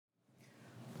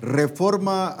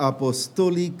Reforma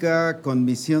Apostólica con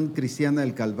Misión Cristiana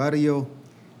El Calvario,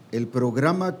 el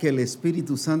programa que el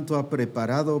Espíritu Santo ha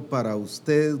preparado para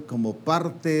usted como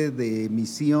parte de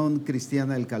Misión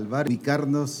Cristiana El Calvario,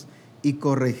 ubicarnos y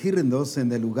corregirnos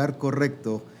en el lugar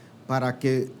correcto para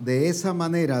que de esa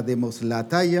manera demos la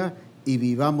talla y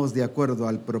vivamos de acuerdo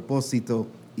al propósito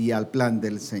y al plan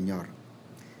del Señor.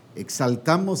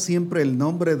 Exaltamos siempre el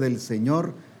nombre del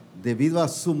Señor debido a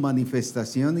su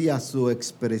manifestación y a su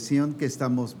expresión que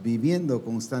estamos viviendo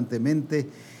constantemente,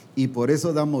 y por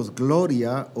eso damos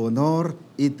gloria, honor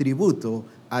y tributo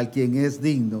al quien es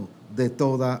digno de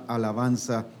toda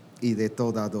alabanza y de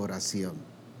toda adoración.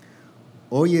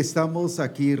 Hoy estamos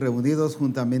aquí reunidos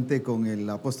juntamente con el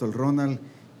apóstol Ronald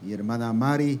y hermana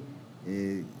Mari.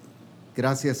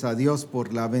 Gracias a Dios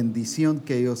por la bendición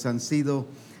que ellos han sido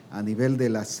a nivel de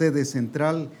la sede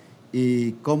central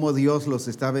y cómo Dios los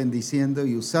está bendiciendo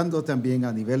y usando también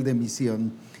a nivel de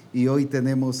misión. Y hoy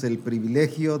tenemos el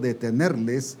privilegio de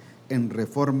tenerles en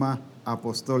Reforma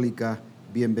Apostólica.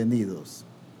 Bienvenidos.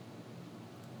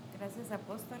 Gracias,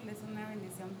 apóstol. Es una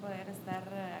bendición poder estar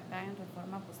acá en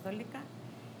Reforma Apostólica.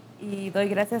 Y doy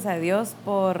gracias a Dios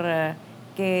por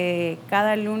que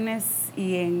cada lunes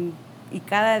y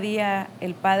cada día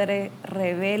el Padre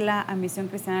revela a Misión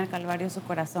Cristiana del Calvario su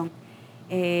corazón.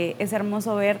 Es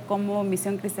hermoso ver cómo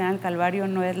Misión Cristiana del Calvario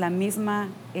no es la misma,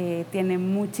 tiene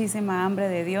muchísima hambre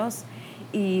de Dios,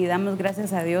 y damos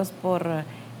gracias a Dios por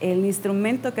el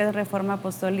instrumento que es Reforma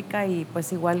Apostólica y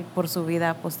pues igual por su vida,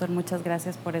 apóstol. Muchas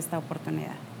gracias por esta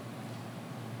oportunidad.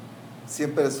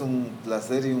 Siempre es un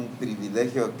placer y un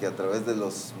privilegio que a través de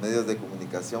los medios de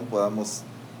comunicación podamos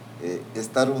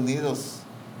estar unidos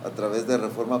a través de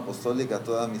Reforma Apostólica,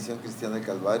 toda Misión Cristiana del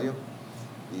Calvario,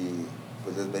 y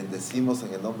pues les bendecimos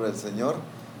en el nombre del Señor,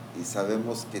 y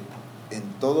sabemos que en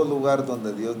todo lugar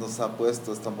donde Dios nos ha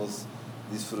puesto estamos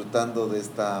disfrutando de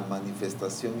esta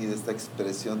manifestación y de esta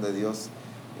expresión de Dios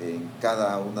en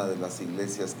cada una de las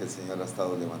iglesias que el Señor ha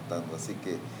estado levantando. Así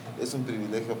que es un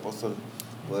privilegio, apóstol,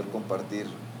 poder compartir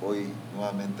hoy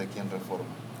nuevamente aquí en Reforma.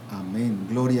 Amén,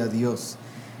 gloria a Dios.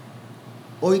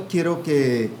 Hoy quiero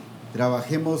que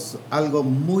trabajemos algo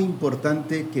muy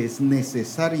importante que es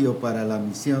necesario para la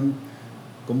misión,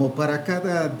 como para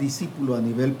cada discípulo a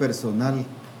nivel personal,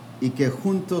 y que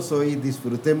juntos hoy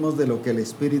disfrutemos de lo que el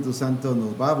Espíritu Santo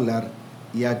nos va a hablar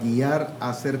y a guiar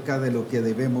acerca de lo que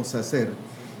debemos hacer.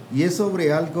 Y es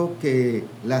sobre algo que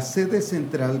la sede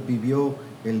central vivió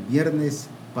el viernes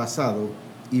pasado,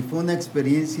 y fue una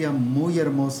experiencia muy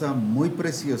hermosa, muy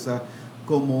preciosa,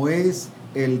 como es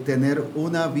el tener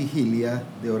una vigilia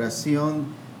de oración,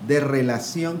 de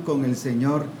relación con el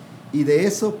Señor. Y de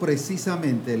eso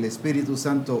precisamente el Espíritu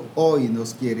Santo hoy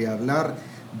nos quiere hablar,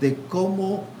 de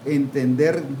cómo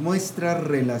entender nuestra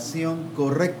relación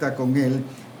correcta con Él,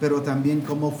 pero también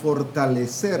cómo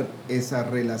fortalecer esa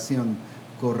relación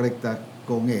correcta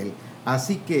con Él.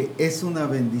 Así que es una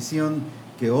bendición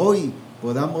que hoy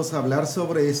podamos hablar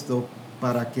sobre esto,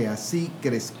 para que así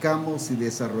crezcamos y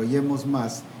desarrollemos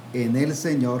más en el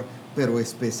Señor, pero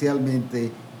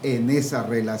especialmente en esa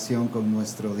relación con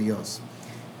nuestro Dios.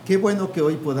 Qué bueno que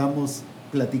hoy podamos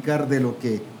platicar de lo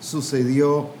que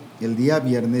sucedió el día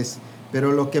viernes,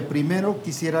 pero lo que primero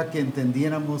quisiera que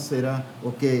entendiéramos era,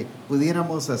 o que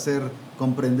pudiéramos hacer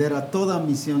comprender a toda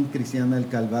Misión Cristiana del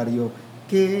Calvario,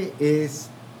 ¿qué es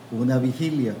una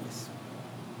vigilia?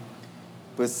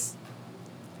 Pues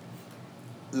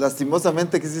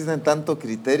lastimosamente que existen tanto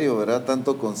criterio, ¿verdad?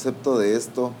 Tanto concepto de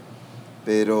esto,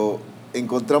 pero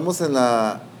encontramos en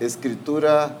la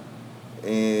Escritura,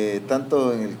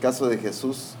 tanto en el caso de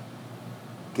Jesús,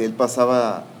 que Él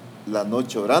pasaba la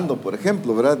noche orando, por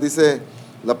ejemplo, ¿verdad? Dice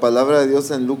la palabra de Dios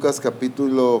en Lucas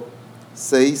capítulo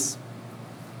 6,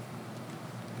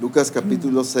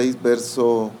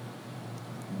 verso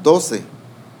 12.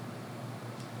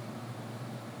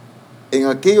 En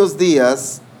aquellos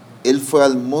días Él fue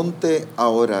al monte a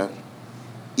orar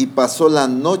y pasó la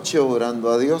noche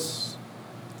orando a Dios.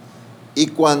 Y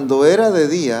cuando era de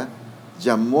día,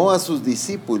 llamó a sus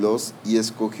discípulos y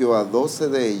escogió a 12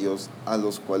 de ellos, a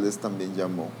los cuales también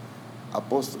llamó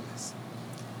apóstoles.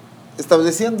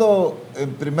 Estableciendo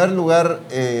en primer lugar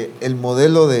el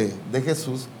modelo de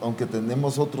Jesús, aunque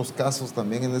tenemos otros casos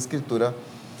también en la Escritura,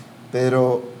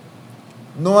 pero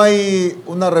no hay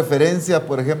una referencia,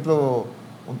 por ejemplo,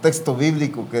 un texto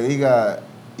bíblico que diga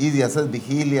id y haced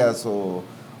vigilias, o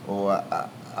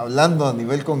hablando a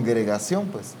nivel congregación,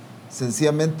 pues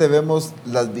sencillamente vemos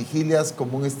las vigilias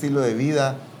como un estilo de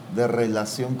vida, de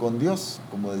relación con Dios,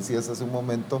 como decías hace un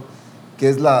momento, que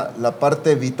es la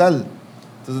parte vital.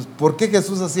 Entonces, ¿por qué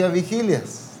Jesús hacía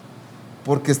vigilias?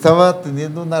 porque estaba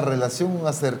teniendo una relación, un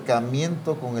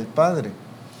acercamiento con el Padre.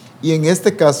 Y en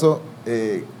este caso,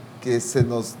 que se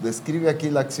nos describe aquí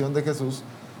la acción de Jesús,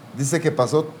 dice que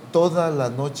pasó toda la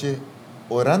noche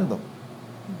orando.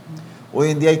 Hoy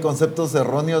en día hay conceptos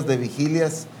erróneos de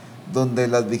vigilias, donde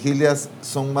las vigilias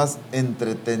son más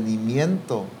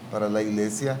entretenimiento para la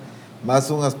iglesia, más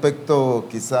un aspecto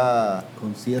quizá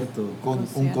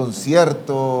un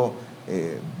concierto,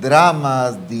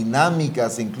 dramas,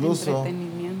 dinámicas incluso.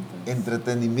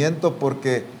 Entretenimiento,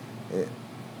 porque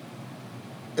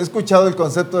he escuchado el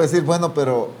concepto de decir, bueno,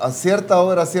 pero a cierta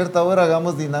hora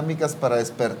hagamos dinámicas para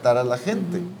despertar a la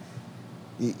gente.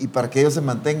 Y para que ellos se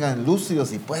mantengan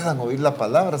lúcidos y puedan oír la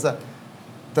palabra. O sea,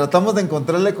 tratamos de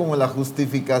encontrarle como la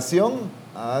justificación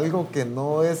a algo que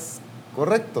no es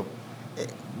correcto.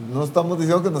 No estamos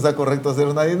diciendo que no sea correcto hacer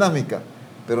una dinámica,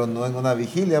 pero no en una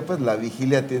vigilia, pues la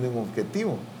vigilia tiene un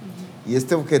objetivo. Y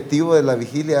este objetivo de la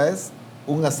vigilia es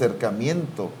un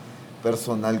acercamiento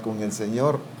personal con el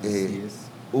Señor,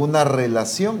 una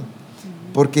relación.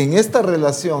 Porque en esta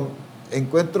relación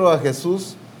encuentro a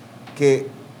Jesús que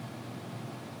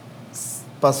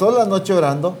pasó la noche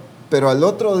orando, pero al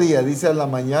otro día, dice a la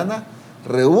mañana,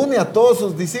 reúne a todos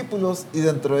sus discípulos y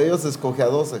dentro de ellos escoge a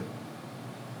 12.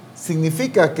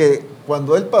 Significa que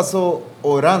cuando él pasó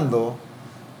orando,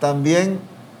 también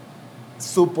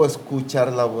supo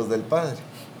escuchar la voz del Padre.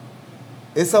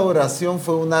 Esa oración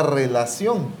fue una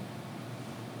relación.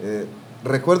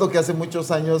 Recuerdo que hace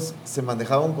muchos años se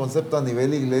manejaba un concepto a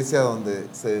nivel iglesia donde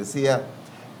se decía,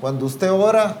 cuando usted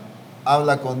ora,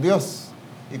 habla con Dios.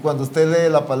 Y cuando usted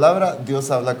lee la palabra, Dios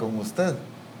habla con usted.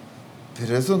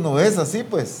 Pero eso no es así,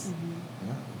 pues.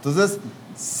 Entonces,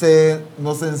 se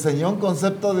nos enseñó un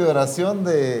concepto de oración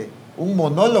de un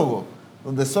monólogo,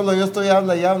 donde solo yo estoy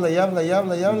habla.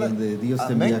 Donde Dios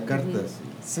te envía cartas.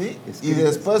 Sí, y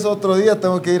después otro día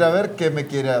tengo que ir a ver qué me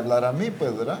quiere hablar a mí,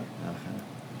 pues, ¿verdad?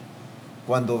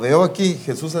 Cuando veo aquí,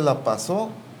 Jesús se la pasó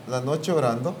la noche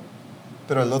orando,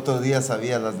 pero el otro día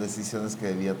sabía las decisiones que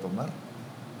debía tomar.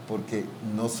 Porque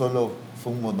no solo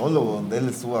fue un monólogo donde él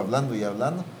estuvo hablando y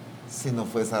hablando, sino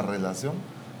fue esa relación,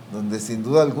 donde sin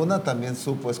duda alguna también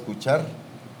supo escuchar,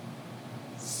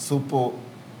 supo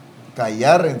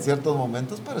callar en ciertos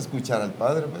momentos para escuchar al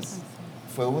Padre, ¿ves?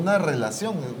 Fue una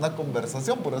relación, una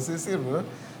conversación, por así decirlo, ¿verdad?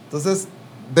 Entonces,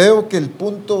 veo que el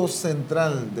punto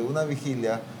central de una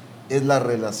vigilia es la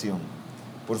relación.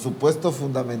 Por supuesto,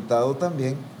 fundamentado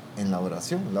también en la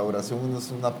oración. La oración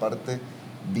es una parte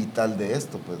vital de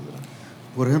esto, pues, ¿verdad?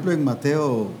 Por ejemplo, en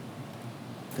Mateo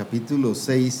capítulo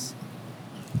 6,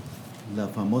 la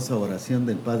famosa oración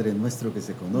del Padre Nuestro que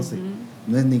se conoce,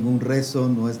 no es ningún rezo,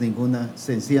 no es ninguna,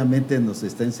 sencillamente nos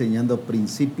está enseñando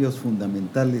principios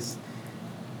fundamentales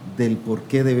del por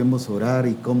qué debemos orar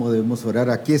y cómo debemos orar.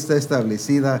 Aquí está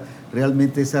establecida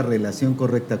realmente esa relación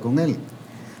correcta con Él.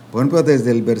 Por ejemplo,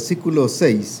 desde el versículo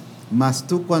 6, mas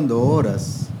tú cuando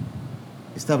oras,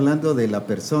 está hablando de la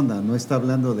persona, no está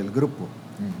hablando del grupo,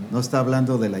 no está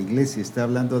hablando de la iglesia, está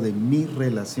hablando de mi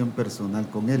relación personal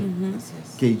con Él.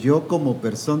 Que yo como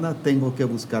persona tengo que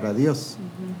buscar a Dios,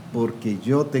 porque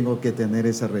yo tengo que tener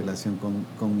esa relación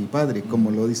con mi Padre,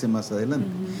 como lo dice más adelante.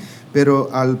 Pero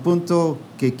al punto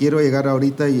que quiero llegar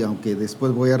ahorita, y aunque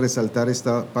después voy a resaltar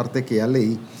esta parte que ya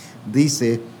leí,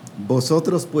 dice,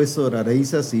 vosotros pues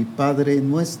oraréis así, Padre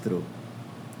nuestro.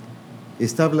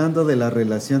 Está hablando de la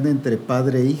relación entre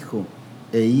padre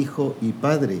e hijo y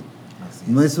padre.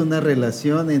 No es una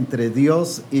relación entre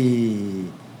Dios y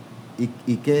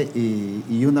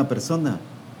una persona,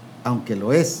 aunque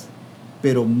lo es.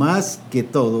 Pero más que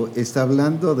todo está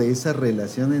hablando de esa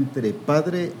relación entre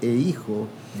padre e hijo,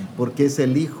 porque es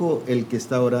el hijo el que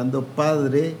está orando,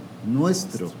 Padre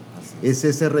nuestro. Es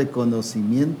ese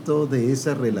reconocimiento de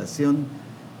esa relación.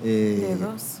 De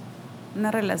dos. Una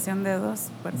relación de dos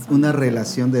personas. Una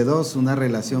relación de dos, una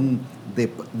relación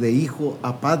de hijo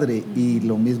a padre y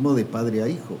lo mismo de padre a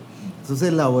hijo.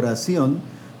 Entonces la oración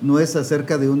no es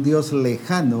acerca de un Dios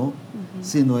lejano,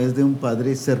 sino es de un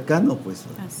Padre cercano, pues,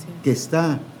 que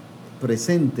está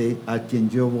presente a quien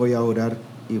yo voy a orar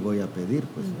y voy a pedir,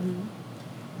 pues.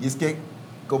 Y es que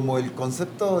como el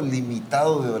concepto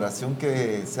limitado de oración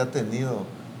que se ha tenido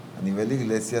a nivel de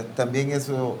iglesia, también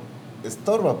eso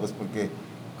estorba, pues, porque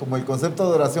como el concepto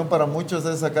de oración para muchos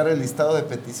es sacar el listado de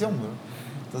petición, ¿no?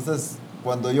 Entonces,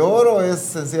 cuando yo oro es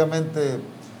sencillamente,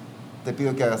 te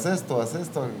pido que hagas esto,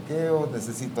 aquello,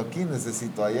 necesito aquí,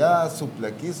 necesito allá, suple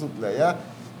aquí, suple allá.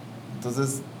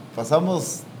 Entonces,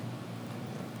 pasamos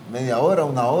media hora,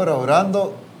 una hora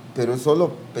orando, pero es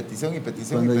solo petición y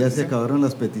petición. Cuando ya se acabaron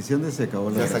las peticiones, se acabó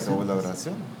la oración. Ya se acabó la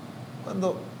oración.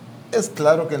 Cuando es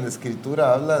claro que en la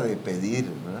Escritura habla de pedir,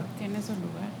 ¿verdad? Tiene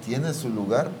Tiene su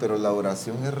lugar, pero la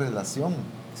oración es relación.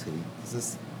 Sí.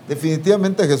 Entonces,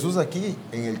 definitivamente Jesús aquí,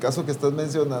 en el caso que estás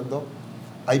mencionando,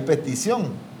 hay petición.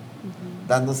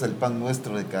 Danos el pan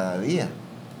nuestro de cada día.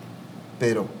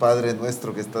 Pero Padre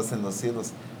nuestro que estás en los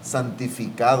cielos,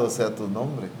 santificado sea tu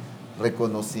nombre.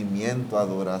 Reconocimiento,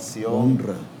 adoración.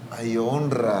 Honra. Hay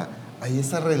honra, hay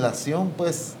esa relación,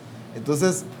 pues.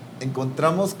 Entonces,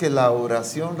 encontramos que la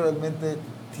oración realmente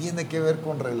tiene que ver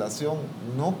con relación,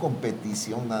 no con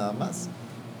petición nada más.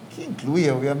 Que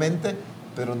incluye, obviamente,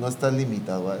 pero no está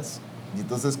limitado a eso. Y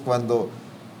entonces,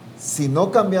 si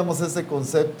no cambiamos ese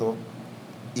concepto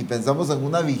y pensamos en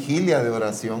una vigilia de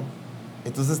oración,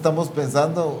 entonces estamos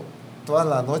pensando toda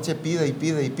la noche pide y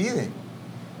pide y pide.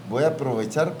 Voy a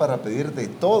aprovechar para pedir de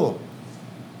todo.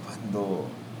 Cuando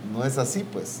no es así,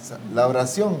 pues. O sea, la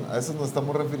oración, a eso nos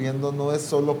estamos refiriendo, no es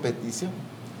solo petición,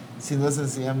 sino es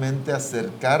sencillamente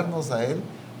acercarnos a Él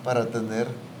para tener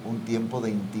un tiempo de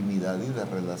intimidad y de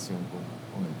relación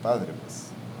con el Padre, pues.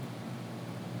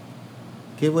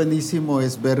 Qué buenísimo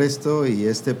es ver esto y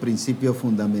este principio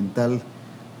fundamental,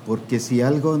 porque si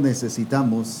algo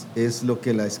necesitamos es lo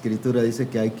que la Escritura dice,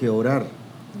 que hay que orar.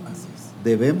 Así es.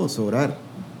 Debemos orar.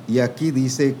 Y aquí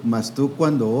dice, mas tú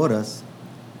cuando oras,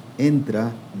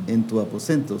 entra en tu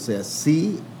aposento. O sea,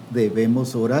 sí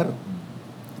debemos orar.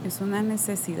 Es una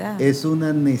necesidad. Es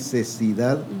una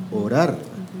necesidad orar.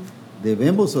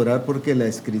 Debemos orar porque la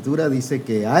Escritura dice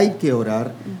que hay que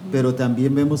orar, pero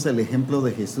también vemos el ejemplo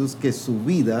de Jesús, que su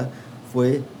vida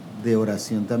fue de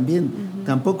oración también.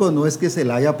 Tampoco no es que se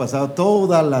la haya pasado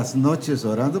todas las noches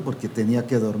orando porque tenía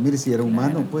que dormir, si era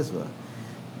humano, pues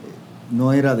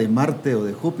no era de Marte o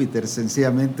de Júpiter,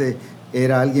 sencillamente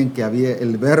era alguien que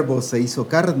el verbo se hizo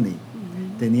carne,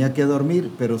 tenía que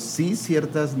dormir, pero sí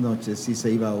ciertas noches sí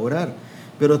se iba a orar.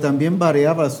 Pero también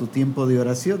variaba su tiempo de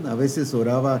oración. A veces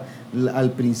oraba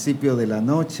al principio de la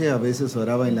noche, a veces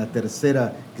oraba en la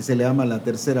tercera, que se le llama la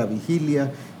tercera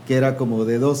vigilia, que era como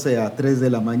de 12 a 3 de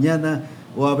la mañana,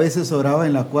 o a veces oraba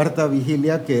en la cuarta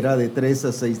vigilia, que era de 3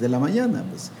 a 6 de la mañana.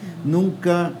 Pues.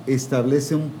 Nunca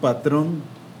establece un patrón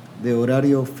de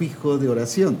horario fijo de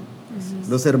oración.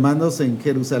 Los hermanos en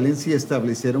Jerusalén sí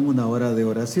establecieron una hora de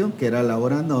oración, que era la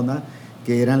hora nona,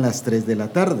 que eran las 3 de la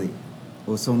tarde.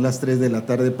 O son las 3 de la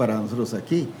tarde para nosotros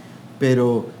aquí,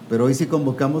 pero hoy si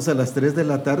convocamos a las 3 de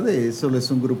la tarde, solo es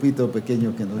un grupito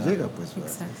pequeño que nos llega, pues.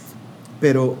 Exacto.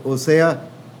 Pero, o sea,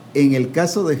 en el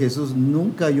caso de Jesús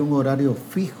nunca hay un horario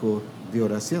fijo de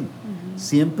oración.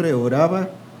 Siempre oraba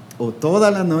o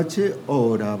toda la noche o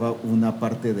oraba una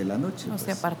parte de la noche. O pues.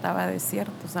 se apartaba de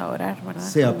ciertos a orar, ¿verdad?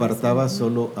 Se apartaba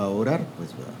solo a orar, pues.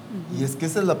 Y es que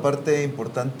esa es la parte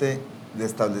importante de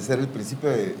establecer el principio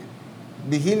de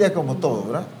vigilia, como todo,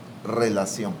 ¿verdad?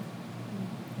 Relación.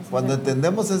 Cuando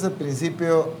entendemos ese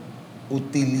principio,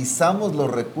 utilizamos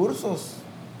los recursos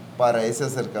para ese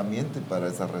acercamiento y para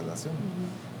esa relación.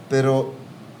 Pero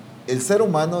el ser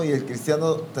humano y el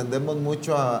cristiano tendemos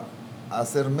mucho a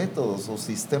hacer métodos o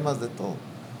sistemas de todo.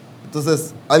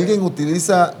 Entonces, alguien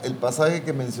utiliza el pasaje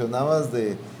que mencionabas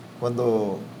de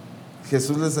cuando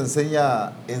Jesús les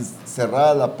enseña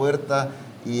cerrada la puerta,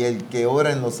 y el que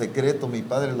ora en lo secreto, mi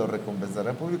Padre lo recompensará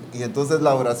en público. Y entonces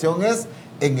la oración es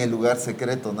en el lugar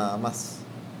secreto nada más.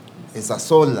 Es a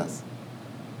solas.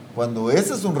 Cuando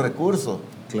ese es un recurso.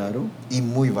 Claro. Y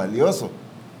muy valioso.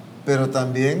 Pero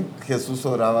también Jesús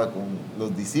oraba con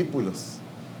los discípulos.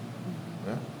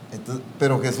 Entonces,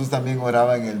 pero Jesús también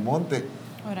oraba en el monte.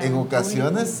 En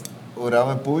ocasiones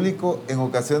oraba en público. En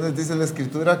ocasiones dice la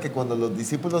Escritura que cuando los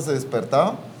discípulos se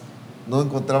despertaban, no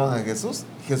encontraban a Jesús.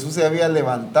 Jesús se había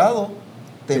levantado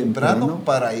temprano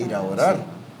para ir a orar.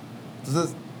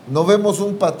 Entonces, no vemos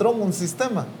un patrón, un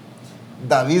sistema.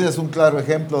 David es un claro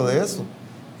ejemplo de eso.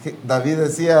 David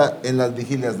decía en las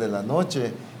vigilias de la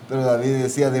noche, pero David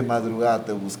decía de madrugada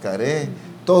te buscaré,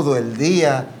 todo el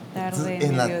día,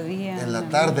 en la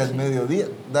tarde, al mediodía.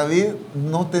 David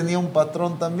no tenía un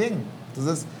patrón también.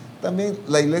 Entonces, también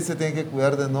la iglesia tiene que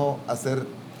cuidar de no hacer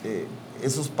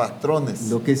esos patrones.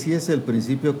 Lo que sí es el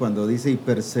principio cuando dice y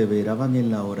perseveraban en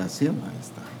la oración. Ahí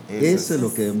está. Eso es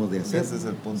lo que debemos de hacer. Ese es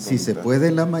el punto. Si se puede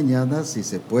en la mañana, si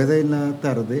se puede en la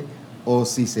tarde o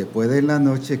si se puede en la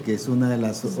noche, que es una de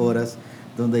las horas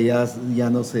donde ya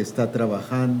no se está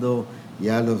trabajando,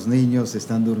 ya los niños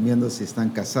están durmiendo si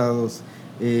están casados,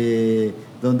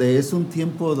 donde es un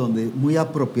tiempo muy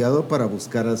apropiado para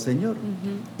buscar al Señor.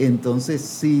 Entonces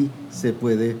sí se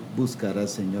puede buscar al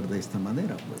Señor de esta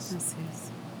manera, pues. Así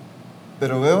es.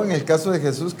 Pero veo en el caso de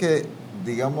Jesús que,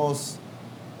 digamos,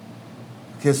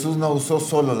 Jesús no usó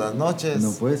solo las noches.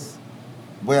 No, pues.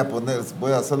 Voy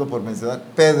a solo por mencionar,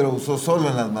 Pedro usó solo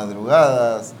en las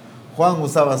madrugadas, Juan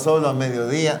usaba solo a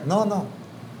mediodía. No.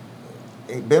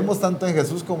 Vemos tanto en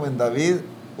Jesús como en David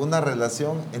una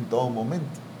relación en todo momento.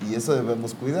 Y eso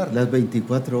debemos cuidar. Las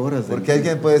 24 horas. Porque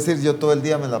alguien puede decir, yo todo el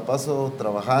día me la paso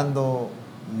trabajando,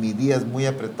 mi día es muy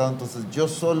apretado, entonces yo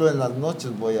solo en las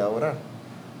noches voy a orar.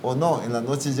 O no, en las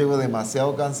noches llego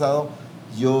demasiado cansado,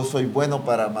 yo soy bueno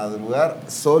para madrugar,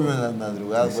 solo en las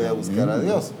madrugadas voy a buscar a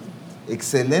Dios.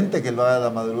 Excelente que lo haga en la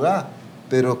madrugada,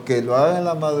 pero que lo haga en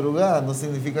la madrugada no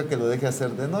significa que lo deje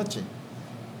hacer de noche,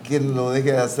 que lo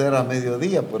deje de hacer a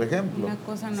mediodía, por ejemplo. Una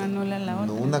cosa no anula la otra.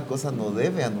 No, una cosa no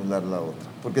debe anular la otra,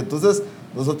 porque entonces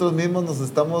nosotros mismos nos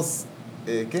estamos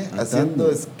haciendo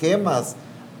esquemas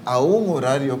a un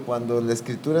horario cuando la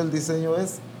escritura, el diseño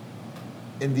es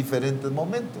en diferentes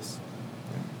momentos.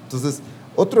 Entonces,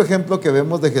 otro ejemplo que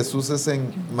vemos de Jesús es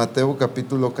en Mateo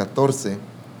capítulo 14,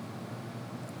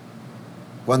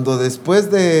 cuando después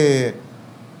de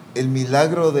el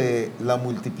milagro de la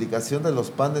multiplicación de los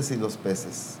panes y los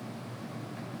peces,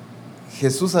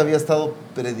 Jesús había estado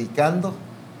predicando,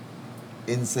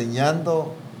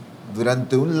 enseñando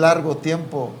durante un largo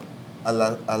tiempo a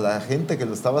la gente que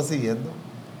lo estaba siguiendo.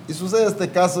 Y sucede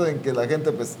este caso en que la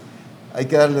gente, pues, hay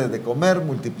que darle de comer,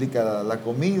 multiplica la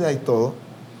comida y todo.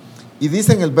 Y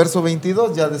dice en el verso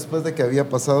 22, ya después de que había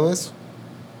pasado eso: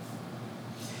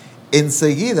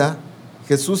 enseguida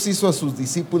Jesús hizo a sus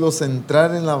discípulos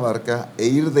entrar en la barca e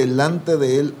ir delante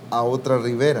de él a otra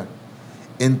ribera,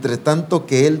 entre tanto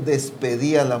que él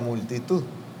despedía a la multitud.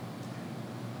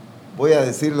 Voy a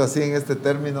decirlo así en este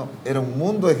término, era un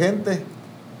mundo de gente.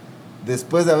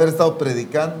 Después de haber estado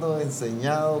predicando,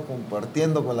 enseñado,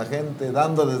 compartiendo con la gente,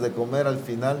 dándoles de comer al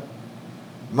final,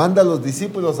 manda a los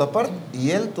discípulos aparte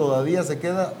y él todavía se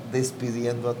queda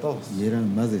despidiendo a todos. Y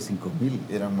eran más de 5,000.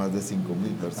 Eran más de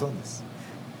 5,000 personas.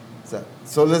 O sea,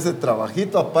 solo ese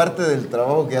trabajito aparte del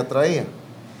trabajo que ya traía.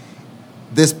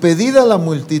 Despedida la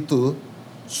multitud,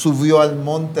 subió al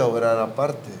monte a orar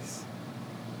aparte.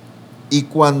 Y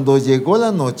cuando llegó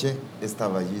la noche,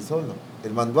 estaba allí solo.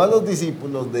 Él mandó a los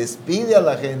discípulos, despide a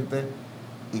la gente,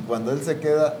 y cuando él se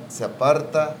queda, se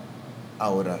aparta a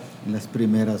orar. En las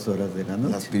primeras horas de la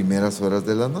noche. Las primeras horas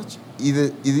de la noche. Y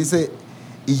dice,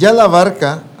 y ya la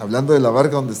barca, hablando de la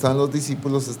barca donde estaban los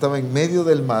discípulos, estaba en medio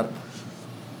del mar,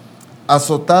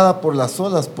 azotada por las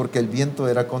olas, porque el viento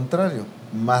era contrario.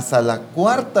 Mas a la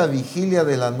cuarta vigilia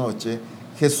de la noche,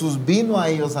 Jesús vino a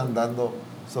ellos andando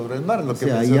sobre el mar, lo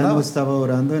que ahí ya no estaba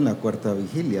orando en la cuarta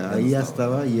vigilia, ahí ya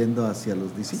estaba yendo hacia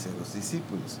los discípulos. Hacia los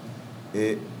discípulos.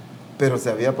 Pero se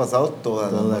había pasado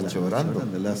toda la noche orando.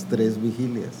 Las 3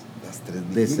 vigilias. Las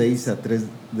 3 vigilias.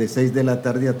 De 6 de la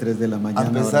tarde a 3 de la mañana.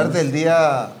 A pesar del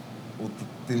día,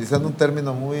 utilizando un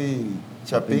término muy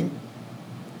chapín,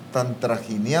 tan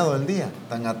trajineado el día,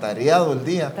 tan atareado el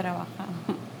día. Trabajado.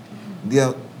 Un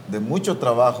día de mucho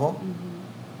trabajo,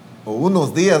 o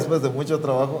unos días pues de mucho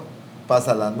trabajo,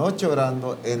 pasa la noche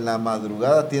orando, en la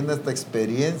madrugada tiene esta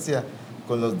experiencia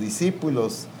con los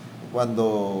discípulos,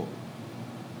 cuando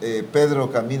Pedro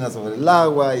camina sobre el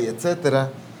agua y etcétera.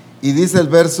 Y dice el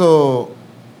verso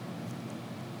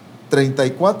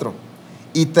 34,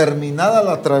 y terminada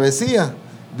la travesía,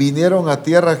 vinieron a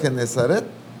tierra Genezaret.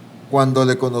 Cuando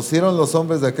le conocieron los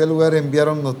hombres de aquel lugar,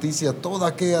 enviaron noticia a toda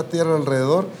aquella tierra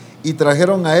alrededor y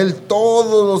trajeron a él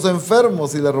todos los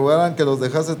enfermos y le rogaran que los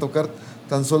dejase tocar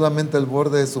tan solamente el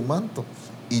borde de su manto.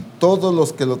 Y todos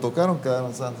los que lo tocaron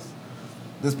quedaron sanos.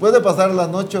 Después de pasar la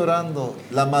noche orando,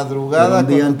 la madrugada un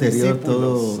día con los anterior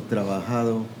discípulos, todo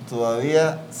trabajado,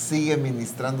 todavía sigue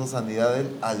ministrando sanidad él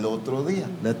al otro día.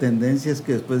 La tendencia es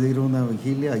que después de ir a una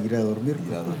vigilia, ir a dormir.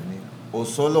 O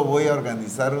solo voy a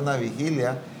organizar una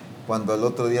vigilia cuando al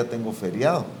otro día tengo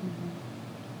feriado.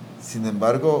 Sin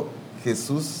embargo,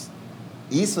 Jesús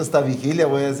hizo esta vigilia,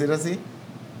 voy a decir así,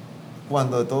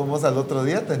 cuando de todos modos al otro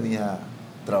día tenía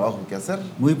trabajo que hacer.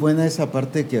 Muy buena esa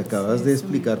parte que acabas de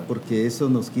explicar, porque eso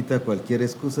nos quita cualquier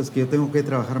excusa. Es que yo tengo que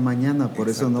trabajar mañana, por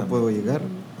eso no puedo llegar.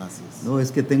 Así es. No,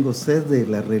 es que tengo sed de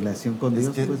la relación con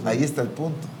Dios. Que pues, ahí está el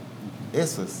punto.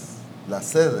 Eso es la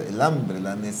sed, el hambre,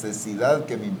 la necesidad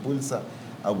que me impulsa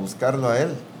a buscarlo a Él,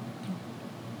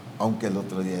 aunque el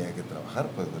otro día haya que trabajar,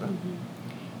 pues, ¿verdad?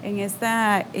 En este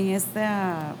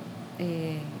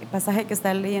pasaje que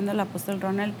está leyendo el apóstol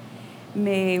Ronald,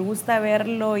 me gusta ver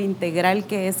lo integral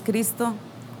que es Cristo,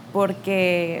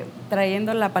 porque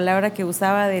trayendo la palabra que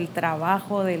usaba del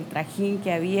trabajo, del trajín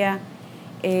que había,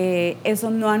 eso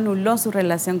no anuló su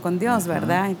relación con Dios,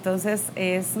 ¿verdad? Entonces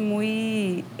es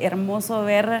muy hermoso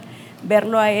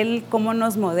verlo a Él, cómo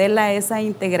nos modela esa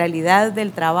integralidad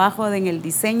del trabajo, en el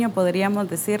diseño, podríamos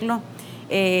decirlo.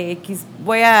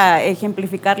 Voy a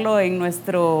ejemplificarlo en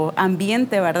nuestro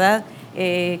ambiente, ¿verdad?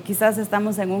 Quizás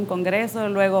estamos en un congreso,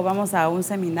 luego vamos a un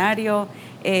seminario,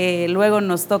 luego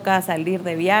nos toca salir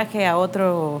de viaje a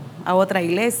otra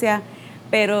iglesia,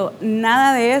 pero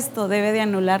nada de esto debe de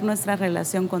anular nuestra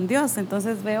relación con Dios.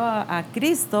 Entonces veo a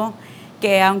Cristo,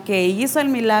 que aunque hizo el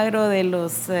milagro de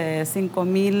los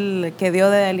 5,000, que dio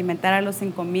de alimentar a los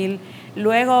 5,000,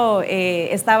 luego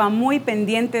estaba muy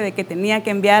pendiente de que tenía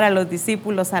que enviar a los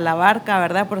discípulos a la barca,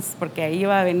 ¿verdad? Porque ahí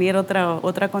iba a venir otro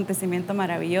acontecimiento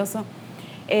maravilloso.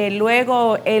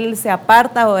 Luego él se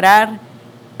aparta a orar,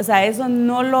 o sea, eso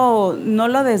no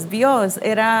lo desvió,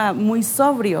 era muy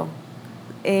sobrio.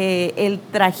 El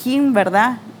trajín,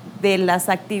 ¿verdad?, de las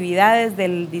actividades,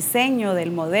 del diseño,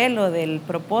 del modelo, del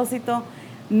propósito,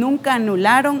 nunca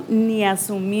anularon, ni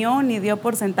asumió, ni dio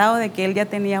por sentado de que él ya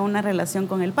tenía una relación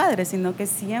con el Padre, sino que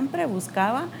siempre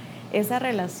buscaba esa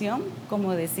relación,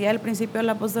 como decía al principio el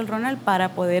apóstol Ronald, para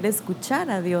poder escuchar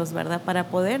a Dios, ¿verdad?, para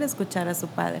poder escuchar a su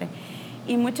Padre.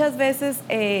 Y muchas veces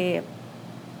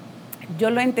yo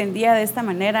lo entendía de esta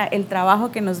manera: el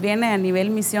trabajo que nos viene a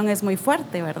nivel misión es muy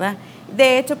fuerte, ¿verdad?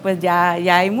 De hecho, pues ya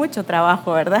hay mucho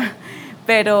trabajo, ¿verdad?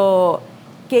 Pero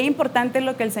qué importante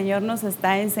lo que el Señor nos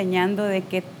está enseñando, de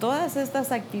que todas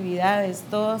estas actividades,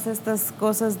 todas estas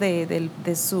cosas de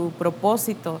su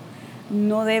propósito,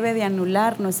 no debe de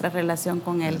anular nuestra relación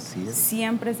con Él.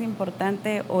 Siempre es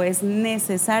importante, o es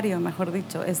necesario, mejor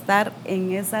dicho, estar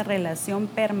en esa relación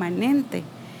permanente,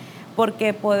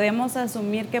 porque podemos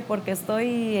asumir que porque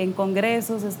estoy en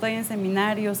congresos, estoy en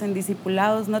seminarios, en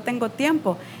discipulados, no tengo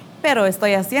tiempo, pero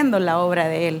estoy haciendo la obra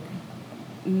de Él.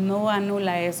 No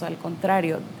anula eso, al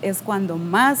contrario, es cuando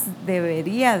más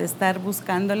debería de estar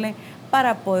buscándole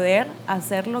para poder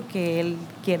hacer lo que Él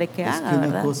quiere que haga, que una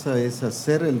 ¿verdad? cosa es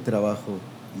hacer el trabajo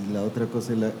y la otra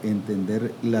cosa es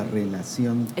entender la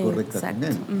relación correcta con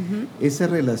Él. Esa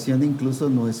relación incluso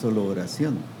no es solo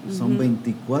oración, son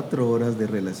 24 horas de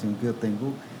relación que yo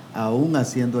tengo. Aún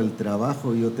haciendo el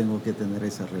trabajo yo tengo que tener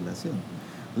esa relación.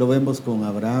 Lo vemos con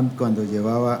Abraham cuando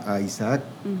llevaba a Isaac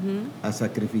a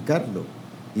sacrificarlo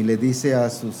y le dice a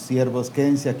sus siervos: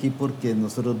 quédense aquí porque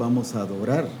nosotros vamos a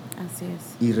adorar. Así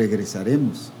es. Y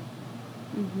regresaremos.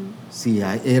 Si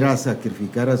era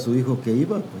sacrificar a su hijo que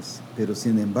iba, pues, pero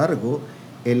sin embargo,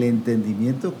 el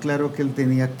entendimiento claro que él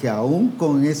tenía, que aún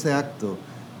con ese acto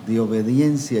de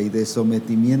obediencia y de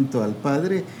sometimiento al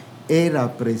Padre,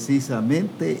 era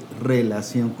precisamente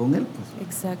relación con Él, pues.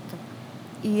 Exacto.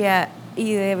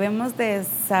 Y debemos de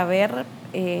saber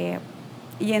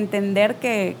y entender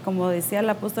que, como decía el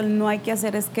apóstol, no hay que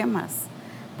hacer esquemas,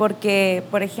 porque,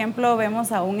 por ejemplo,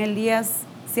 vemos a un Elías,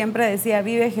 siempre decía: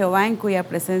 vive Jehová en cuya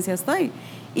presencia estoy,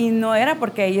 y no era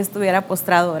porque ella estuviera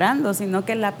postrado orando, sino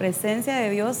que la presencia de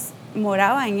Dios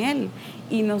moraba en él,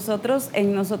 y en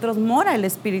nosotros mora el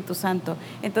Espíritu Santo.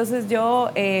 Entonces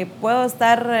yo puedo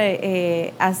estar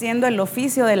haciendo el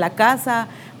oficio de la casa,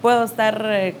 puedo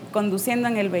estar conduciendo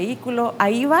en el vehículo,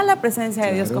 ahí va la presencia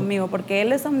de Dios conmigo, porque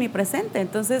Él es omnipresente.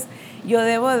 Entonces yo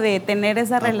debo de tener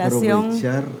esa relación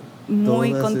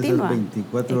muy continua. Esas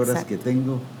 24 horas que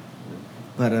tengo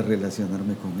para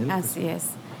relacionarme con Él. Así es.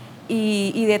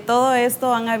 Y de todo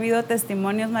esto han habido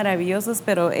testimonios maravillosos,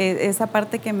 pero esa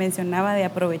parte que mencionaba de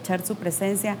aprovechar su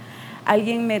presencia,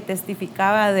 alguien me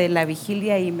testificaba de la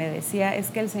vigilia y me decía: es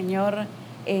que el Señor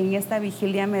en esta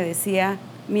vigilia me decía: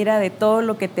 mira, de todo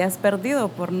lo que te has perdido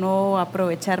por no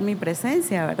aprovechar mi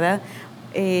presencia, ¿verdad?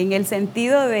 En el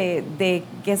sentido de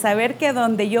que saber que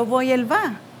donde yo voy, Él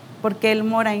va, porque Él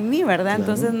mora en mí, ¿verdad? Claro.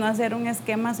 Entonces no hacer un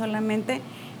esquema solamente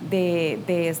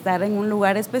de estar en un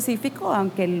lugar específico,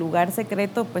 aunque el lugar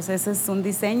secreto, pues ese es un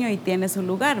diseño y tiene su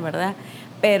lugar, ¿verdad?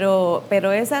 Pero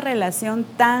esa relación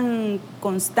tan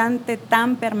constante,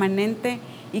 tan permanente,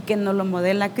 y que nos lo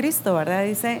modela Cristo, ¿verdad?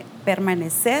 Dice: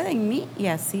 permaneced en mí y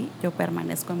así yo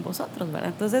permanezco en vosotros, ¿verdad?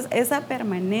 Entonces esa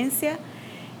permanencia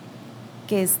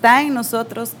que está en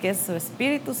nosotros, que es su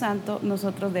Espíritu Santo,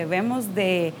 nosotros debemos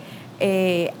de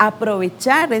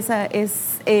aprovechar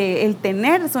el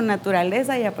tener su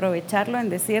naturaleza y aprovecharlo en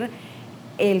decir: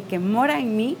 el que mora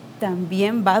en mí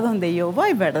también va donde yo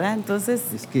voy, ¿verdad? Entonces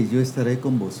es que yo estaré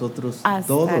con vosotros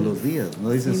todos los días, no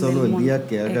dice solo el día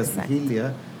que hagas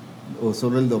vigilia o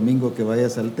solo el domingo que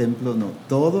vayas al templo, no,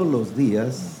 todos los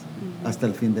días hasta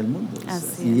el fin del mundo.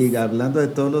 Y hablando de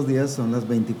todos los días, son las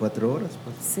 24 horas.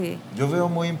 Pues. Sí. Yo veo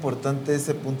muy importante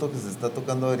ese punto que se está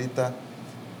tocando ahorita,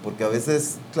 porque a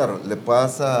veces, claro, le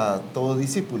pasa a todo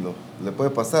discípulo, le puede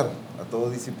pasar a todo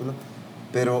discípulo,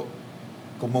 pero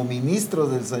como ministro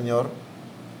del Señor,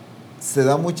 se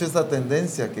da mucho esa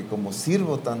tendencia que como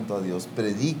sirvo tanto a Dios,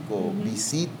 predico,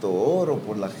 visito, oro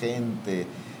por la gente,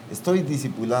 estoy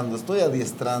discipulando, estoy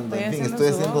adiestrando, estoy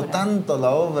haciendo tanto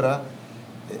la obra,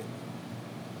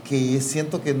 que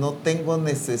siento que no tengo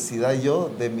necesidad yo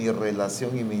de mi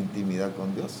relación y mi intimidad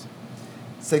con Dios.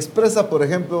 Se expresa, por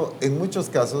ejemplo, en muchos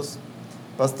casos,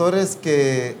 pastores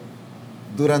que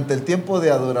durante el tiempo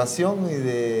de adoración y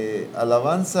de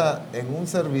alabanza en un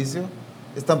servicio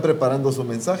están preparando su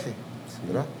mensaje,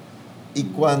 ¿verdad? Y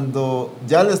cuando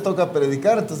ya les toca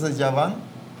predicar, entonces ya van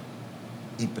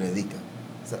y predican.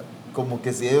 O sea, como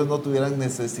que si ellos no tuvieran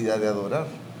necesidad de adorar.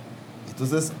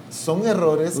 Entonces, son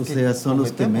errores o que sea, son cometemos.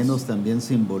 los que menos también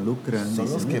se involucran. Son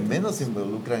los que menos se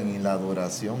involucran en la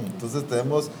adoración. Entonces,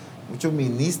 tenemos mucho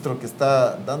ministro que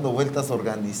está dando vueltas,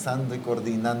 organizando y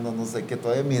coordinando, no sé qué,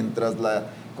 todavía mientras la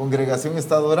congregación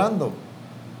está adorando.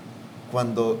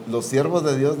 Cuando los siervos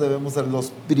de Dios debemos ser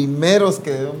los primeros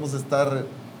que debemos estar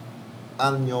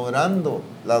añorando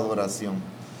la adoración.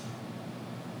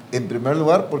 En primer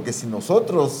lugar, porque si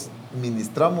nosotros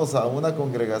ministramos a una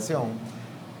congregación,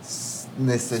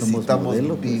 necesitamos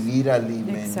modelo, pues. vivir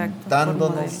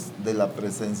alimentándonos Exacto, de la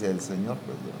presencia del Señor.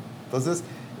 Pues, entonces,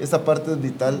 esa parte es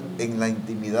vital en la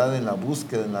intimidad, en la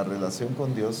búsqueda, en la relación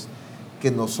con Dios,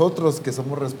 que nosotros que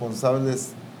somos responsables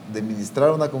de ministrar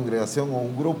a una congregación o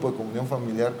un grupo de comunión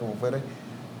familiar, como fuera,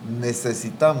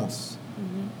 necesitamos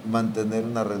mantener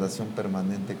una relación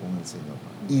permanente con el Señor.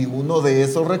 Y uno de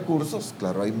esos recursos,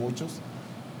 claro, hay muchos,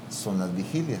 son las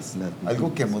vigilias.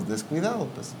 Algo que hemos descuidado,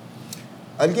 pues.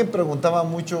 Alguien preguntaba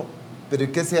mucho,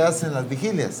 ¿pero qué se hace en las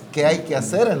vigilias? ¿Qué hay que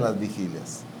hacer en las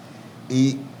vigilias?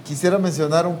 Y quisiera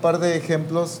mencionar un par de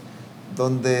ejemplos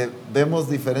donde vemos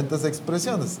diferentes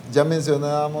expresiones. Ya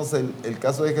mencionábamos el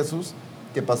caso de Jesús,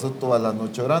 que pasó toda la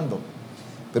noche orando.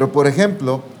 Pero, por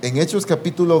ejemplo, en Hechos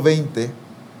capítulo 20,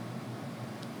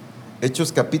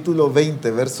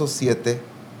 verso 7,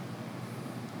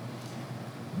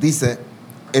 dice,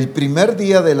 el primer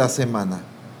día de la semana,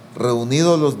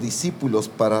 reunidos los discípulos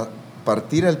para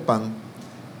partir el pan,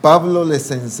 Pablo les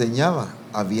enseñaba,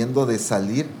 habiendo de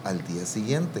salir al día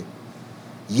siguiente,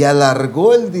 y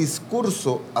alargó el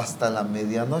discurso hasta la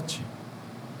medianoche.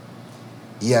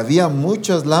 Y había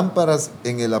muchas lámparas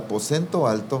en el aposento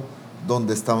alto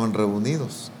donde estaban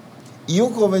reunidos. Y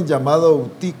un joven llamado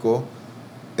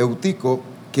Eutico,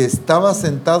 que estaba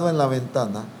sentado en la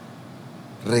ventana,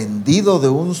 rendido de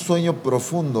un sueño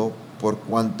profundo, por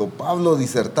cuanto Pablo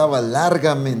disertaba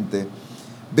largamente,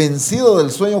 vencido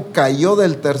del sueño, cayó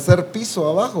del tercer piso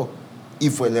abajo y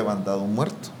fue levantado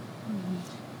muerto.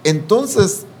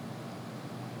 Entonces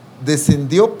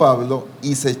descendió Pablo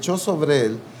y se echó sobre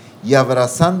él y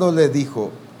abrazándole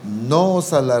dijo, no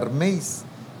os alarméis,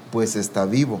 pues está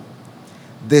vivo.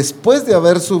 Después de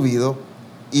haber subido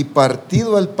y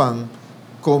partido el pan,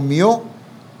 comió,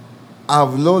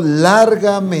 habló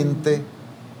largamente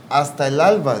hasta el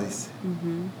alba, dice.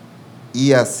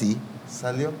 Y así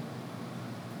salió.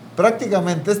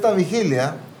 Prácticamente esta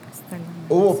vigilia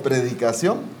hubo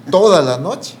predicación toda la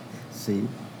noche. Sí.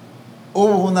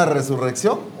 Hubo una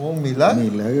resurrección, hubo un milagro.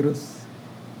 Milagros.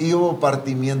 Y hubo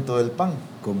partimiento del pan.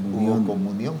 Comunión. Hubo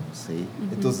comunión. Sí.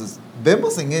 Entonces,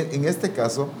 vemos en este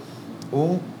caso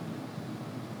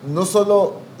no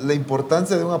solo la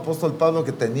importancia de un apóstol Pablo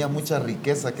que tenía mucha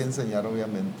riqueza que enseñar,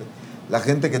 obviamente, la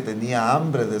gente que tenía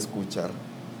hambre de escuchar.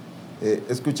 He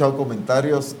escuchado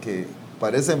comentarios que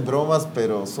parecen bromas,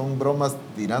 pero son bromas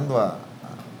tirando a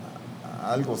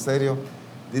algo serio.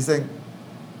 Dicen,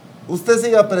 usted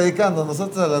siga predicando,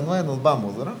 nosotros a las 9 nos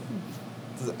vamos, ¿verdad?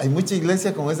 Entonces, hay mucha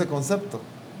iglesia con ese concepto,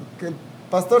 que el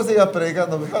pastor siga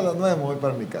predicando, a las 9 me voy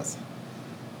para mi casa.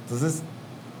 Entonces,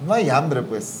 no hay hambre,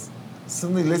 pues. Es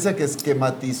una iglesia que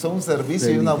esquematizó un servicio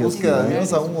y una búsqueda de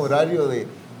Dios a un horario de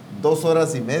 2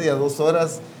 horas y media, 2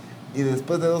 horas, y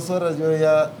después de 2 horas yo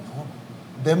ya...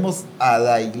 Vemos a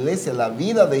la iglesia, la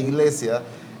vida de iglesia,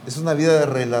 es una vida de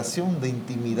relación, de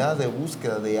intimidad, de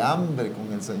búsqueda, de hambre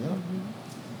con el Señor.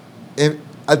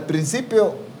 Al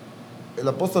principio, el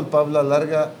apóstol Pablo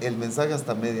alarga el mensaje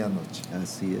hasta medianoche.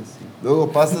 Así es. Sí.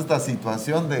 Luego pasa esta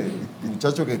situación del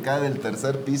muchacho que cae del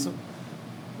tercer piso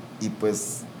y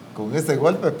pues con ese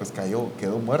golpe pues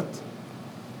quedó muerto.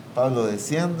 Pablo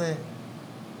desciende,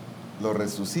 lo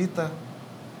resucita,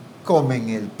 comen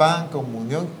el pan,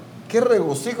 comunión. ¿Qué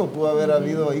regocijo pudo haber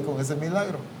habido ahí con ese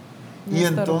milagro? No y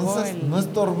entonces no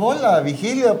estorbó la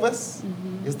vigilia, pues.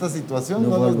 Esta situación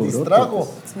no los distrajo.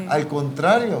 Pues. Sí. Al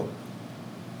contrario,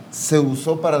 se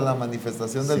usó para la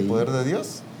manifestación del poder de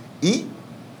Dios. Y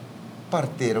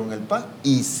partieron el pan.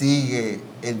 Y sigue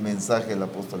el mensaje del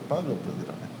apóstol Pablo. Pues,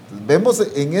 entonces, vemos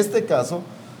en este caso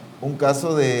un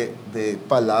caso de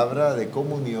palabra, de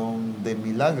comunión, de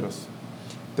milagros.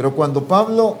 Pero cuando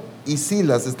Pablo y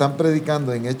Silas están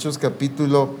predicando en Hechos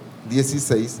capítulo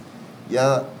 16,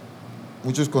 ya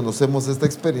muchos conocemos esta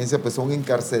experiencia, pues son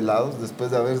encarcelados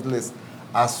después de haberles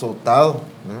azotado,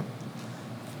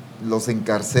 ¿no? Los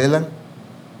encarcelan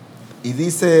y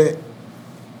dice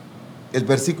el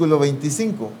versículo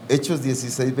 25, Hechos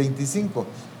 16, 25,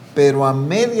 pero a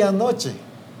medianoche,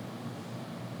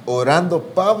 orando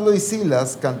Pablo y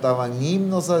Silas, cantaban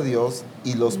himnos a Dios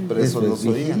y los presos los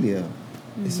oían.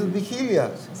 Eso es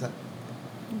vigilia. O sea,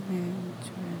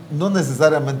 no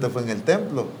necesariamente fue en el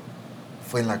templo,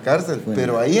 fue en la cárcel,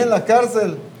 pero ahí en la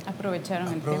cárcel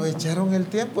aprovecharon el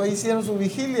tiempo, ahí hicieron su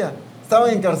vigilia.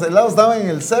 Estaban encarcelados, estaban en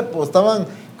el cepo, estaban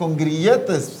con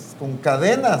grilletes, con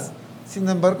cadenas. Sin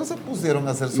embargo, se pusieron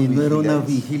a hacer su vigilia. Y no era una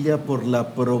vigilia por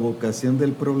la provocación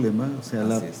del problema, o sea,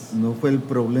 no fue el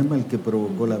problema el que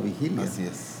provocó la vigilia. Así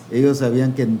es. Ellos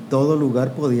sabían que en todo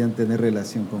lugar podían tener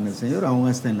relación con el Señor, aún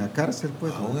hasta en la cárcel,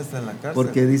 pues. Aún está en la cárcel.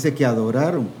 Porque dice que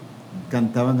adoraron,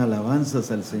 cantaban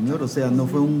alabanzas al Señor, o sea, no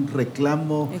fue un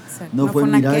reclamo, no fue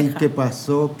mira, ¿y qué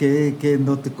pasó? ¿Qué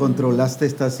no te controlaste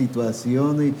esta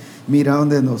situación? Y mira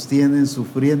dónde nos tienen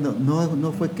sufriendo.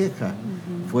 No fue queja,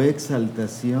 fue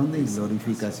exaltación y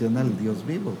glorificación al Dios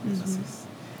vivo. Así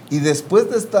es. Y después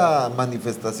de esta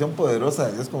manifestación poderosa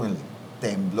de Dios con el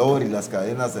temblor y las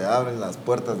cadenas se abren, las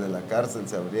puertas de la cárcel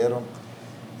se abrieron,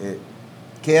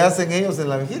 ¿qué hacen ellos en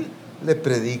la vigilia? Le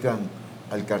predican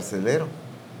al carcelero,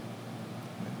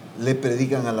 le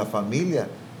predican a la familia,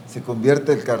 se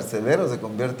convierte el carcelero, se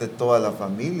convierte toda la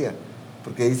familia,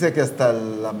 porque dice que hasta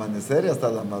el amanecer y hasta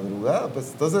la madrugada, pues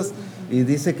entonces... Y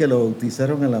dice que lo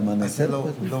bautizaron al amanecer.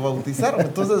 Lo bautizaron,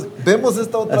 entonces vemos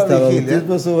esta otra hasta vigilia. Hasta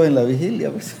bautismos hubo en la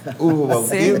vigilia. Pues. Hubo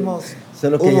bautismos. Sí.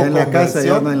 Solo que ya en la casa,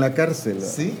 ya no en la cárcel. ¿No?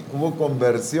 Sí, hubo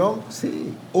conversión,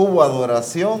 sí. Hubo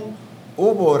adoración,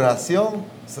 hubo oración,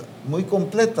 o sea, muy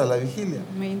completa la vigilia.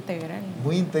 Muy integral.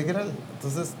 Muy integral,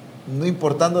 entonces no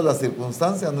importando la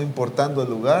circunstancia, no importando el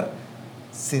lugar,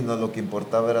 sino lo que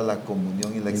importaba era la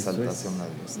comunión y la exaltación a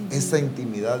Dios. Esa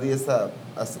intimidad y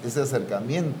ese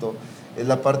acercamiento es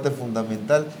la parte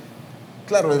fundamental.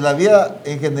 Claro, es la vida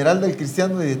en general del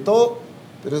cristiano y de todo,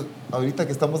 pero ahorita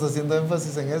que estamos haciendo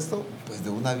énfasis en esto, pues de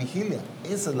una vigilia.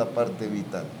 Esa es la parte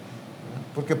vital.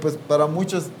 Porque pues para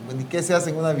muchos, ¿y qué se hace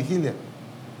en una vigilia?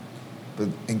 Pues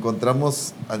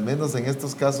encontramos, al menos en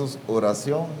estos casos,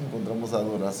 oración, encontramos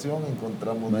adoración,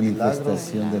 encontramos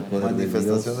manifestación milagros,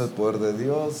 manifestación del poder de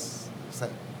Dios, o sea,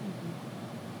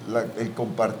 el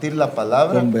compartir la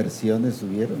palabra. Conversiones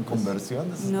hubieron.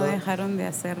 Conversiones. No dejaron de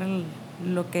hacer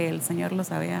lo que el Señor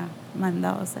los había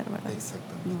mandado hacer, ¿verdad?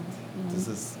 Exactamente.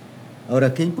 Entonces,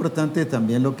 ahora, qué importante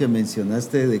también lo que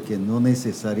mencionaste de que no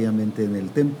necesariamente en el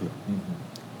templo.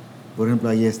 Por ejemplo,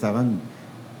 ahí estaban...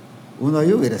 Uno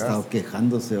ahí hubiera estado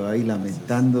quejándose, ¿va? Y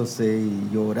lamentándose y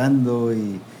llorando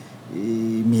y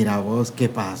mira vos, ¿qué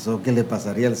pasó? ¿Qué le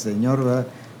pasaría al Señor? ¿Va?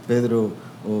 Pedro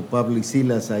o Pablo y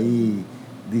Silas ahí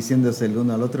diciéndose el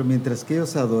uno al otro, mientras que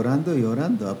ellos adorando y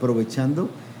orando, aprovechando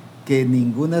que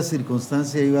ninguna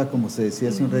circunstancia iba, como se decía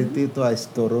hace un ratito, a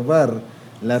estorbar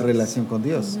la relación con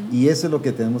Dios. Y eso es lo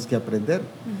que tenemos que aprender.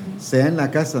 Sea en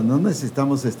la casa, no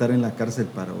necesitamos estar en la cárcel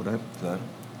para orar. Claro.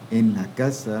 En la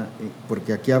casa,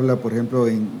 porque aquí habla, por ejemplo,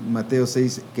 en Mateo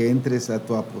 6, que entres a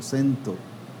tu aposento.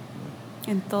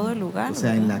 En todo lugar. O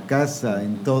sea, ¿verdad? En la casa,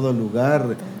 en todo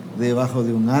lugar, debajo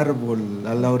de un árbol,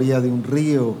 a la orilla de un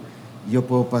río. Yo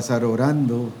puedo pasar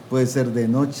orando, puede ser de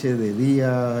noche, de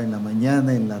día, en la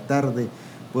mañana, en la tarde.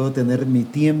 Puedo tener mi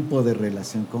tiempo de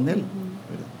relación con Él.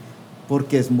 ¿Verdad?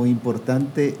 Porque es muy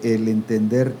importante el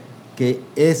entender que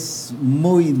es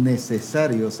muy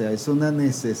necesario, o sea, es una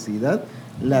necesidad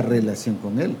la relación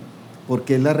con Él,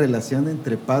 porque es la relación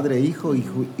entre padre e hijo,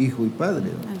 hijo y padre,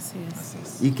 ¿no? Así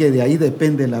es. Y que de ahí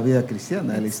depende la vida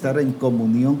cristiana, el estar en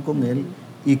comunión con Él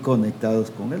y conectados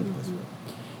con Él.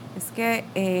 Pues. Es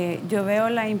que yo veo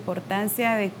la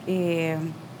importancia de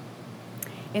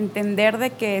entender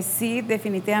de que sí,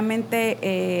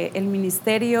 definitivamente el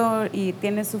ministerio y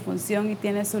tiene su función y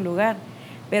tiene su lugar,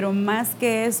 pero más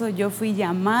que eso, yo fui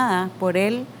llamada por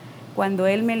Él. Cuando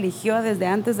Él me eligió desde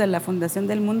antes de la fundación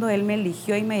del mundo, Él me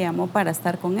eligió y me llamó para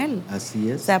estar con Él. Así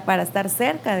es. O sea, para estar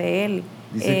cerca de Él.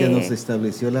 Dice que nos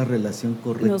estableció la relación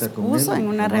correcta con Él. Nos puso en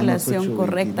una relación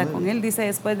correcta con Él. Dice,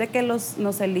 después de que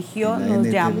nos eligió, nos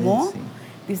llamó,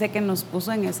 dice que nos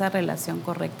puso en esa relación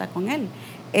correcta con Él.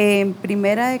 En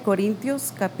 1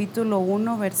 Corintios, capítulo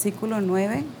 1, versículo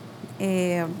 9,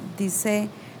 dice,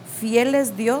 fiel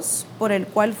es Dios por el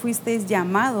cual fuisteis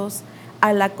llamados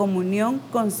a la comunión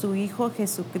con su Hijo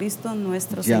Jesucristo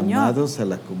nuestro Señor. Llamados a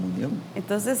la comunión.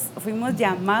 Entonces fuimos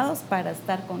llamados para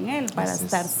estar con Él, para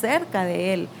estar cerca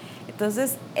de Él.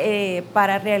 Entonces,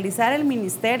 para realizar el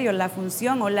ministerio, la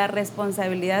función o la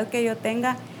responsabilidad que yo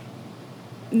tenga,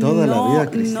 Toda la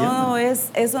vida cristiana.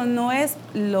 Eso no es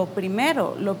lo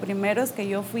primero. Lo primero es que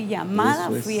yo fui llamada,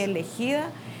 fui elegida,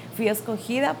 fui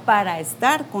escogida para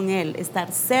estar con Él,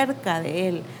 estar cerca de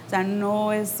Él. O sea,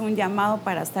 no es un llamado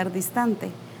para estar distante,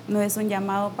 no es un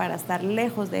llamado para estar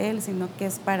lejos de Él, sino que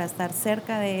es para estar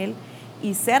cerca de Él,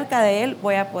 y cerca de Él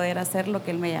voy a poder hacer lo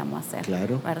que Él me llamó a hacer.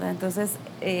 Claro. ¿Verdad? Entonces,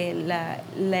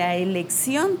 la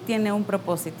elección tiene un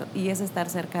propósito, y es estar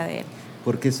cerca de Él.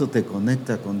 Porque eso te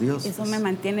conecta con Dios. Eso me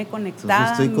mantiene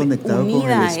conectada. Entonces estoy conectado con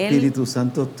el Espíritu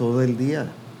Santo todo el día.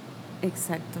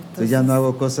 Exacto. Entonces ya no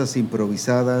hago cosas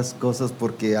improvisadas, cosas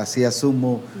porque así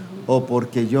asumo o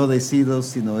porque yo decido,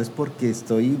 sino es porque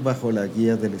estoy bajo la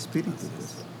guía del Espíritu.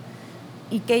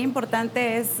 Y qué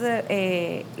importante es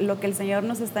lo que el Señor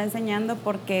nos está enseñando,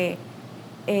 porque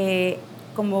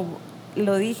como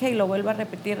lo dije y lo vuelvo a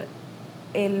repetir,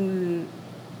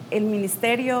 el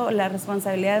ministerio, la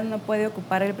responsabilidad no puede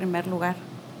ocupar el primer lugar.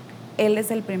 Él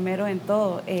es el primero en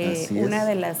todo. Una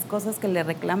de las cosas que le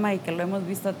reclama, y que lo hemos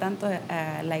visto tanto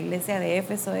a la iglesia de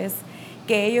Éfeso, es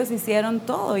que ellos hicieron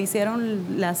todo,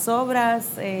 hicieron las obras,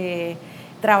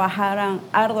 trabajaron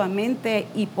arduamente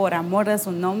y por amor a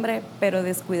su nombre, pero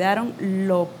descuidaron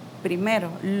lo primero,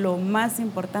 lo más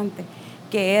importante,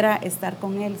 que era estar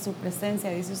con Él, su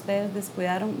presencia. Dice, ustedes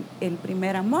descuidaron el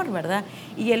primer amor, ¿verdad?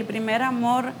 Y el primer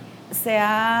amor se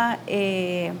ha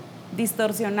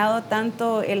distorsionado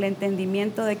tanto el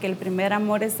entendimiento de que el primer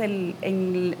amor es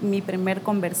mi primer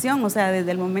conversión, o sea,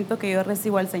 desde el momento que yo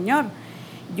recibo al Señor.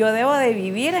 Yo debo de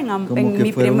vivir en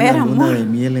mi primer amor. Como una luna de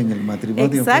miel en el matrimonio.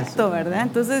 Exacto, pues, ¿verdad?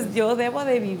 Entonces yo debo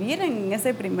de vivir en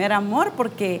ese primer amor,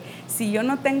 porque si yo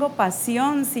no tengo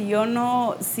pasión, si yo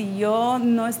no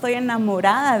estoy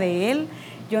enamorada de Él,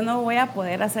 yo no voy a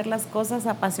poder hacer las cosas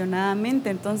apasionadamente.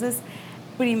 Entonces,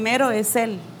 primero es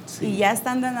Él. Sí. Y ya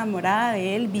estando enamorada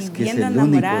de Él, viviendo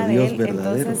enamorada de Él,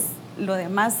 entonces lo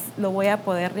demás lo voy a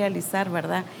poder realizar,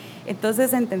 ¿verdad?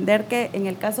 Entonces, entender que en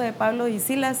el caso de Pablo y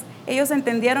Silas, ellos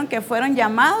entendieron que fueron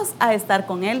llamados a estar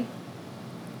con Él,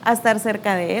 a estar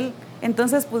cerca de Él.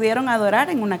 Entonces pudieron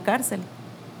adorar en una cárcel.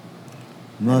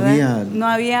 No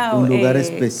había un lugar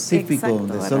específico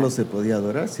donde ¿verdad? Solo se podía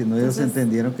adorar, sino ellos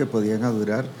entendieron que podían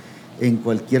adorar en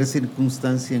cualquier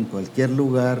circunstancia, en cualquier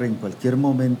lugar, en cualquier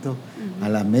momento, a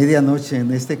la medianoche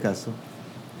en este caso,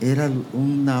 era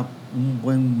un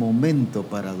buen momento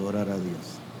para adorar a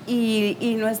Dios.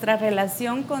 Y nuestra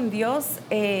relación con Dios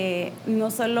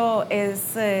no solo es,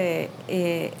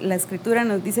 la Escritura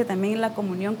nos dice también la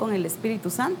comunión con el Espíritu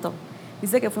Santo.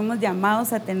 Dice que fuimos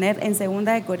llamados a tener, en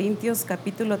 2 Corintios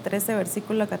capítulo 13,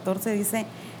 versículo 14, dice,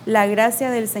 la gracia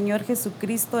del Señor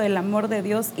Jesucristo, el amor de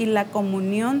Dios y la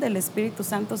comunión del Espíritu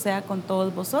Santo sea con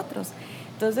todos vosotros.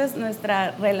 Entonces,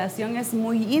 nuestra relación es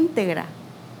muy íntegra,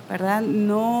 ¿verdad?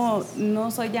 No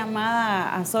soy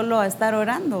llamada a solo a estar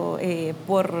orando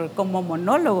como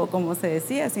monólogo, como se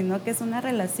decía, sino que es una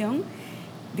relación.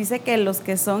 Dice que los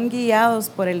que son guiados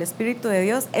por el Espíritu de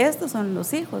Dios, estos son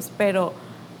los hijos, pero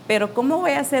 ¿cómo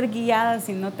voy a ser guiada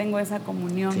si no tengo esa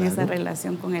comunión, claro, esa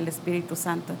relación con el Espíritu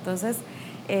Santo? Entonces,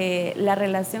 la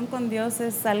relación con Dios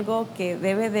es algo que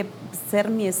debe de ser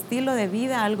mi estilo de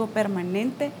vida, algo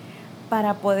permanente,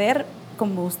 para poder,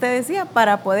 como usted decía,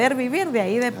 para poder vivir. De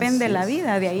ahí depende la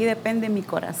vida, de ahí depende mi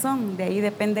corazón, de ahí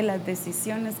depende las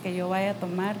decisiones que yo vaya a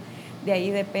tomar, de ahí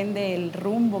depende el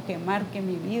rumbo que marque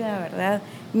mi vida, ¿verdad?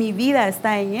 Mi vida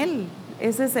está en Él.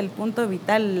 Ese es el punto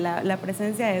vital. La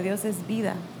presencia de Dios es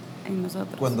vida en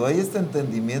nosotros. Cuando hay este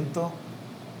entendimiento,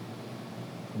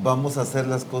 vamos a hacer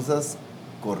las cosas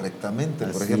correctamente.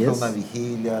 Por ejemplo, una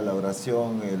vigilia, la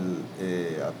oración,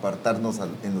 el apartarnos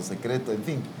en lo secreto, en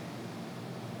fin.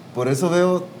 Por eso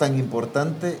veo tan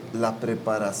importante la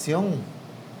preparación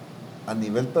a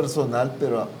nivel personal,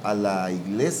 pero a la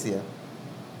iglesia,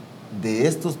 de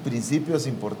estos principios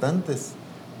importantes,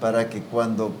 para que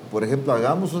cuando, por ejemplo,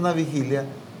 hagamos una vigilia,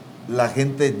 la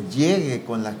gente llegue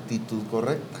con la actitud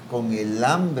correcta, con el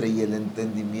hambre y el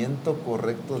entendimiento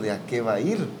correcto de a qué va a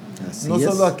ir. No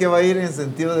solo a qué va a ir en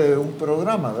sentido de un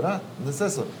programa, ¿verdad? No es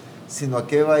eso, sino a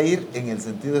qué va a ir en el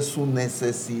sentido de su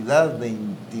necesidad de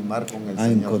intimar con el Señor.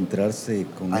 A encontrarse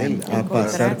con Él, a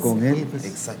pasar con Él. Pues.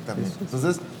 Exactamente.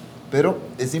 Entonces, pero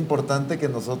es importante que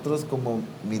nosotros como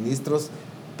ministros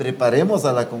preparemos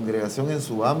a la congregación en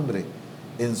su hambre,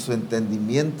 en su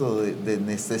entendimiento de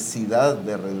necesidad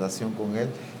de relación con Él,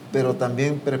 pero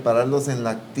también prepararlos en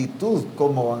la actitud,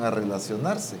 cómo van a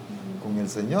relacionarse con el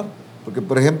Señor. Porque,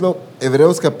 por ejemplo,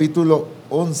 Hebreos capítulo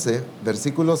 11,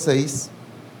 versículo 6,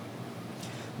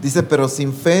 dice, pero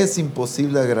sin fe es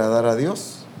imposible agradar a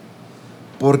Dios,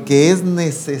 porque es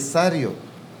necesario,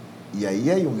 y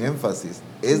ahí hay un énfasis,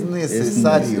 es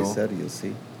necesario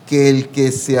sí, que el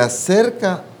que se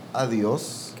acerca a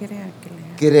Dios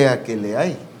crea que le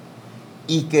hay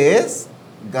y que es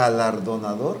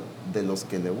galardonador de los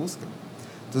que le buscan.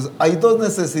 Entonces, hay dos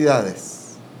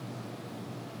necesidades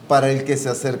para el que se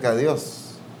acerca a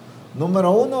Dios.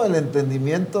 Número uno, el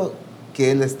entendimiento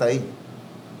que Él está ahí,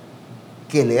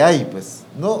 que le hay, pues,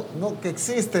 no que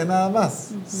existe nada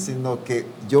más, sino que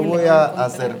yo voy a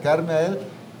acercarme a Él,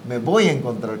 me voy a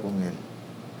encontrar con Él.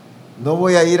 No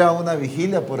voy a ir a una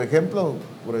vigilia, por ejemplo,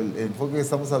 por el enfoque que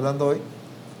estamos hablando hoy,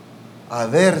 a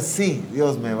ver si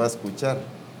Dios me va a escuchar,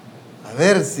 a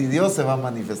ver si Dios se va a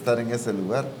manifestar en ese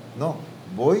lugar. No,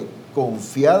 voy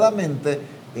confiadamente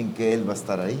en que Él va a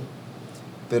estar ahí.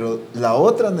 Pero la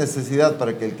otra necesidad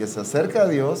para que el que se acerca a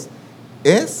Dios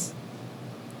es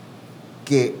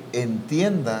que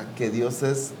entienda que Dios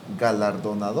es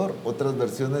galardonador. Otras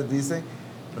versiones dicen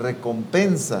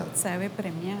recompensa, sabe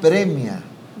premiar, premia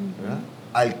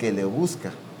al que le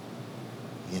busca.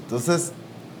 Y entonces,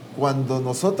 cuando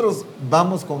nosotros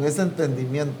vamos con ese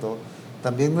entendimiento,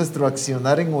 también nuestro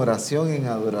accionar en oración, en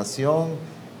adoración,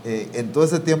 en todo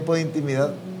ese tiempo de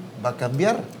intimidad, va a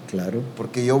cambiar. Claro.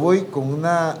 Porque yo voy con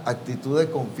una actitud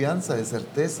de confianza, de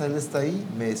certeza. Él está ahí,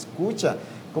 me escucha.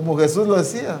 Como Jesús lo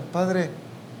decía, Padre,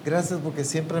 gracias porque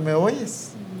siempre me oyes.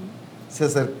 Se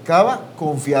acercaba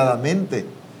confiadamente,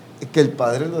 que el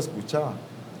Padre lo escuchaba.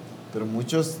 Pero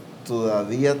muchos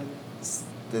todavía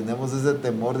tenemos ese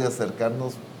temor de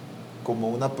acercarnos como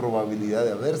una probabilidad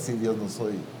de a ver si Dios nos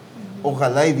oye.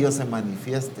 Ojalá y Dios se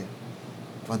manifieste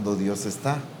cuando Dios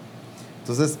está.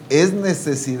 Entonces, es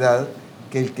necesidad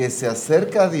que el que se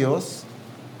acerca a Dios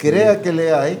crea que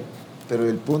le hay, pero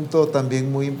el punto también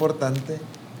muy importante,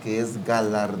 que es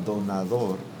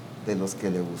galardonador de los que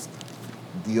le buscan.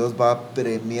 Dios va a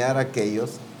premiar a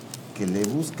aquellos que le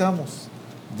buscamos.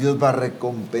 Dios va a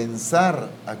recompensar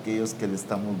a aquellos que le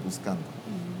estamos buscando.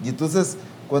 Y entonces,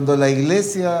 cuando la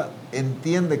iglesia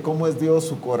entiende cómo es Dios,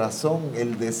 su corazón,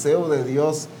 el deseo de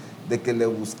Dios de que le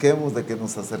busquemos, de que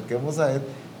nos acerquemos a Él,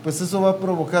 pues eso va a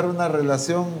provocar una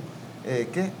relación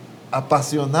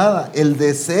apasionada, el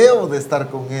deseo de estar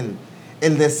con Él,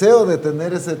 el deseo de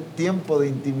tener ese tiempo de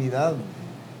intimidad.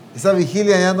 Esa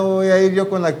vigilia ya no voy a ir yo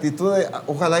con la actitud de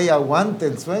ojalá y aguante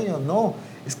el sueño, no,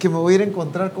 es que me voy a ir a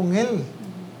encontrar con Él.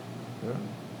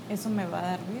 Eso me va a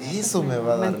dar vida. Eso me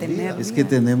va a dar vida. Es que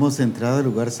tenemos entrada al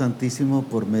lugar santísimo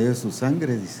por medio de su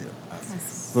sangre, dice.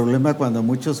 El problema cuando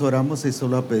muchos oramos es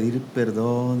solo a pedir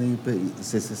perdón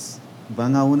y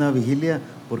van a una vigilia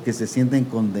porque se sienten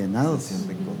condenados.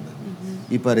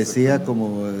 Y parecía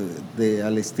como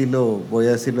al estilo, voy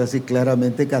a decirlo así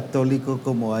claramente, católico,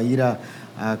 como a ir a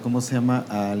 ¿cómo se llama?,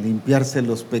 a limpiarse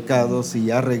los pecados y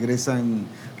ya regresan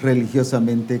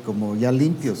religiosamente como ya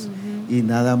limpios y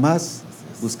nada más,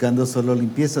 buscando solo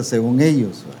limpieza según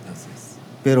ellos.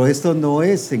 Pero esto no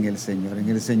es en el Señor. En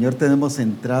el Señor tenemos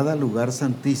entrada al lugar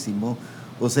santísimo.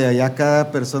 O sea, ya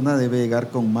cada persona debe llegar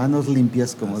con manos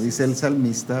limpias, como dice el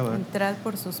salmista. Entrad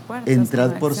por sus puertas.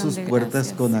 Entrad por sus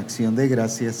puertas con acción de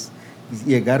gracias.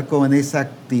 Llegar con esa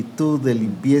actitud de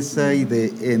limpieza y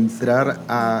de entrar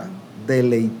a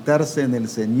deleitarse en el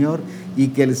Señor y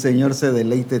que el Señor se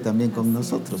deleite también con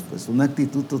nosotros. Pues una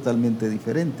actitud totalmente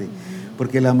diferente.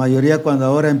 Porque la mayoría cuando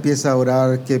ahora empieza a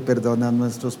orar que perdona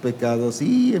nuestros pecados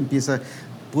y empieza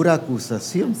pura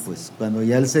acusación, pues cuando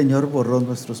ya el Señor borró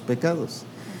nuestros pecados.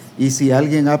 Y si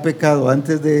alguien ha pecado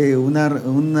antes de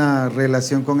una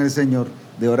relación con el Señor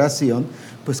de oración,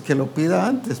 pues que lo pida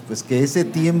antes, pues que ese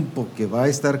tiempo que va a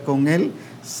estar con Él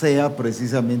sea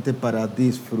precisamente para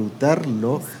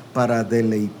disfrutarlo, para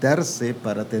deleitarse,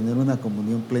 para tener una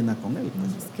comunión plena con Él.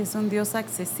 Pues. Es que es un Dios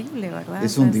accesible, ¿verdad?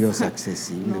 Es un Dios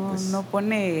accesible. No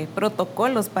pone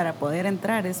protocolos para poder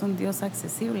entrar, es un Dios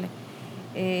accesible.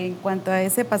 En cuanto a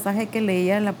ese pasaje que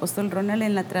leía el apóstol Ronald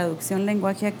en la traducción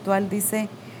lenguaje actual, dice,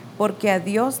 porque a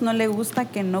Dios no le gusta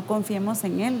que no confiemos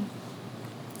en Él.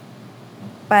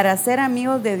 Para ser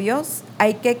amigos de Dios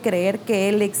hay que creer que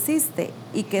Él existe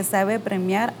y que sabe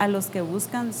premiar a los que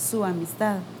buscan su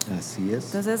amistad. Así es.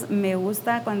 Entonces me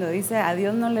gusta cuando dice a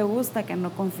Dios no le gusta que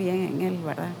no confíen en Él,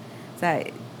 ¿verdad? O sea,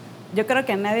 yo creo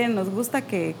que a nadie nos gusta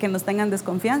que nos tengan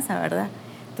desconfianza, ¿verdad?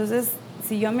 Entonces,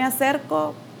 si yo me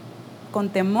acerco con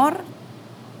temor,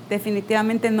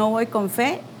 definitivamente no voy con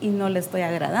fe y no le estoy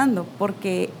agradando,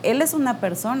 porque Él es una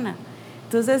persona.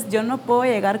 Entonces yo no puedo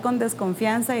llegar con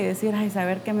desconfianza y decir, ay,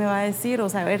 saber qué me va a decir o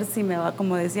saber si me va,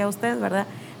 como decía usted, ¿verdad?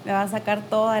 Me va a sacar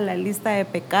toda la lista de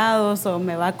pecados o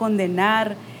me va a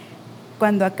condenar.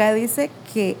 Cuando acá dice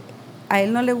que a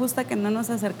Él no le gusta que no nos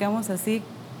acerquemos así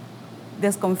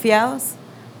desconfiados,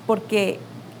 porque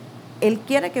Él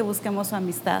quiere que busquemos su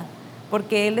amistad,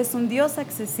 porque Él es un Dios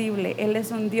accesible, Él es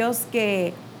un Dios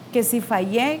que si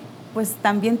fallé, pues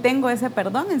también tengo ese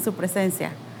perdón en su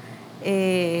presencia.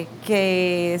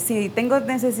 Que si tengo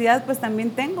necesidad, pues también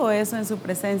tengo eso en su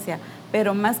presencia,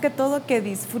 pero más que todo que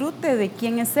disfrute de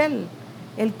quién es Él.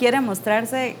 Él quiere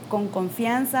mostrarse con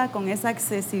confianza, con esa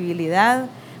accesibilidad,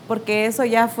 porque eso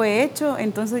ya fue hecho,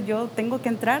 entonces yo tengo que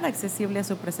entrar accesible a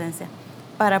su presencia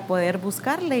para poder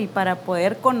buscarle y para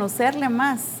poder conocerle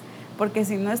más, porque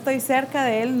si no estoy cerca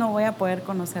de Él no voy a poder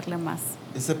conocerle más.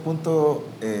 Ese punto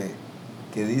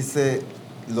que dice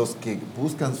los que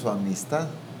buscan su amistad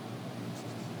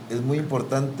es muy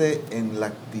importante en la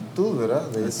actitud, ¿verdad?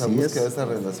 De esa búsqueda, de esa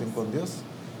relación con Dios.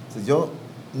 Entonces, yo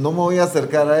no me voy a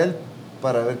acercar a Él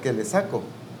para ver qué le saco,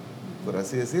 por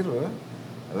así decirlo, ¿verdad?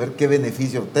 A ver qué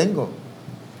beneficio obtengo.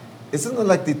 Esa no es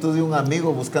la actitud de un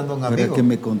amigo buscando a un amigo. Para que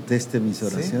me conteste mis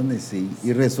oraciones, ¿sí?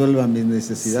 y resuelva mis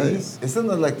necesidades. Sí, esa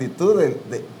no es la actitud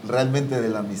realmente de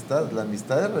la amistad. La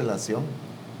amistad es relación.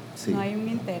 Sí. No hay un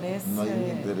interés. No hay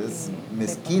un interés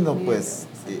mezquino, pues,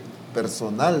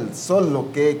 personal, solo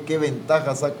qué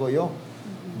ventaja saco yo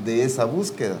de esa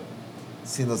búsqueda,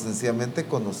 sino sencillamente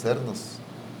conocernos,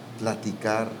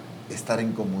 platicar, estar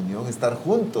en comunión, estar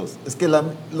juntos. Es que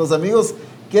los amigos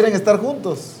quieren estar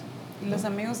juntos. Y los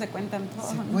amigos se cuentan todo.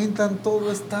 Se cuentan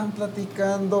todo, están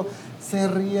platicando, se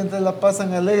ríen, se la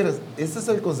pasan alegres. Ese es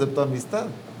el concepto de amistad.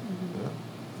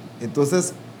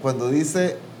 Entonces, cuando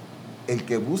dice el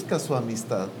que busca su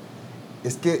amistad,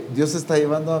 es que Dios está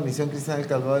llevando a Misión Cristiana del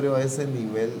Calvario a ese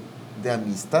nivel de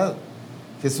amistad.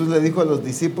 Jesús le dijo a los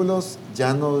discípulos,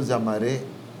 ya no os llamaré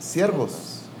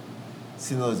siervos,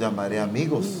 sino os llamaré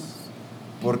amigos,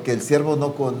 porque el siervo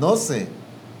no conoce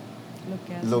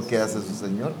lo que hace su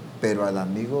Señor, pero al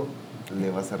amigo le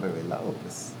va a ser revelado,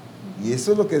 pues. Y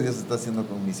eso es lo que Dios está haciendo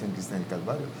con Misión Cristiana del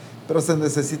Calvario. Pero se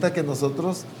necesita que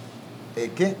nosotros,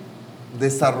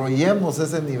 desarrollemos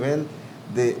ese nivel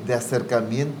de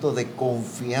acercamiento, de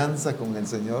confianza con el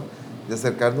Señor, de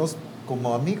acercarnos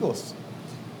como amigos.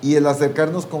 Y el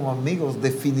acercarnos como amigos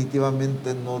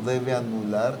definitivamente no debe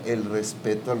anular el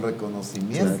respeto, el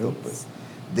reconocimiento, claro, pues,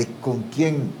 de con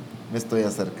quién me estoy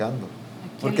acercando.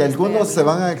 Porque algunos se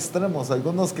van a extremos,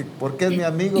 algunos que porque es mi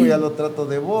amigo ya lo trato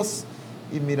de vos,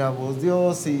 y mira vos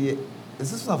Dios, y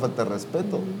eso es una falta de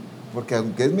respeto, porque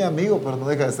aunque es mi amigo, pero no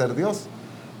deja de ser Dios.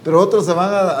 Pero otros se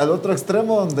van al otro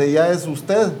extremo donde ya es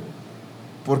usted,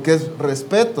 porque es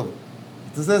respeto.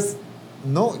 Entonces,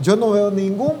 no, yo no veo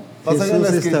ningún pasaje en la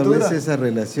Escritura. Jesús establece esa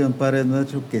relación, Padre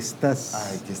nuestro, que estás.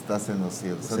 Ay, que estás en los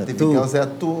cielos, o santificado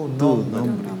sea tu nombre.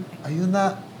 nombre. Hay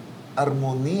una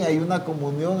armonía, hay una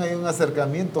comunión, hay un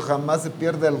acercamiento, jamás se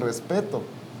pierde el respeto,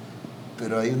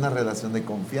 pero hay una relación de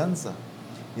confianza.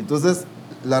 Entonces,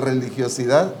 la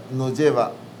religiosidad nos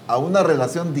lleva a una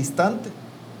relación distante,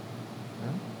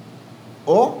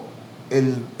 o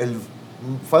el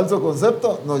falso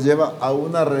concepto nos lleva a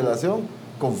una relación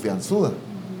confianzuda,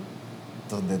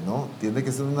 donde no, tiene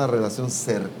que ser una relación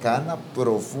cercana,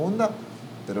 profunda,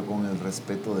 pero con el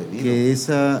respeto debido. Que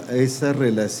esa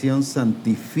relación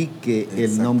santifique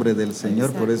el nombre del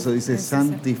Señor. Exacto. Por eso dice,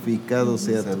 santificado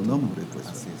sea tu nombre. Pues.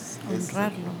 Así es.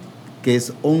 Honrarlo. Que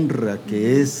es honra,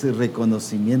 que es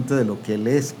reconocimiento de lo que Él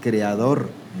es, creador,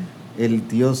 el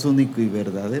Dios único y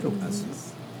verdadero. Así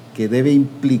es. Que debe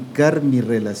implicar mi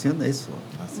relación a eso.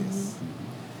 Así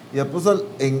es. Y apóstol,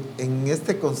 en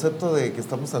este concepto de que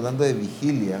estamos hablando de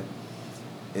vigilia,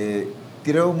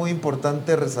 creo muy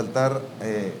importante resaltar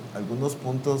algunos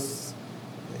puntos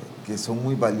que son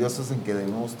muy valiosos en que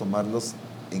debemos tomarlos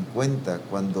en cuenta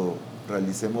cuando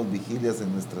realicemos vigilias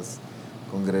en nuestras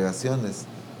congregaciones.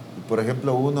 Y por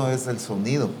ejemplo, uno es el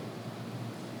sonido.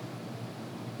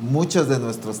 Muchos de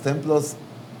nuestros templos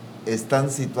están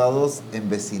situados en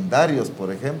vecindarios,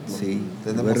 por ejemplo. Sí,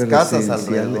 tenemos casas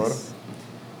alrededor.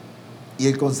 Y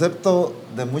el concepto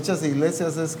de muchas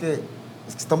iglesias es que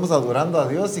estamos adorando a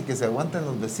Dios y que se aguanten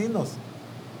los vecinos.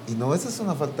 Y no, esa es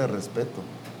una falta de respeto,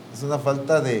 es una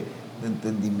falta de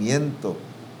entendimiento.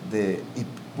 Y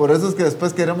por eso es que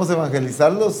después queremos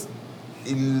evangelizarlos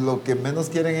y lo que menos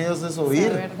quieren ellos es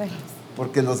oír,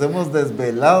 porque los hemos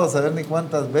desvelado, saber ni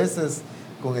cuántas veces,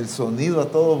 con el sonido a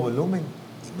todo volumen.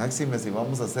 Y máxime, si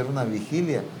vamos a hacer una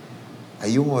vigilia,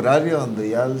 hay un horario donde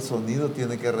ya el sonido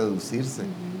tiene que reducirse,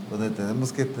 donde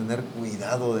tenemos que tener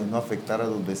cuidado de no afectar a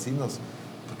los vecinos,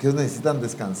 porque ellos necesitan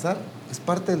descansar. Es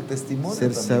parte del testimonio.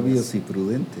 Ser también sabios y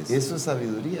prudentes. Eso es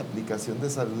sabiduría, aplicación de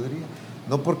sabiduría.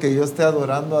 No porque yo esté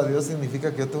adorando a Dios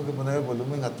significa que yo tengo que poner el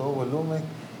volumen a todo volumen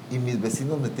y mis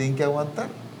vecinos me tienen que aguantar.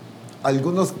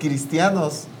 Algunos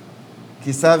cristianos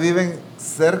quizá viven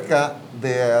cerca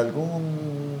de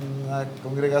alguna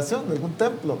congregación, de algún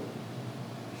templo,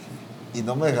 y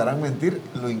no me dejarán mentir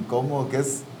lo incómodo que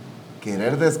es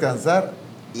querer descansar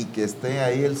y que esté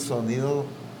ahí el sonido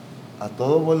a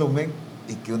todo volumen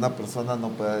y que una persona no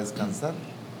pueda descansar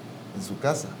en su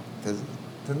casa. Entonces,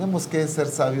 tenemos que ser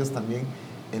sabios también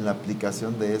en la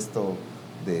aplicación de esto,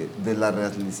 de la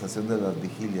realización de las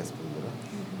vigilias, pues, ¿verdad?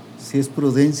 Sí, es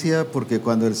prudencia, porque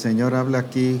cuando el Señor habla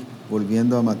aquí,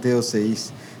 volviendo a Mateo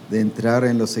 6, de entrar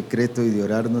en lo secreto y de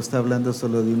orar, no está hablando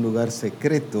solo de un lugar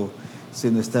secreto,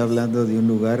 sino está hablando de un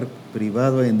lugar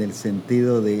privado en el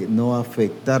sentido de no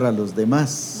afectar a los demás.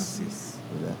 Así es.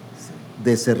 ¿Verdad? Sí.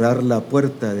 De cerrar la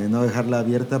puerta, de no dejarla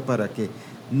abierta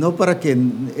no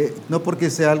porque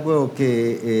sea algo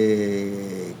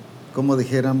que, como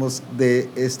dijéramos, de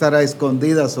estar a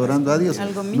escondidas orando a Dios.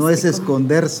 Algo No es místico.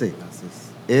 esconderse. Así es.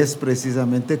 Es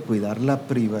precisamente cuidar la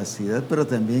privacidad, pero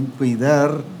también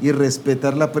cuidar y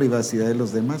respetar la privacidad de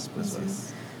los demás. Pues, Así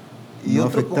es. y Y no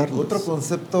otro afectarlos.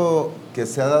 concepto que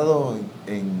se ha dado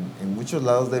en muchos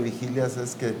lados de vigilias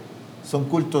es que son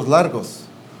cultos largos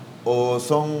o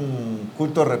son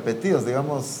cultos repetidos,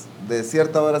 digamos, de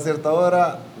cierta hora a cierta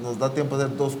hora nos da tiempo de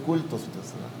hacer 2 cultos.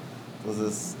 Pues, ¿verdad?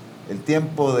 Entonces, el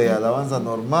tiempo de alabanza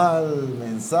normal,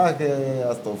 mensaje,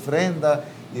 hasta ofrenda,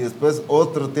 y después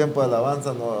otro tiempo de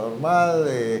alabanza normal,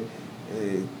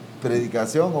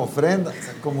 predicación, ofrenda, o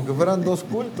sea, como que fueran 2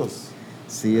 cultos.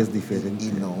 Sí, es diferente.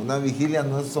 Y no, una vigilia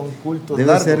no son cultos Debe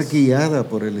largos. ser guiada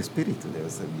por el Espíritu. Debe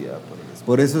ser guiada por el Espíritu.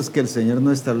 Por eso es que el Señor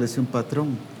no establece un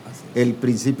patrón. Así es. El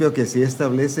principio que sí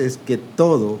establece es que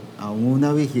todo, aun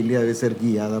una vigilia, debe ser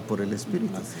guiada por el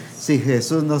Espíritu. Así es. Si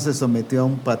Jesús no se sometió a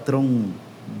un patrón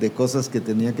de cosas que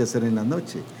tenía que hacer en la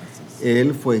noche, Así es.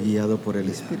 Él fue guiado por el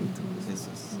Espíritu. Eso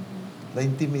es. La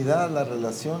intimidad, la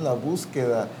relación, la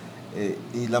búsqueda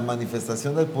y la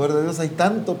manifestación del poder de Dios. Hay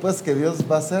tanto pues que Dios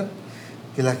va a hacer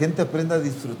que la gente aprenda a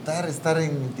disfrutar, estar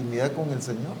en intimidad con el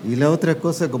Señor. Y la otra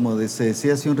cosa, como se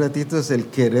decía hace un ratito, es el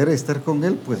querer estar con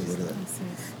Él, pues, ¿verdad?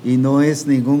 Así es. Y no es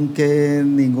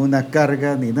ninguna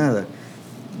carga ni nada.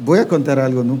 Voy a contar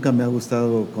algo, nunca me ha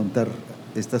gustado contar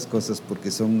estas cosas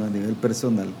porque son a nivel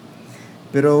personal,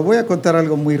 pero voy a contar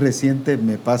algo muy reciente,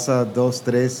 me pasa 2,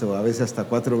 3 o a veces hasta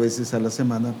 4 veces a la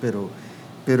semana,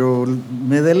 pero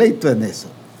me deleito en eso.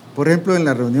 Por ejemplo, en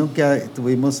la reunión que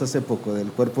tuvimos hace poco del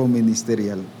cuerpo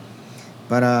ministerial,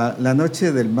 para la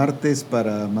noche del martes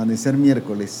para amanecer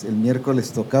miércoles, el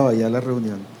miércoles tocaba ya la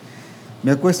reunión,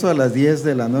 me acuesto a las 10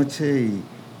 de la noche,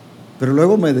 pero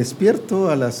luego me despierto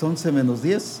a las 11 menos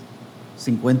 10,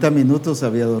 50 minutos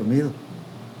había dormido.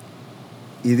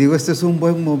 Y digo, este es un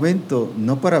buen momento,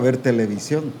 no para ver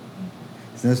televisión,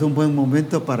 sino es un buen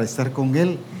momento para estar con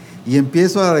Él. Y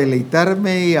empiezo a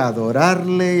deleitarme y a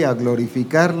adorarle, y a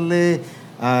glorificarle,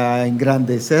 a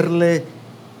engrandecerle.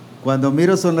 Cuando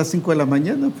miro son las 5 de la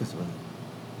mañana, pues bueno.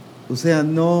 O sea,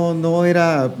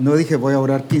 no dije voy a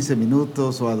orar 15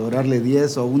 minutos o adorarle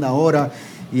 10 o 1 hora,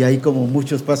 y ahí como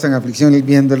muchos pasan aflicción y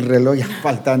viendo el reloj, ya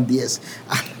faltan 10,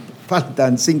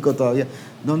 faltan 5 todavía.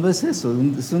 No es eso,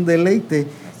 es un deleite.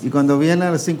 Y cuando viene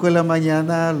a las 5 de la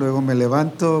mañana, luego me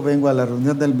levanto, vengo a la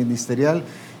reunión del ministerial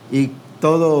y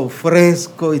todo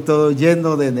fresco y todo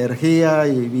lleno de energía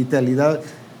y vitalidad,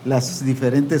 las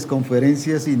diferentes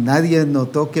conferencias, y nadie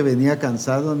notó que venía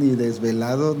cansado, ni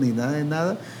desvelado, ni nada de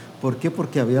nada. ¿Por qué?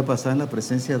 Porque había pasado en la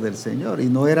presencia del Señor y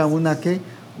no era una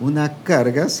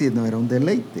carga, sino era un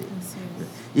deleite. Así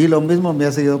es. Y lo mismo me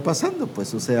ha seguido pasando,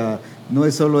 pues, o sea, no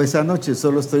es solo esa noche,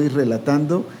 solo estoy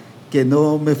relatando que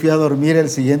no me fui a dormir el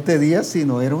siguiente día,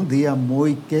 sino era un día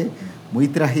muy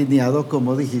trajineado,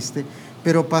 como dijiste,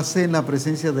 pero pasé en la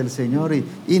presencia del Señor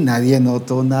y nadie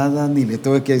notó nada, ni le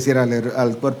tuve que decir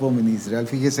al cuerpo ministerial,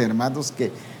 fíjese, hermanos,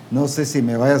 que no sé si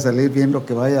me vaya a salir bien lo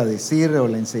que vaya a decir o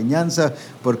la enseñanza,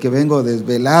 porque vengo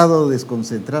desvelado,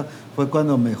 desconcentrado. Fue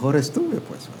cuando mejor estuve,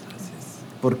 pues.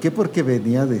 ¿Por qué? Porque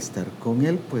venía de estar con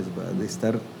Él, pues, de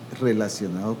estar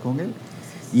relacionado con Él.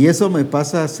 Y eso me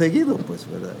pasa seguido, pues,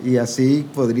 ¿verdad? Y así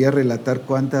podría relatar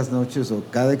cuántas noches o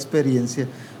cada experiencia,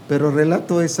 pero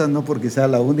relato esa no porque sea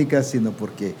la única, sino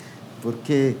porque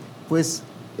pues,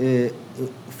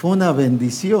 fue una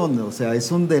bendición, o sea,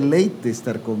 es un deleite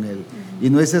estar con Él. Y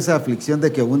no es esa aflicción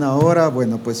de que 1 hora,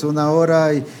 bueno, pues 1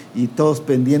 hora y todos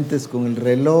pendientes con el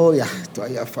reloj, y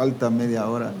todavía falta media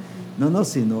hora. No,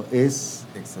 sino es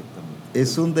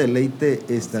un deleite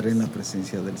estar en la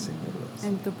presencia del Señor.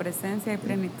 En tu presencia hay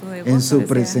plenitud de gozo. En su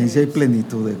presencia hay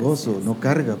plenitud de gozo, no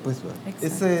carga, pues.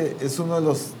 Ese es uno de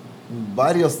los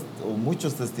varios o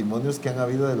muchos testimonios que han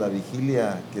habido de la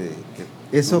vigilia que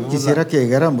eso quisiera que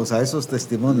llegáramos a esos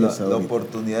testimonios. La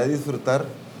oportunidad de disfrutar.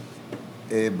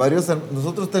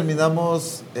 Nosotros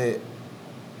terminamos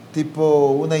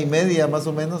tipo 1:30 más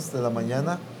o menos de la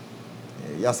mañana.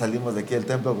 Ya salimos de aquí del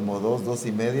templo como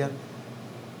 2:30,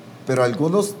 pero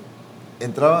algunos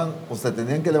entraban, o se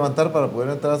tenían que levantar para poder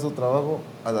entrar a su trabajo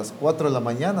a las 4 de la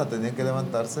mañana, tenían que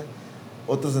levantarse,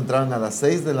 otros entraban a las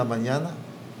 6 de la mañana,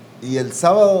 y el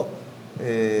sábado,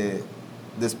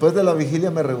 después de la vigilia,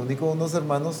 me reuní con unos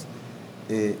hermanos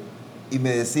y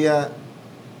me decía,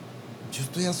 yo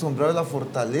estoy asombrado de la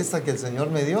fortaleza que el Señor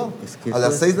me dio. Es que a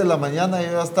las 6 de la mañana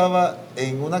yo ya estaba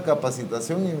en una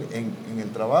capacitación en el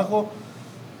trabajo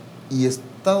y he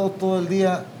estado todo el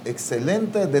día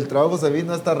excelente. Del trabajo se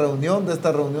vino a esta reunión, de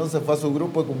esta reunión se fue a su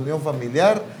grupo de comunión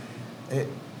familiar.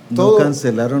 No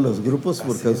cancelaron los grupos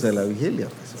por causa de la vigilia.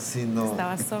 Sino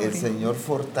el Señor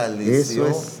fortaleció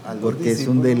a los porque discípulos. Es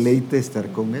un deleite estar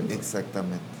con Él.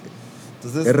 Exactamente.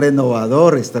 Entonces, es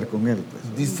renovador estar con Él.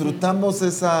 Pues. Disfrutamos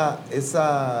esa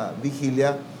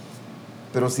vigilia,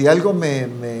 pero si algo me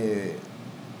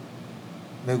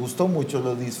gustó mucho,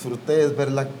 lo disfruté, es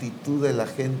ver la actitud de la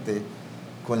gente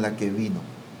con la que vino.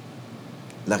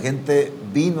 La gente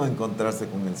vino a encontrarse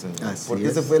con el Señor, porque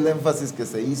ese fue el énfasis que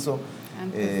se hizo.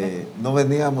 No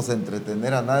veníamos a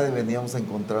entretener a nadie, veníamos a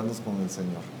encontrarnos con el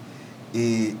Señor.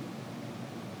 Y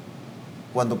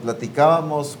cuando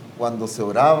platicábamos, cuando se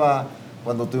oraba,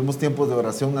 cuando tuvimos tiempos de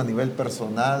oración a nivel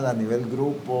personal, a nivel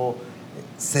grupo,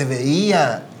 se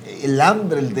veía el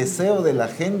hambre, el deseo de la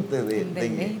gente,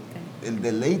 el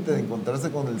deleite de encontrarse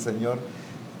con el Señor.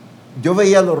 Yo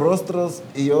veía los rostros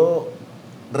y yo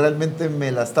realmente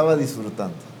me la estaba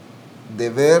disfrutando,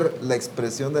 de ver la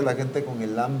expresión de la gente con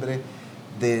el hambre,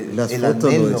 las el fotos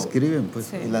anhelo, lo describen, pues.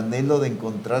 Sí. el anhelo de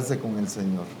encontrarse con el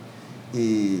Señor.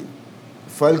 Y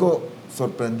fue algo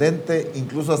sorprendente,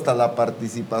 incluso hasta la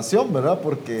participación, ¿verdad?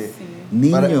 Porque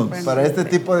para este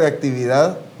tipo de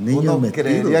actividad uno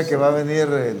creería que va a venir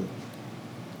el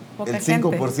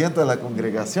 5% de la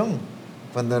congregación,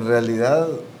 cuando en realidad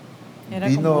era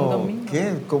vino, como un domingo.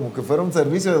 ¿qué? Como que fuera un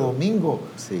servicio de domingo.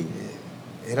 Sí.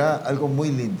 Era algo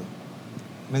muy lindo.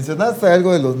 Mencionaste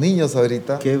algo de los niños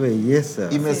ahorita. ¡Qué belleza!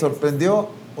 Y me sorprendió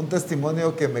un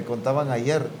testimonio que me contaban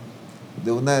ayer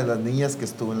de una de las niñas que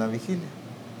estuvo en la vigilia.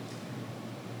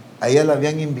 A ella la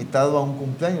habían invitado a un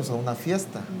cumpleaños, a una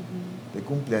fiesta de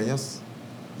cumpleaños.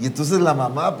 Y entonces la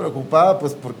mamá preocupada,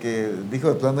 pues porque dijo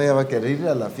de plano ella va a querer ir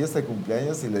a la fiesta de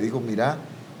cumpleaños y le dijo, mira,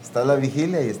 está la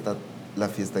vigilia y está la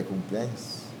fiesta de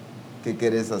cumpleaños. ¿Qué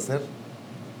querés hacer?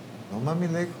 No, mami,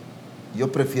 le dijo,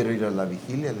 yo prefiero ir a la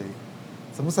vigilia, le dijo.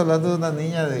 Estamos hablando de una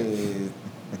niña de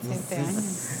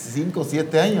 5 o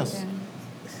 7 años.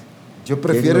 Yo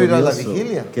prefiero ir a la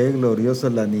vigilia. Qué gloriosa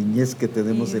la niñez que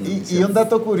tenemos en la misión. Y un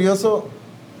dato curioso,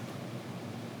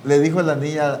 le dijo la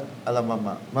niña a la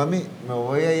mamá, mami, me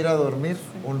voy a ir a dormir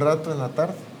un rato en la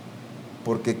tarde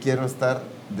porque quiero estar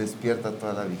despierta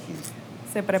toda la vigilia.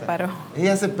 Se preparó. O sea,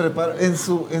 ella se preparó en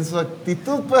su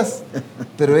actitud, pues,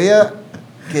 pero ella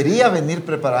quería venir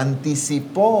preparada,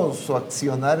 anticipó su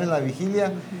accionar en la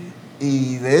vigilia.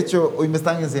 Y de hecho, hoy me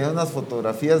están enseñando unas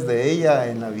fotografías de ella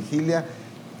en la vigilia,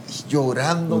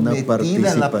 llorando, una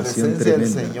metida en la presencia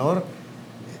tremenda del Señor.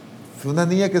 Fue una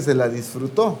niña que se la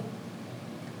disfrutó,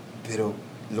 pero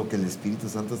lo que el Espíritu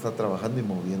Santo está trabajando y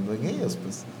moviendo en ellos,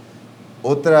 pues.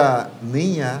 Otra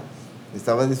niña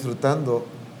estaba disfrutando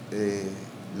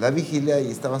la vigilia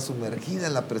y estaba sumergida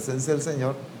en la presencia del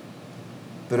Señor,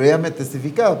 pero ella me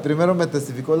testificaba. Primero me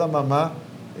testificó la mamá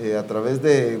a través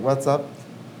de WhatsApp,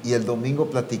 y el domingo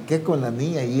platiqué con la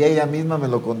niña y ella misma me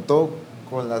lo contó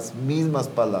con las mismas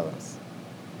palabras.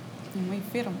 Y muy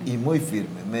firme. Y muy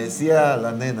firme. Me decía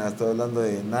la nena, estoy hablando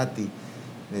de Nati,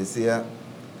 me decía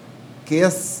que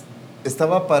ella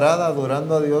estaba parada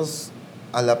adorando a Dios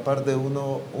a la par de un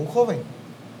joven.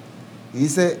 Y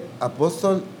dice,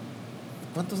 apóstol,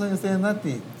 ¿cuántos años tiene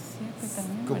Nati? 7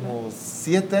 también. Como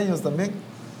 7 años también.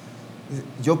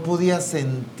 Yo podía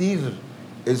sentir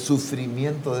el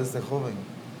sufrimiento de este joven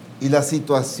y las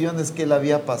situaciones que él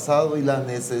había pasado y la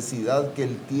necesidad que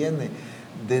él tiene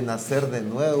de nacer de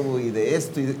nuevo y de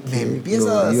esto. Y me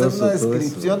empieza a hacer una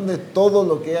descripción de todo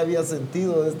lo que ella había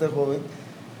sentido de este joven.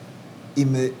 Y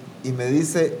me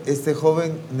dice, este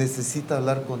joven necesita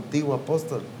hablar contigo,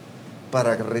 apóstol,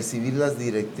 para recibir las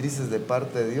directrices de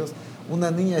parte de Dios. Una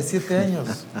niña de 7 años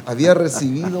había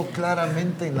recibido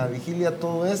claramente en la vigilia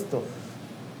todo esto.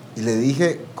 Y le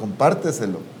dije,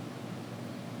 compárteselo.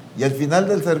 Y al final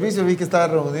del servicio vi que estaba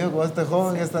reunido con este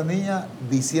joven, esta niña,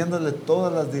 diciéndole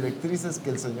todas las directrices que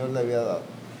el Señor le había dado.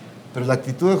 Pero la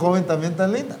actitud del joven también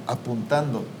tan linda,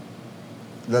 apuntando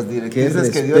las directrices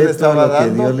que Dios le estaba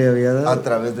dando a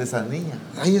través de esa niña.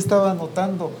 Ahí estaba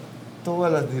anotando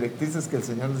todas las directrices que el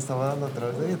Señor le estaba dando a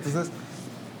través de ella. Entonces,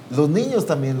 Los niños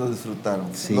también lo disfrutaron.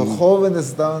 Sí. Los jóvenes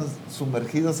estaban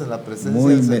sumergidos en la presencia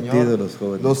Muy del Señor. metidos los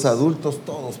jóvenes. Los adultos,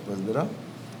 todos, pues, ¿verdad?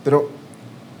 Pero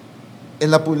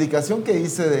en la publicación que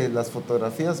hice de las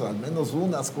fotografías, o al menos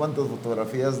unas cuantas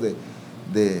fotografías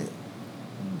de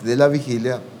la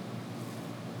vigilia,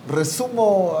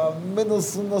 resumo al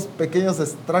menos unos pequeños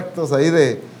extractos ahí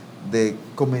de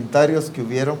comentarios que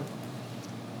hubieron.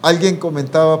 Alguien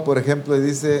comentaba, por ejemplo, y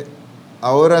dice: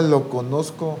 ahora lo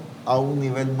conozco a un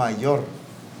nivel mayor.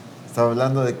 Estaba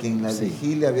hablando de que en la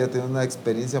vigilia había tenido una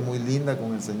experiencia muy linda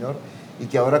con el Señor y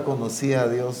que ahora conocía a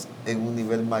Dios en un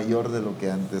nivel mayor de lo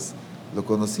que antes lo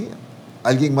conocía.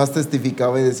 Alguien más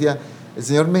testificaba y decía: el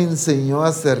Señor me enseñó a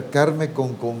acercarme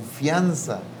con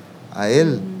confianza a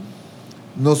Él.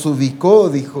 Nos ubicó,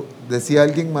 decía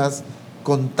alguien más,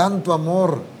 con tanto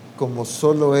amor como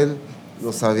solo Él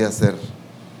lo sabe hacer.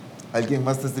 Alguien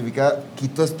más testificaba,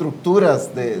 quitó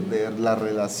estructuras de la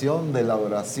relación, de la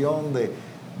oración,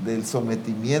 del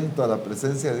sometimiento a la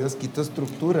presencia de Dios, quitó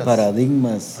estructuras.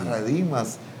 Paradigmas.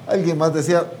 Alguien más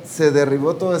decía, se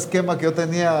derribó todo esquema que yo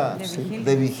tenía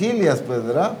de vigilias, pues,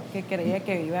 ¿verdad? Que creía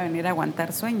que iba a venir a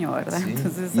aguantar sueño, ¿verdad? Sí.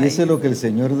 Entonces, Y eso es lo que el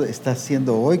Señor está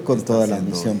haciendo hoy con toda la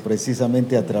misión, hoy,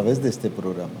 precisamente a través de este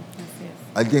programa. Así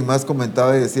es. Alguien más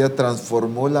comentaba y decía,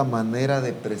 transformó la manera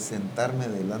de presentarme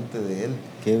delante de Él.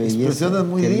 Qué belleza, expresiones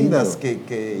muy qué lindas lindo.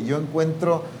 que yo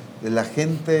encuentro de la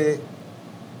gente,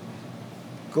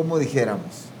 como dijéramos,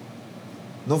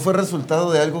 no fue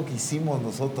resultado de algo que hicimos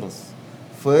nosotros,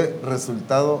 fue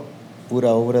resultado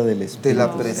Pura obra del de Espíritu.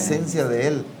 la presencia de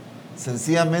Él.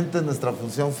 Sencillamente nuestra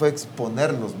función fue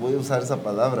exponerlos, voy a usar esa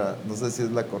palabra, no sé si es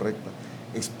la correcta,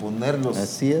 exponerlos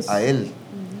Así es. a Él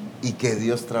y que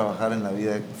Dios trabajara en la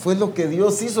vida. Fue lo que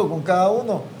Dios hizo con cada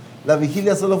uno. La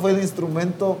vigilia solo fue el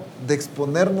instrumento de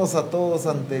exponernos a todos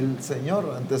ante el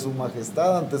Señor, ante su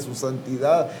majestad, ante su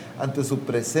santidad, ante su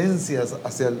presencia,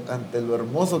 ante lo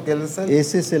hermoso que Él es.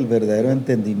 Ese es el verdadero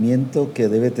entendimiento que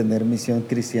debe tener Misión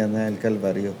Cristiana El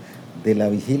Calvario de la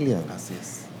vigilia. Así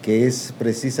es. Que es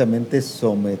precisamente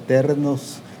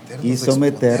someternos y exponernos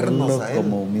someterlo a Él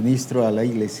como ministro a la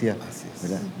iglesia. Así es.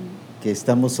 ¿Verdad? Que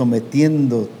estamos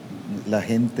sometiendo la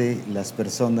gente, las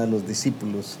personas, los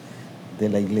discípulos de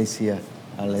la iglesia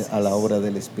a la obra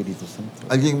del Espíritu Santo.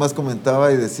 Alguien más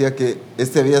comentaba y decía que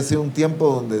este había sido un tiempo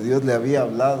donde Dios le había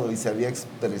hablado y se había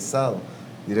expresado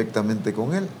directamente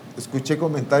con él. Escuché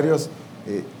comentarios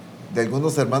de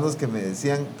algunos hermanos que me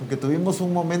decían, porque tuvimos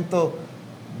un momento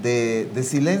de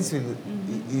silencio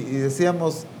y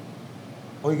decíamos,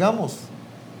 oigamos,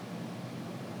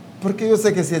 porque yo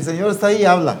sé que si el Señor está ahí,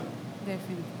 habla,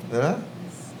 ¿verdad?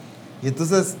 Y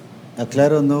entonces...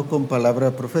 Aclaro, no con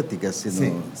palabras proféticas,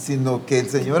 sino que el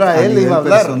Señor a él le iba a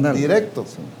hablar personal, directo.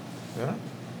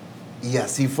 Sí. Y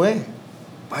así fue.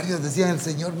 Varios decían, el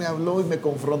Señor me habló y me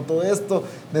confrontó esto,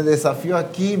 me desafió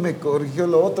aquí, me corrigió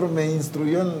lo otro, me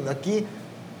instruyó aquí.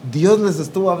 Dios les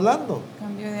estuvo hablando.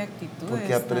 Cambio de actitud.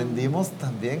 Porque aprendimos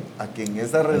también a que en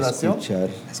esa relación,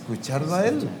 escucharlo a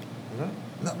Él.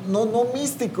 No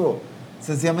místico,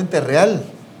 sencillamente real,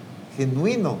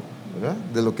 genuino, ¿verdad?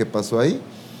 De lo que pasó ahí.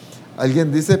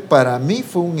 Alguien dice, para mí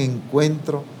fue un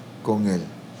encuentro con Él.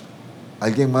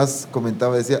 Alguien más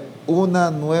comentaba, decía,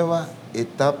 una nueva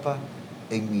etapa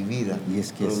en mi vida, y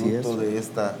es que producto de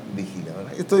esta vigilia,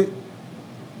 ¿verdad? Estoy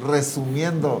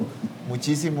resumiendo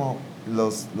muchísimo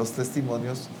los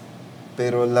testimonios,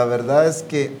 pero la verdad es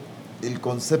que el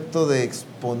concepto de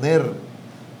exponer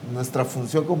nuestra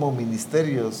función como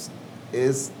ministerios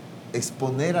es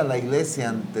exponer a la iglesia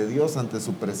ante Dios, ante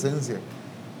su presencia.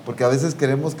 Porque a veces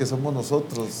creemos que somos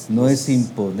nosotros. No es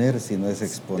imponer, sino es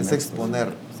exponer. Es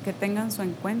exponer. Pues que tengan su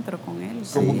encuentro con Él.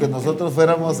 Como que nosotros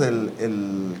fuéramos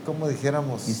 ¿cómo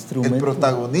dijéramos? El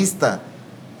protagonista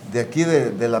de aquí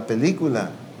de la película.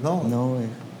 No,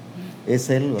 es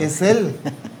Él. Es Él.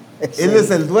 Él es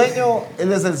el dueño,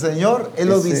 Él es el Señor, Él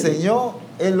lo diseñó,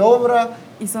 Él obra,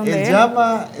 Él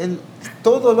llama, Él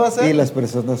todo lo hace. Y las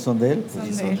personas son de Él.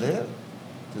 Pues, son de Él.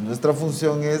 Entonces, nuestra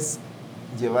función es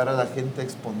llevar a la gente a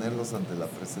exponerlos ante la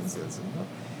presencia del Señor.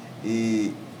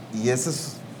 Y esa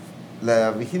es,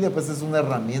 la vigilia pues es una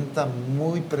herramienta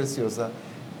muy preciosa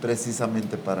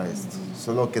precisamente para esto.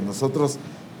 Solo que nosotros,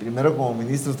 primero como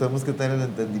ministros, tenemos que tener el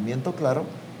entendimiento claro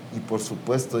y por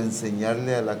supuesto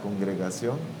enseñarle a la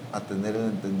congregación a tener el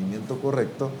entendimiento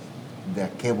correcto de a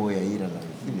qué voy a ir a la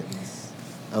vigilia.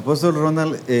 Apóstol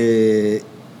Ronald,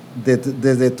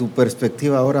 desde tu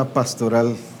perspectiva ahora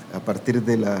pastoral, a partir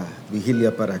de la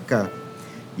vigilia para acá,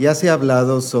 ya se ha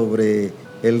hablado sobre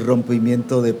el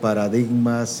rompimiento de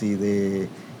paradigmas y de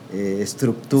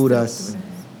estructuras,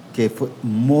 que fue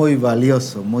muy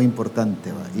valioso, muy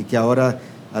importante, ¿va? Y que ahora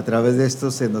a través de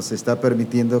esto se nos está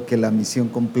permitiendo que la misión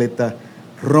completa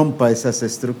rompa esas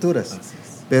estructuras. Así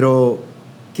es. Pero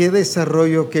qué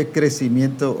desarrollo, qué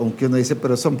crecimiento, aunque uno dice,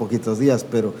 pero son poquitos días,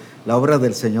 pero la obra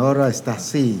del Señor está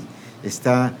así,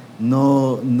 está,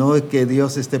 no que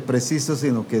Dios esté preciso,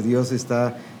 sino que Dios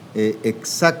está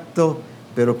exacto,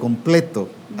 pero completo,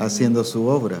 haciendo su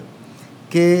obra.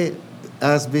 ¿Qué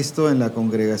has visto en la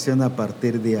congregación a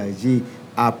partir de allí,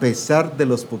 a pesar de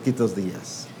los poquitos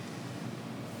días?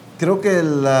 Creo que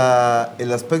el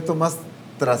aspecto más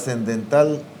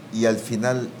trascendental y al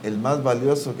final el más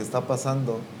valioso que está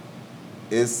pasando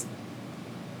es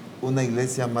una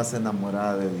iglesia más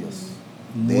enamorada de Dios,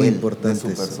 Muy importante de su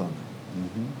eso. persona.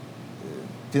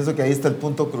 Pienso que ahí está el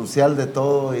punto crucial de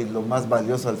todo y lo más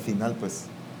valioso al final, pues,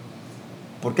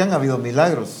 porque han habido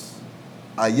milagros.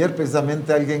 Ayer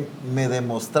precisamente alguien me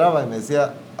demostraba y me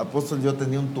decía, apóstol, yo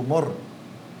tenía un tumor,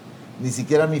 ni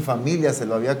siquiera mi familia se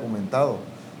lo había comentado,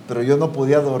 pero yo no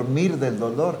podía dormir del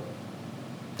dolor.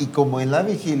 Y como en la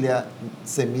vigilia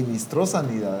se ministró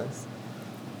sanidades,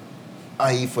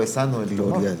 ahí fue sano el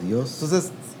tumor. Gloria a Dios.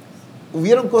 Entonces,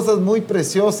 hubieron cosas muy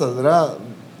preciosas, ¿verdad?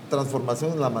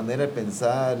 Transformación en la manera de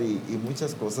pensar y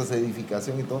muchas cosas,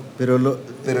 edificación y todo. Pero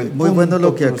el muy bueno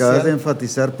lo que punto acabas de crucial,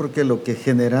 enfatizar, porque lo que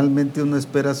generalmente uno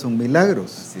espera son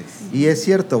milagros. así es, Y es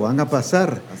cierto, van a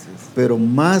pasar. así es. Pero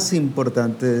más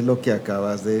importante es lo que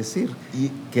acabas de decir, Y,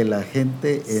 que la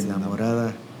gente Sí,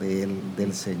 enamorada de él,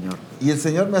 del Señor. y el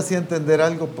Señor me hacía entender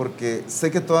algo, porque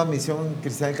sé que toda Misión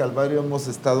Cristiana del Calvario hemos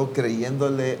estado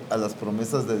creyéndole a las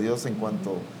promesas de Dios en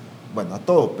cuanto, bueno, a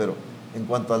todo, pero en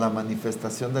cuanto a la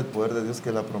manifestación del poder de Dios que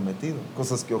Él ha prometido.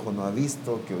 Cosas que ojo no ha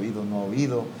visto, que oído no ha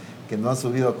oído, que no ha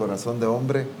subido a corazón de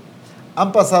hombre.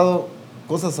 Han pasado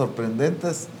cosas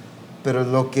sorprendentes, pero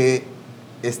lo que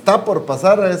está por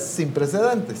pasar es sin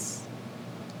precedentes,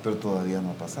 pero todavía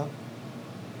no ha pasado.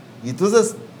 Y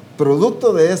entonces,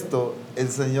 producto de esto, el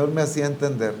Señor me hacía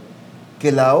entender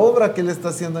que la obra que Él está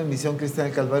haciendo en Misión Cristiana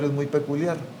del Calvario es muy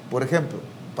peculiar. Por ejemplo,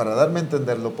 para darme a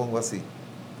entender, lo pongo así.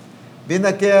 Viene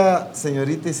aquella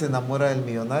señorita y se enamora del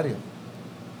millonario,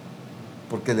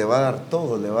 porque le va a dar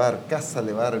todo, le va a dar casa,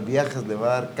 le va a dar viajes, le va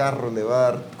a dar carro, le va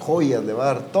a dar joyas, le va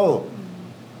a dar todo.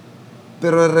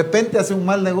 Pero de repente hace un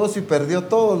mal negocio y perdió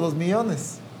todos los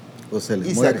millones. O se le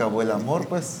Y muere. se acabó el amor,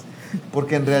 pues,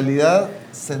 porque en realidad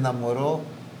se enamoró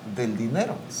del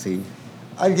dinero. Sí.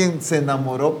 Alguien se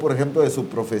enamoró, por ejemplo, de su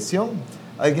profesión.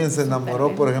 Alguien se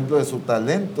enamoró, por ejemplo, de su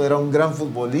talento. Era un gran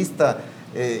futbolista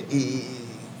y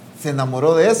se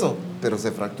enamoró de eso, pero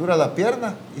se fractura la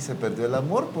pierna y se perdió el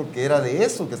amor porque era de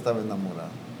eso que estaba enamorado.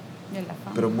 De la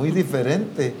fama. Pero muy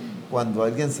diferente cuando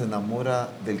alguien se enamora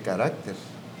del carácter,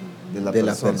 de la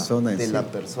persona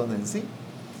en sí.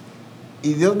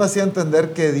 Y Dios me hacía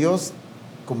entender que Dios,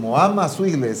 como ama a su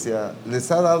iglesia, les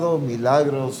ha dado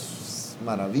milagros,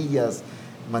 maravillas,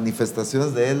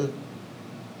 manifestaciones de Él,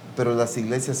 pero las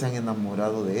iglesias se han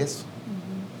enamorado de eso.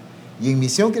 Y en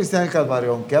Misión Cristiana del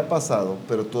Calvario, aunque ha pasado,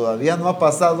 pero todavía no ha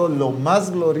pasado lo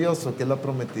más glorioso que Él ha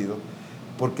prometido,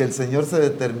 porque el Señor se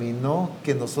determinó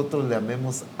que nosotros le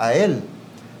amemos a Él,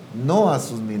 no a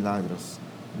sus milagros,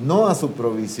 no a su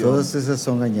provisión. Todas esas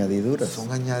son añadiduras.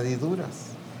 Son añadiduras,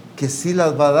 que sí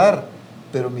las va a dar,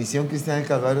 pero Misión Cristiana del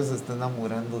Calvario se está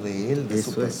enamorando de Él, de Eso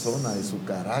su persona, de su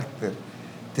carácter,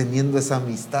 teniendo esa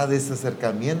amistad, ese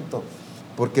acercamiento.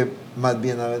 Porque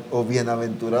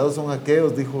bienaventurados son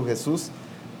aquellos, dijo Jesús,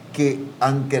 que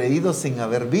han creído sin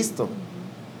haber visto.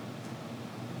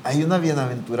 Hay una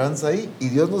bienaventuranza ahí y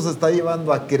Dios nos está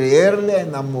llevando a creerle, a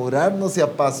enamorarnos y a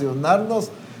apasionarnos,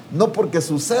 no porque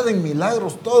suceden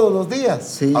milagros todos los días,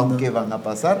 Sí, aunque no. van a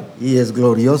pasar. Y es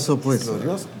glorioso, pues. Es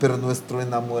glorioso, pero nuestro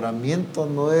enamoramiento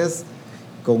no es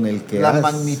Con el que la hace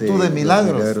magnitud de los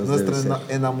milagros. Nuestro debe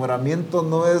ser. enamoramiento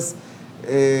no es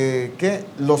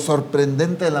lo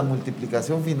sorprendente de la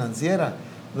multiplicación financiera.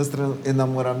 Nuestro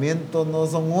enamoramiento no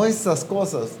son esas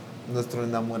cosas. Nuestro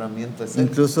enamoramiento es Él.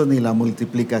 Incluso ni la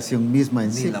multiplicación misma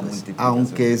en Ni sí, la pues, multiplicación.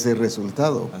 aunque es el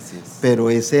resultado. Así es. Pero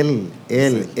es Él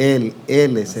es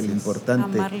Así el es.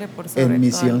 importante Amarle por sobre en todas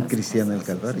Misión las Cristiana del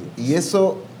cosas. Calvario. Y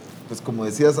eso, pues como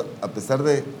decías, a pesar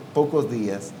de pocos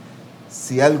días,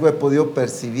 si algo he podido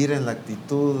percibir en la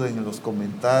actitud, en los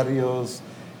comentarios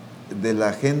de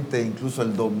la gente, incluso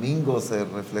el domingo se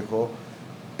reflejó,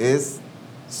 es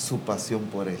su pasión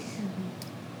por Él.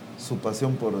 Su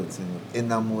pasión por el Señor,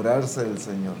 enamorarse del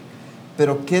Señor.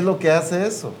 Pero ¿qué es lo que hace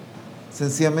eso?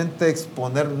 Sencillamente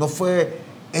exponer, no fue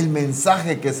el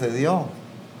mensaje que se dio,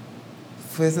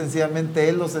 fue sencillamente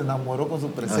Él los enamoró con su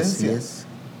presencia. Así es.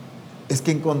 Es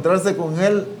que encontrarse con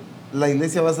Él, la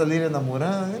iglesia va a salir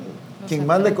enamorada de Él. Quien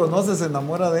más le conoce se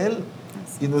enamora de Él.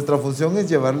 Y nuestra función es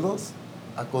llevarlos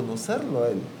a conocerlo a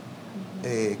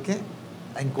Él.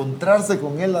 A encontrarse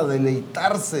con Él, a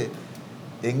deleitarse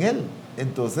en Él.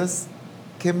 Entonces,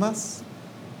 ¿qué más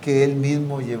que Él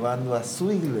mismo llevando a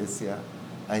su iglesia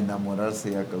a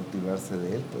enamorarse y a cautivarse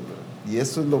de Él? Pues, ¿verdad? Y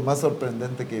eso es lo más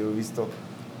sorprendente que yo he visto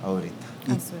ahorita.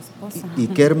 A su esposa. Y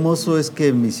qué hermoso es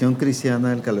que Misión Cristiana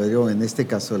del Calvario, en este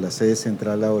caso la sede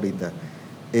central ahorita,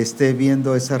 esté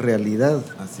viendo esa realidad.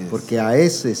 Así es. Porque a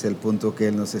ese es el punto que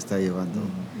Él nos está llevando,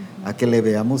 a que le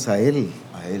veamos a Él.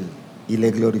 A Él. Y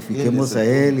le glorifiquemos a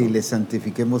Él y le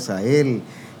santifiquemos a Él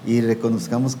y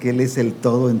reconozcamos que Él es el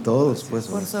todo en todos. Pues,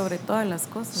 por sobre todas las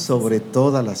cosas. Sobre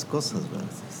todas las cosas, ¿verdad?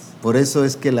 Por eso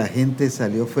es que la gente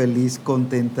salió feliz,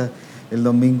 contenta. El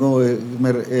domingo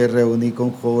me reuní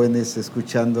con jóvenes,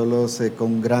 escuchándolos,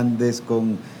 con grandes,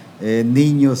 con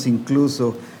niños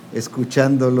incluso,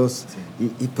 escuchándolos,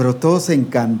 pero todos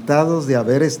encantados de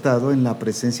haber estado en la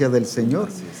presencia del Señor.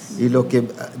 Y lo que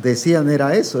decían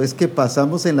era eso, es que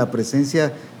pasamos en la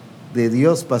presencia de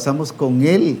Dios, pasamos con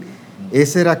Él.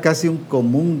 Ese era casi un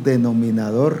común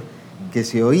denominador que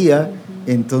se oía.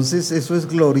 Entonces eso es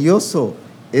glorioso.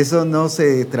 Eso no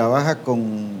se trabaja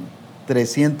con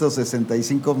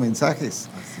 365 mensajes,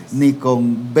 ni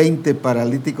con 20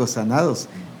 paralíticos sanados.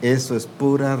 Eso es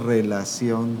pura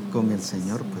relación con el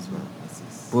Señor, pues,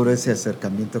 puro ese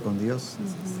acercamiento con Dios.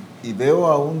 Y veo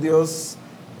a un Dios,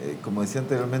 como decía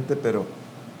anteriormente, pero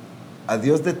a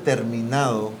Dios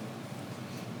determinado,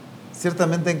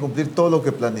 ciertamente en cumplir todo lo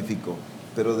que planificó,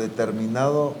 pero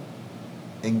determinado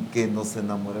en que nos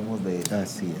enamoremos de Él.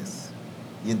 Así es.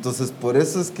 Y entonces por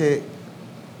eso es que,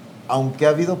 aunque ha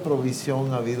habido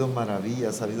provisión, ha habido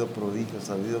maravillas, ha habido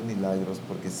prodigios, ha habido milagros,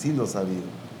 porque sí los ha habido,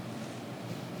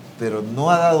 pero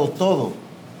no ha dado todo,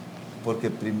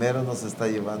 porque primero nos está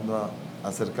llevando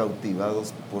a ser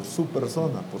cautivados por su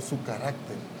persona, por su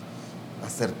carácter,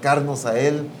 acercarnos a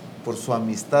Él por su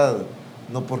amistad,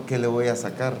 no por qué le voy a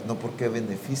sacar, no por qué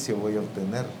beneficio voy a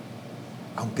obtener,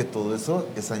 aunque todo eso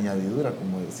es añadidura,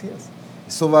 como decías.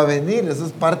 Eso va a venir, eso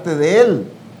es parte de Él.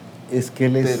 Es que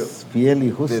Él es fiel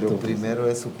y justo. Pero primero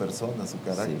es su persona, su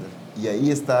carácter. Sí. Y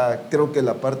ahí está, creo que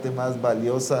la parte más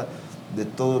valiosa de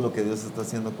todo lo que Dios está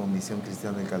haciendo con Misión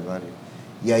Cristiana del Calvario.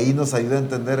 Y ahí nos ayuda a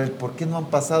entender el por qué no han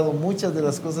pasado muchas de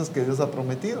las cosas que Dios ha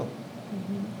prometido.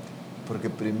 Porque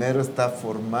primero está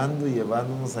formando y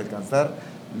llevándonos a alcanzar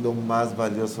lo más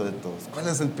valioso de todos. ¿Cuál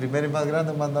es el primer y más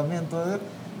grande mandamiento de Él?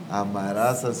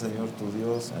 Amarás al Señor tu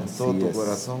Dios con todo tu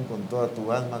corazón, con toda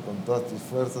tu alma, con todas tus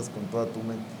fuerzas, con toda tu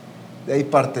mente. De ahí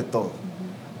parte todo.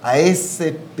 A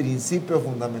ese principio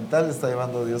fundamental está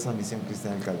llevando Dios a Misión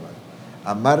Cristiana del Calvario.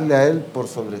 Amarle a Él por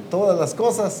sobre todas las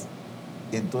cosas,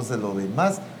 y entonces lo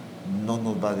demás no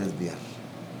nos va a desviar.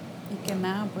 Y que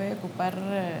nada puede ocupar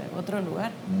otro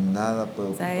lugar. Nada puede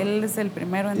ocupar. O sea, Él es el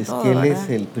primero en todo. Es que Él ¿verdad? es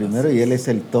el primero y Él es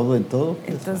el todo en todo.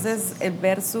 Entonces, el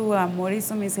ver su amor y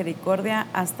su misericordia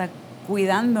hasta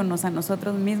cuidándonos a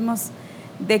nosotros mismos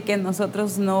de que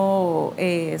nosotros no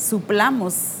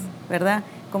suplamos, ¿verdad?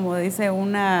 Como dice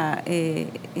un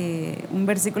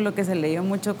versículo que se leyó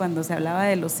mucho cuando se hablaba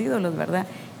de los ídolos, ¿verdad?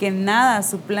 Que nada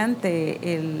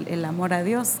suplante el amor a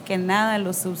Dios, que nada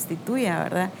lo sustituya,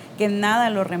 ¿verdad? Que nada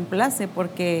lo reemplace,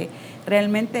 porque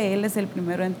realmente Él es el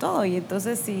primero en todo. Y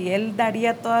entonces, si Él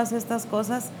daría todas estas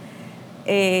cosas,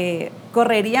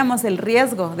 correríamos el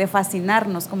riesgo de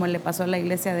fascinarnos, como le pasó a la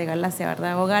iglesia de Galacia,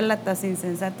 ¿verdad? Oh Gálatas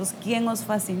insensatos, ¿quién os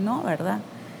fascinó, verdad?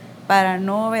 Para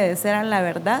no obedecer a la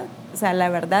verdad, o sea, la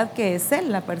verdad que es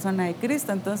Él, la persona de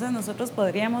Cristo. Entonces nosotros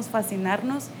podríamos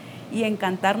fascinarnos y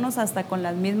encantarnos hasta con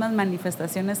las mismas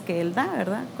manifestaciones que Él da,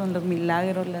 ¿verdad? Con los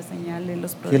milagros, las señales,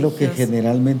 los prodigios. Que es lo que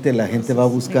generalmente la gente va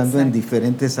buscando en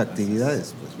diferentes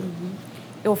actividades.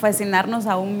 Pues, o fascinarnos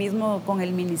aún mismo con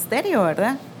el ministerio,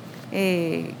 ¿verdad?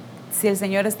 Si el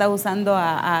Señor está usando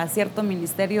a cierto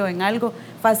ministerio en algo,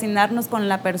 fascinarnos con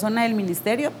la persona del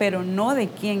ministerio, pero no de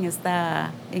quién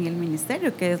está en el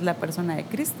ministerio, que es la persona de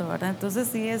Cristo, ¿verdad? Entonces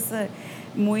sí es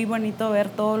muy bonito ver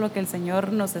todo lo que el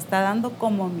Señor nos está dando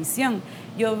como misión.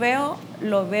 Lo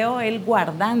veo Él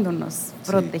guardándonos,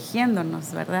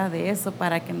 protegiéndonos, ¿verdad? De eso,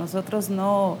 para que nosotros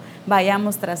no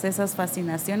vayamos tras esas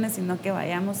fascinaciones, sino que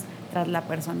vayamos tras la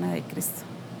persona de Cristo.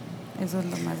 Eso es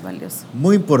lo más valioso.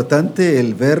 Muy importante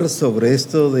el ver sobre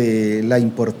esto de la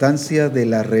importancia de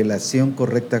la relación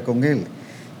correcta con Él.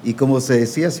 Y como se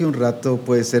decía hace un rato,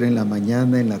 puede ser en la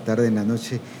mañana, en la tarde, en la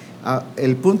noche.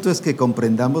 El punto es que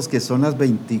comprendamos que son las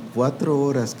 24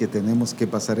 horas que tenemos que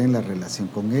pasar en la relación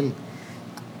con Él.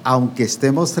 Aunque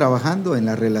estemos trabajando en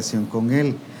la relación con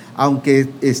Él, aunque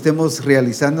estemos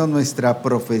realizando nuestra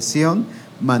profesión,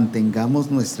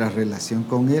 mantengamos nuestra relación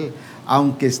con Él.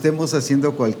 Aunque estemos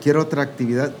haciendo cualquier otra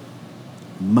actividad,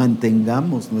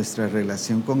 mantengamos nuestra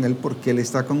relación con Él, porque Él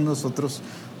está con nosotros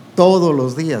todos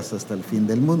los días hasta el fin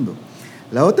del mundo.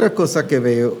 La otra cosa que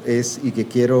veo es, y que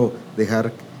quiero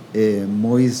dejar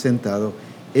muy sentado,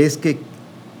 es que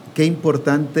qué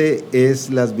importante es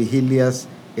las vigilias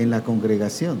en la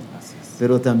congregación,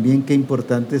 pero también qué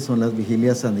importantes son las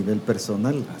vigilias a nivel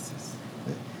personal.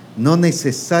 No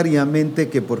necesariamente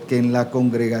que porque en la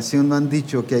congregación me han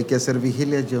dicho que hay que hacer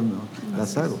vigilias, yo no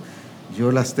las hago.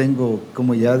 Yo las tengo,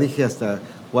 como ya dije, hasta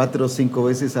 4 o 5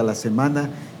 veces a la semana,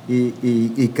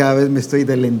 y cada vez me estoy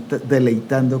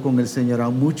deleitando con el Señor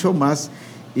aún mucho más,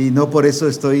 y no por eso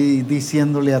estoy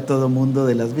diciéndole a todo mundo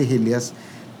de las vigilias,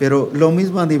 pero lo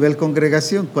mismo a nivel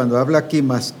congregación. Cuando habla aquí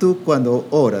más tú, cuando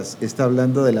oras, está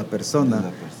hablando de la persona,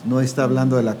 no está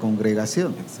hablando de la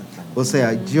congregación. O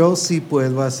sea, yo sí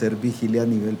puedo hacer vigilia a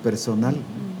nivel personal.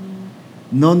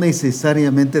 No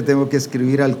necesariamente tengo que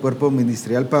escribir al cuerpo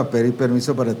ministerial para pedir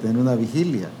permiso para tener una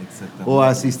vigilia, o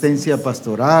asistencia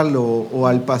pastoral, o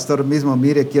al pastor mismo,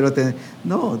 mire, quiero tener.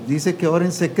 No, dice que ora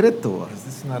en secreto.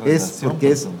 Es porque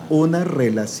personal. Es una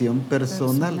relación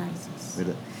personal.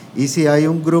 ¿Verdad? Y si hay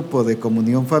un grupo de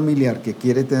comunión familiar que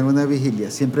quiere tener una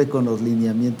vigilia, siempre con los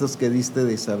lineamientos que diste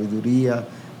de sabiduría,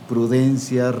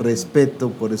 prudencia,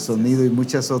 respeto por el sonido y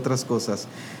muchas otras cosas,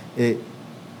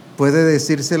 puede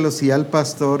decírselo sí al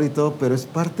pastor y todo, pero es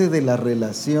parte de la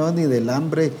relación y del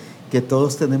hambre que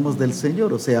todos tenemos del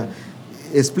Señor. O sea,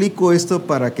 explico esto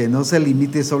para que no se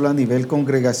limite solo a nivel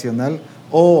congregacional,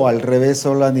 o al revés,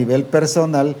 solo a nivel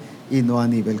personal y no a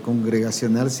nivel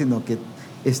congregacional, sino que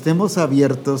estemos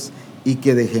abiertos y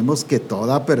que dejemos que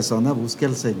toda persona busque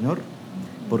al Señor.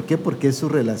 ¿Por qué? Porque es su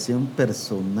relación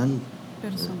personal.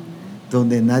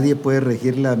 Donde nadie puede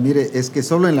regirla. Mire, es que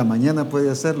solo en la mañana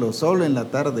puede hacerlo, solo en la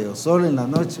tarde, o solo en la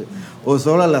noche, o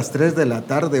solo a las 3 de la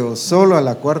tarde, o solo a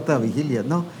la cuarta vigilia.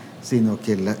 No, sino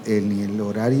que en el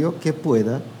horario que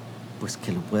pueda, pues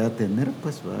que lo pueda tener,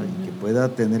 pues, y que pueda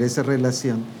tener esa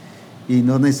relación. Y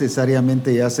no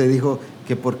necesariamente ya se dijo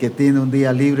que porque tiene un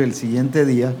día libre el siguiente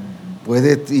día,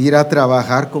 puede ir a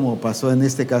trabajar, como pasó en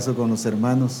este caso con los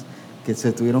hermanos que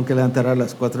se tuvieron que levantar a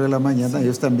las 4 de la mañana.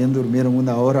 Ellos también durmieron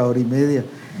 1 hora, hora y media,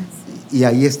 y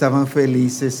ahí estaban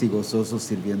felices y gozosos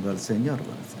sirviendo al Señor.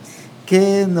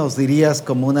 ¿Qué nos dirías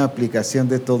como una aplicación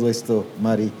de todo esto,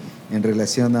 Mari, en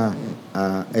relación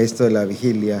a esto de la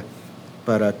vigilia,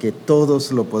 para que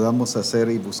todos lo podamos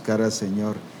hacer y buscar al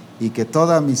Señor, y que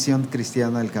toda misión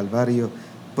cristiana del Calvario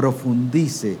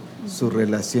profundice su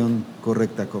relación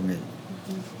correcta con Él?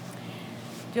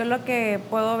 Yo lo que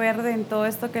puedo ver en todo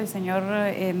esto que el Señor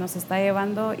nos está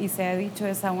llevando, y se ha dicho,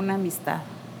 es a una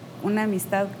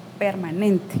amistad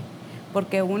permanente,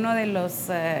 porque uno de los,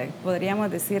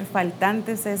 podríamos decir,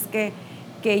 faltantes es que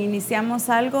iniciamos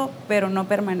algo pero no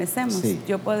permanecemos. Sí.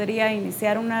 Yo podría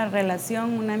iniciar una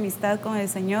relación, una amistad con el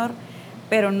Señor,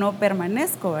 pero no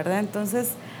permanezco, ¿verdad?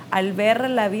 Entonces, al ver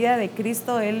la vida de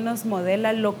Cristo, Él nos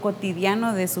modela lo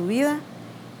cotidiano de su vida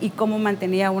y cómo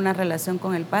mantenía una relación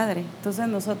con el Padre. Entonces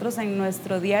nosotros en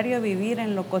nuestro diario vivir,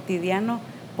 en lo cotidiano,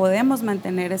 podemos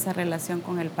mantener esa relación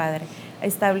con el Padre.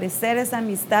 Establecer esa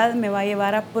amistad me va a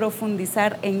llevar a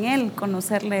profundizar en Él,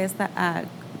 conocerle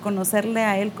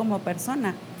a Él como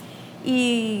persona.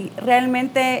 Y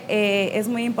realmente es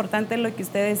muy importante lo que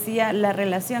usted decía, la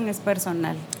relación es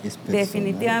personal.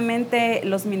 Definitivamente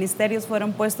los ministerios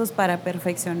fueron puestos para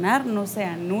perfeccionar, no se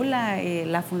anula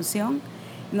la función.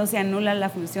 No se anula la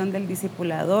función del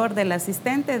discipulador, del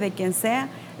asistente, de quien sea.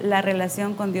 La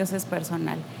relación con Dios es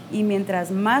personal. Y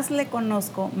mientras más le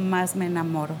conozco, más me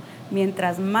enamoro.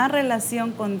 Mientras más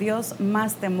relación con Dios,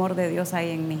 más temor de Dios hay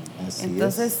en mí.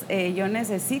 Entonces, yo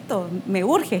necesito, me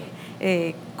urge,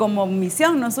 como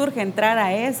misión nos urge entrar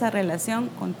a esa relación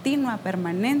continua,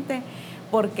 permanente,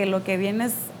 porque lo que viene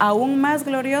es aún más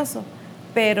glorioso,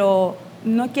 pero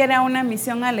no quiere a una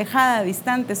misión alejada,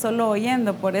 distante, solo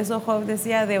oyendo. Por eso Job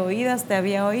decía, de oídas te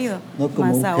había oído, no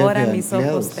como mas ahora mis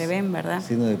ojos te ven, ¿verdad?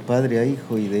 Sino de padre a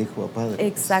hijo y de hijo a padre.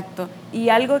 Exacto. Y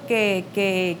algo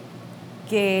que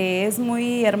es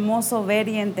muy hermoso ver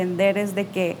y entender es de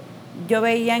que yo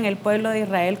veía en el pueblo de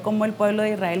Israel cómo el pueblo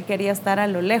de Israel quería estar a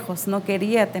lo lejos, no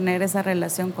quería tener esa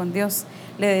relación con Dios.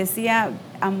 Le decía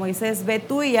a Moisés, ve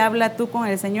tú y habla tú con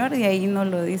el Señor, y ahí nos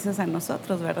lo dices a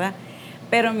nosotros, ¿verdad?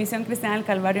 Pero Misión Cristiana del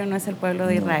Calvario no es el pueblo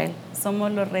de Israel.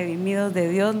 Somos los redimidos de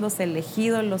Dios, los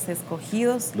elegidos, los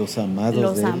escogidos, los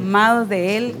amados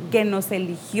de Él, que nos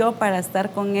eligió para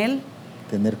estar con Él.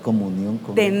 Tener comunión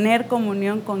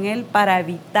con Él, para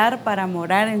habitar, para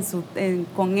morar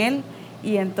con Él.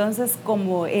 Y entonces,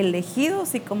 como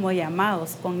elegidos y como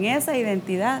llamados, con esa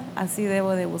identidad, así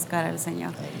debo de buscar al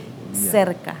Señor.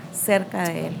 Aleluya. Cerca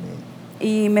de Él.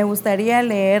 Y me gustaría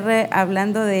leer,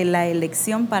 hablando de la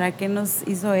elección, para qué nos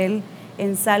hizo Él,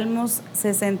 en Salmos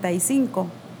 65,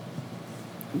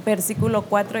 versículo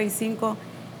 4 y 5,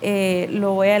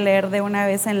 lo voy a leer de una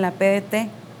vez en la PDT.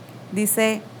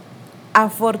 Dice: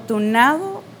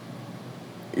 afortunado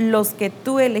los que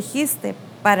tú elegiste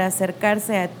para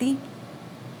acercarse a ti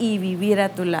y vivir a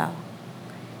tu lado.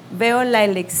 Veo la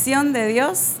elección de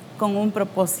Dios con un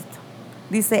propósito.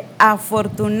 Dice: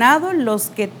 afortunado los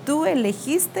que tú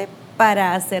elegiste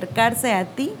para acercarse a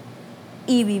ti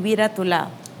y vivir a tu lado.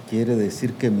 Quiere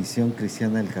decir que Misión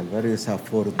Cristiana del Calvario es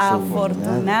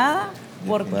afortunada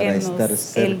porque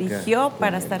nos eligió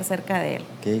para estar cerca de Él.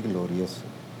 Qué glorioso.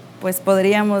 Pues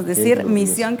podríamos decir,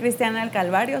 Misión Cristiana del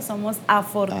Calvario, somos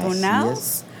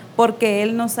afortunados porque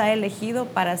Él nos ha elegido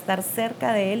para estar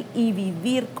cerca de Él y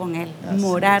vivir con Él,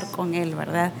 morar con Él,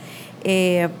 ¿verdad?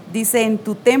 Dice: en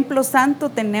tu templo santo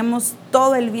tenemos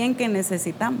todo el bien que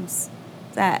necesitamos.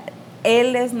 O sea,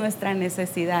 Él es nuestra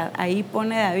necesidad. Ahí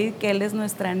pone David que Él es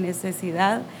nuestra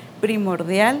necesidad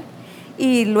primordial.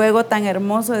 Y luego tan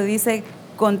hermoso dice: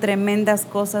 con tremendas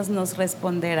cosas nos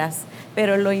responderás.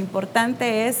 Pero lo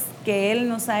importante es que Él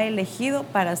nos ha elegido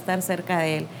para estar cerca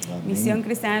de Él. Amén. Misión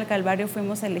Cristiana del Calvario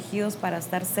fuimos elegidos para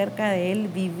estar cerca de Él,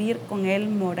 vivir con Él,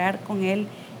 morar con Él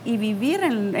y vivir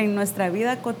en nuestra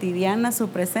vida cotidiana su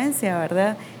presencia,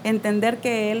 ¿verdad? Entender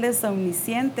que Él es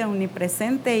omnisciente,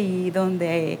 omnipresente, y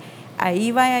donde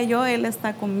ahí vaya yo, Él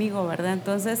está conmigo, ¿verdad?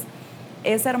 Entonces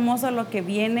es hermoso lo que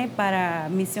viene para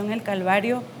Misión el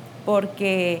Calvario,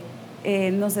 porque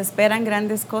nos esperan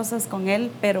grandes cosas con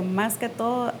Él, pero más que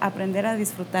todo aprender a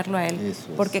disfrutarlo a Él.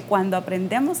 Porque cuando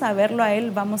aprendemos a verlo a Él,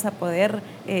 vamos a poder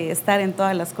estar en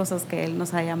todas las cosas que Él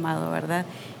nos ha llamado, ¿verdad?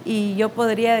 Y yo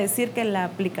podría decir que la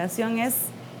aplicación es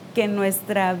que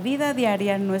nuestra vida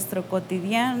diaria, nuestra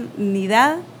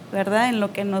cotidianidad, ¿verdad?, en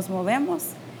lo que nos movemos,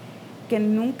 que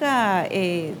nunca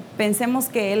pensemos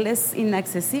que Él es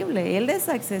inaccesible. Él es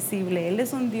accesible, Él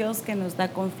es un Dios que nos da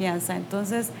confianza.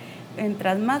 Entonces,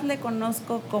 mientras más le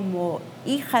conozco como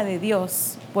hija de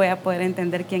Dios, voy a poder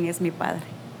entender quién es mi Padre.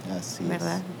 Así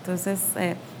 ¿verdad? es. Entonces,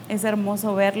 es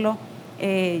hermoso verlo.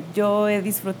 Yo he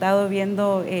disfrutado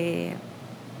viendo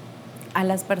a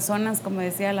las personas, como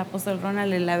decía el apóstol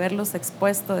Ronald, el haberlos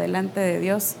expuesto delante de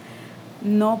Dios,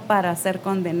 no para ser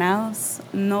condenados,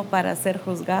 no para ser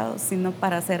juzgados, sino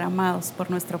para ser amados por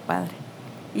nuestro Padre.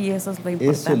 Y eso es lo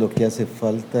importante. Eso es lo que hace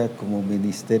falta como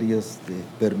ministerios, de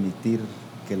permitir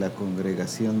que la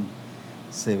congregación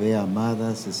se vea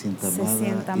amada, se sienta amada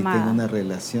y tenga una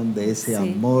relación de ese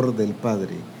amor del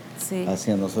Padre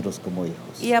hacia nosotros como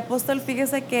hijos. Y apóstol,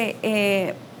 fíjese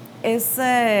que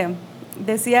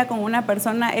decía con una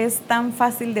persona, es tan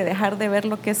fácil de dejar de ver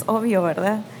lo que es obvio,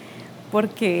 ¿verdad?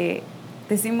 Porque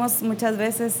decimos muchas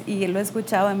veces, y lo he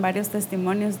escuchado en varios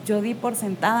testimonios, yo di por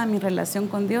sentada mi relación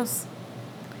con Dios.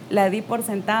 La di por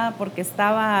sentada porque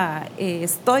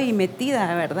estoy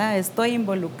metida, ¿verdad? Estoy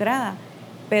involucrada,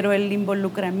 pero el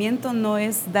involucramiento no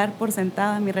es dar por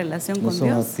sentada mi relación con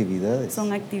Dios.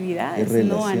 Son actividades,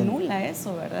 no anula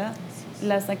eso, ¿verdad?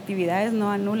 Las actividades no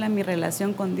anulan mi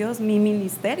relación con Dios, mi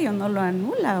ministerio no lo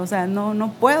anula, o sea,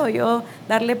 no puedo yo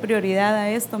darle prioridad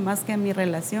a esto más que a mi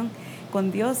relación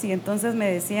con Dios. Y entonces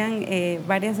me decían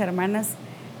varias hermanas,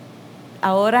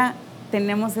 ahora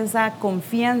tenemos esa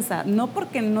confianza, no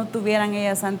porque no tuvieran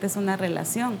ellas antes una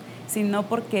relación, sino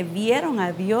porque vieron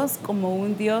a Dios como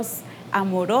un Dios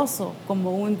amoroso,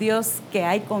 como un Dios que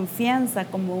hay confianza,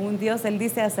 como un Dios, Él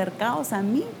dice: acercaos a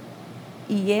mí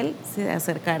y Él se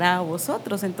acercará a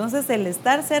vosotros. Entonces, el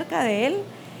estar cerca de Él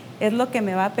es lo que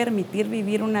me va a permitir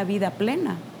vivir una vida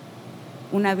plena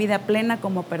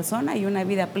como persona y una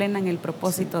vida plena en el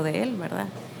propósito de Él, ¿verdad?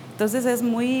 Entonces, es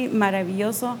muy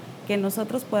maravilloso que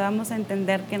nosotros podamos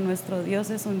entender que nuestro Dios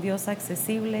es un Dios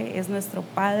accesible, es nuestro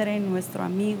Padre, nuestro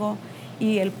amigo,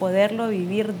 y el poderlo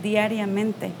vivir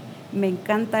diariamente. Me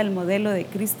encanta el modelo de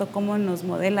Cristo, cómo nos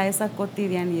modela esa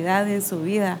cotidianidad en su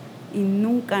vida y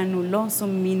nunca anuló su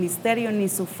ministerio ni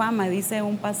su fama. Dice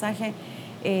un pasaje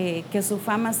que su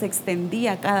fama se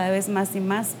extendía cada vez más y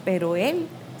más, pero Él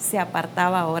se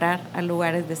apartaba a orar a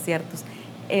lugares desiertos.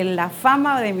 La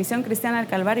fama de Misión Cristiana del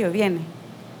Calvario viene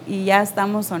y ya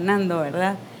estamos sonando,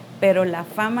 ¿verdad? Pero la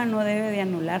fama no debe de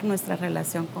anular nuestra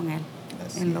relación con Él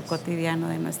en lo cotidiano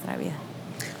de nuestra vida.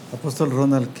 Apóstol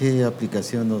Ronald, ¿qué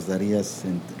aplicación nos darías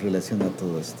en relación a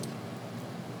todo esto?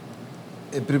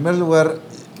 En primer lugar,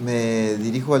 me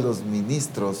dirijo a los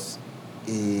ministros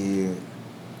y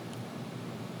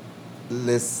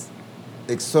les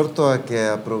exhorto a que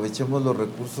aprovechemos los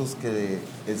recursos que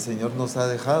el Señor nos ha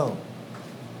dejado.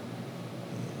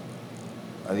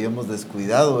 Habíamos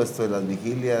descuidado esto de las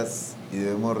vigilias, y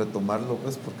debemos retomarlo,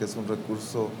 pues, porque es un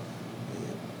recurso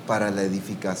para la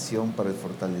edificación, para el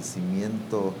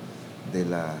fortalecimiento de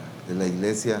la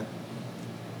iglesia.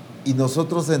 Y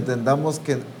nosotros entendamos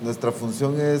que nuestra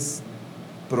función es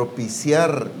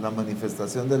propiciar la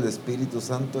manifestación del Espíritu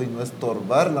Santo y no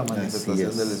estorbar la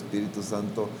manifestación del Espíritu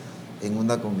Santo en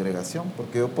una congregación,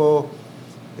 porque yo puedo,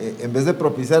 en vez de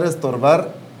propiciar,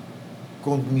 estorbar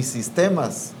con mis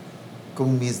sistemas,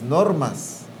 con mis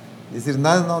normas, decir,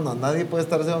 nadie puede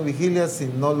estar haciendo vigilia si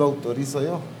no lo autorizo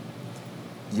yo.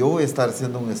 Yo voy a estar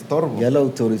siendo un estorbo. Ya lo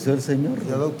autorizó el Señor.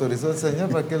 Ya lo autorizó el Señor,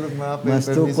 ¿para qué me va a pedir más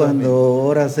permiso? Más tú cuando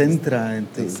oras entra en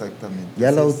tu... Exactamente.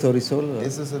 Ya lo autorizó.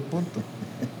 Ese es el punto.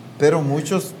 Pero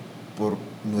muchos, por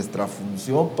nuestra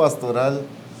función pastoral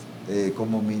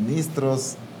como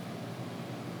ministros,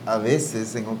 a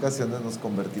veces, en ocasiones, nos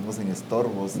convertimos en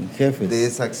estorbos, en jefes de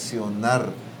ese accionar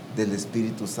del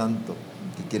Espíritu Santo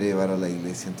que quiere llevar a la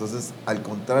iglesia. Entonces, al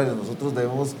contrario, nosotros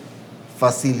debemos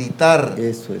facilitar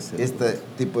este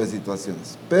tipo de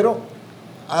situaciones. Pero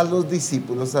a los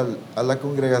discípulos, a la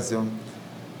congregación,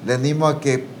 le animo a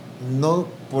que no,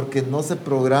 porque no se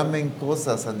programen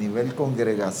cosas a nivel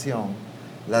congregación,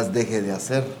 las deje de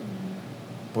hacer,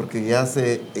 porque ya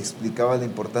se explicaba la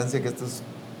importancia que esto es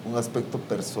un aspecto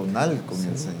personal con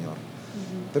el Señor.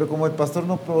 Pero como el pastor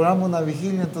no programa una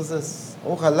vigilia, entonces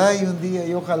ojalá y un día,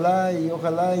 y ojalá,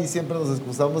 y siempre nos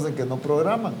excusamos en que no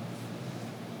programan.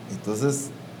 Entonces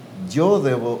yo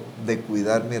debo de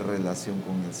cuidar mi relación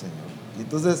con el Señor. Y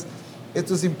entonces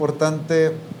esto es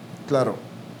importante, claro,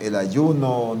 el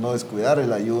ayuno, no descuidar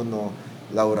el ayuno,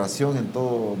 la oración en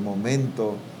todo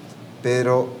momento,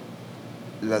 pero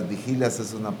las vigilias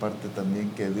es una parte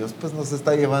también que Dios pues nos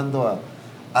está llevando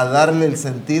a darle el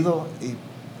sentido, y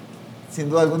sin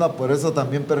duda alguna por eso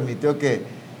también permitió que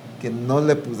no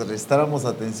le restáramos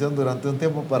atención durante un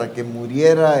tiempo, para que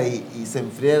muriera y se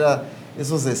enfriara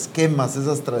esos esquemas,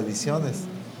 esas tradiciones,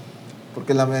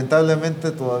 porque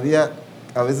lamentablemente todavía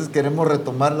a veces queremos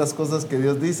retomar las cosas que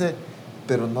Dios dice,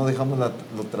 pero no dejamos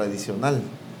lo tradicional.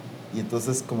 Y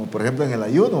entonces, como por ejemplo en el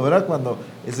ayuno, ¿verdad? Cuando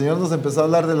el Señor nos empezó a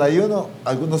hablar del ayuno,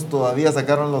 algunos todavía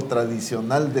sacaron lo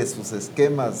tradicional de sus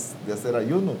esquemas de hacer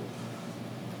ayuno.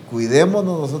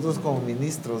 Cuidémonos nosotros como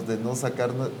ministros de no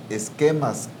sacar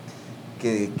esquemas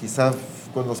que quizá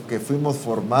con los que fuimos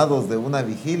formados de una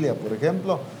vigilia, por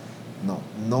ejemplo.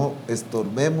 No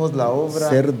estorbemos la obra.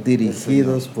 Ser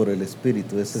dirigidos por el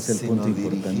Espíritu, ese es el punto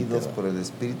importante. Dirigidos por el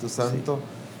Espíritu Santo,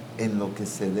 en lo que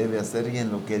se debe hacer y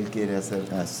en lo que Él quiere hacer.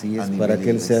 Así es, para que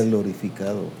Él sea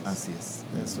glorificado. Así es,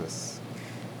 eso es.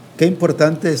 Qué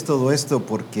importante es todo esto,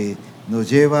 porque nos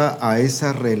lleva a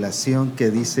esa relación que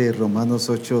dice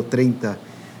Romanos 8:30,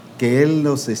 que Él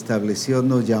nos estableció,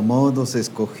 nos llamó, nos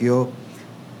escogió,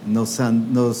 nos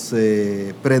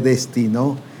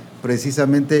predestinó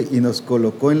precisamente y nos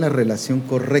colocó en la relación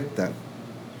correcta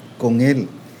con Él.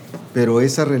 Pero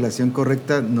esa relación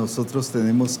correcta nosotros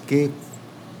tenemos que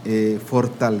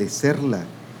fortalecerla.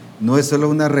 No es solo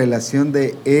una relación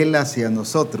de Él hacia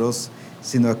nosotros,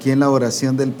 sino aquí en la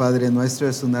oración del Padre Nuestro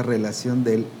es una relación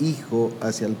del Hijo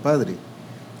hacia el Padre.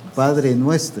 Padre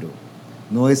Nuestro.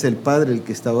 No es el Padre el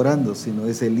que está orando, sino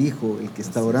es el Hijo el que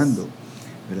está orando,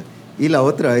 ¿verdad? Y la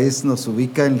otra nos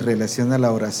ubica en relación a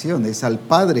la oración, es al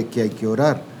Padre que hay que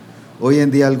orar. Hoy en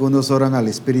día algunos oran al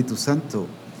Espíritu Santo,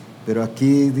 pero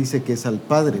aquí dice que es al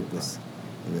Padre, pues.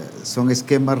 Son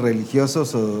esquemas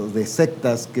religiosos o de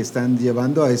sectas que están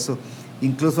llevando a eso.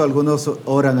 Incluso algunos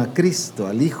oran a Cristo,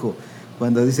 al Hijo,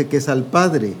 cuando dice que es al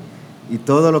Padre. Y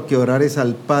todo lo que orar es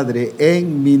al Padre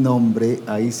en mi nombre,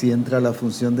 ahí sí entra la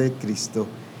función de Cristo.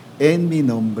 En mi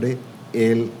nombre,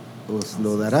 Él os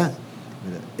lo dará.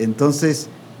 Entonces,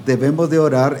 debemos de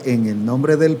orar en el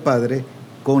nombre del Padre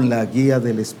con la guía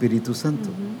del Espíritu Santo,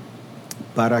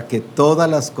 para que todas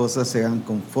las cosas sean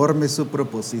conforme su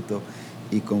propósito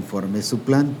y conforme su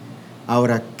plan.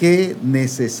 Ahora, qué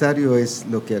necesario es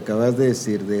lo que acabas de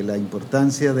decir de la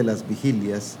importancia de las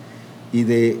vigilias y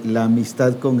de la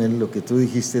amistad con Él, lo que tú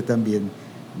dijiste también,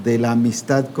 de la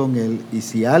amistad con Él. Y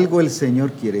si algo el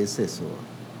Señor quiere es eso.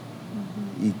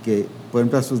 Y que, por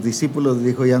ejemplo, a sus discípulos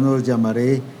dijo, ya no los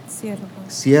llamaré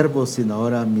siervos, sino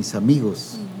ahora mis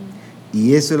amigos.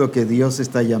 Y eso es lo que Dios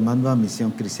está llamando a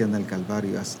Misión Cristiana del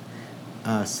Calvario,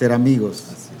 a ser amigos,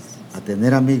 a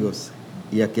tener amigos,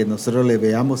 y a que nosotros le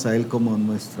veamos a Él como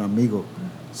nuestro amigo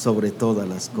sobre todas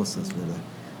las cosas, ¿verdad?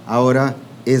 Ahora,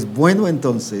 es bueno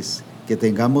entonces que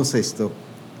tengamos esto,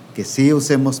 que sí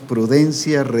usemos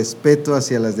prudencia, respeto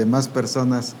hacia las demás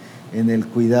personas en el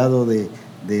cuidado de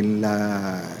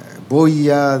la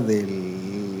bulla,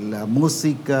 de la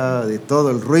música, de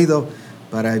todo el ruido,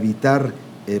 para evitar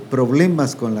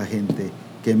problemas con la gente,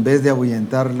 que en vez de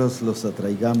ahuyentarlos, los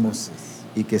atraigamos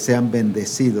y que sean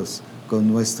bendecidos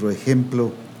con nuestro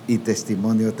ejemplo y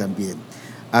testimonio también.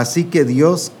 Así que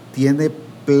Dios tiene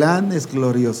planes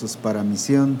gloriosos para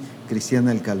Misión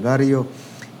Cristiana El Calvario,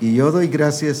 y yo doy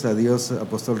gracias a Dios,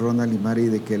 Apóstol Ronald y Mari,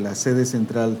 de que la sede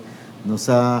central nos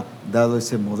ha dado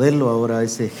ese modelo, ahora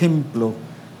ese ejemplo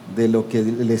de lo que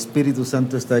el Espíritu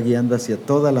Santo está guiando hacia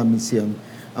toda la misión,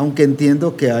 aunque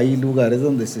entiendo que hay lugares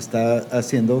donde se está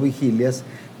haciendo vigilias,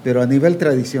 pero a nivel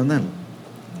tradicional.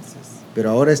 Pero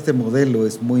ahora este modelo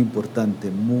es muy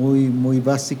importante, muy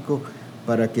básico,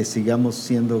 para que sigamos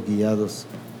siendo guiados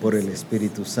por el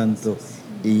Espíritu Santo.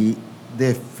 Y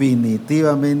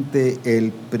definitivamente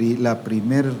la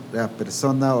primera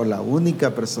persona o la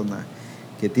única persona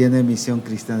que tiene Misión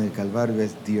Cristiana del Calvario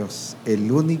es Dios,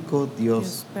 el único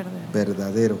Dios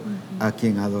verdadero, a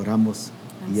quien adoramos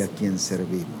y a quien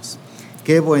servimos.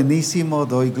 Qué buenísimo,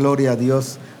 doy gloria a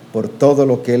Dios por todo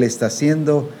lo que Él está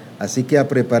haciendo. Así que a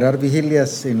preparar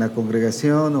vigilias en la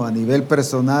congregación o a nivel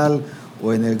personal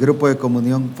o en el grupo de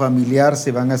comunión familiar, si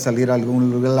van a salir a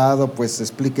algún lado, pues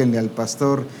explíquenle al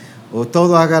pastor, o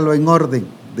todo hágalo en orden,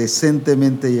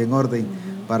 decentemente y en orden,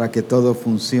 para que todo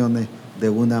funcione de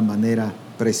una manera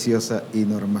preciosa y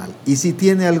normal. Y si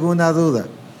tiene alguna duda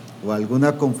o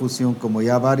alguna confusión, como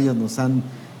ya varios nos han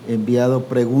enviado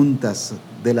preguntas,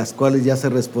 de las cuales ya se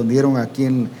respondieron aquí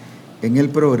en el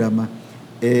programa,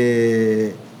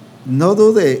 no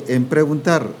dude en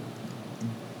preguntar,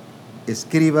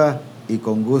 escriba y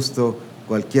con gusto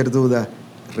cualquier duda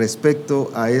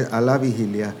respecto a la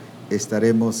vigilia,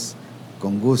 estaremos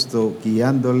con gusto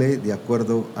guiándole de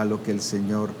acuerdo a lo que el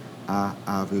Señor ha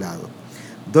hablado.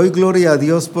 Doy gloria a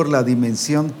Dios por la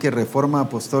dimensión que Reforma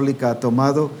Apostólica ha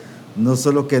tomado, no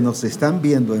solo que nos están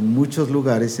viendo en muchos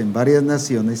lugares, en varias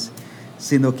naciones,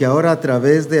 sino que ahora a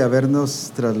través de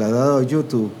habernos trasladado a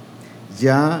YouTube,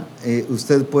 ya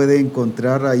usted puede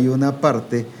encontrar ahí una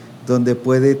parte donde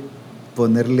puede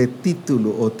ponerle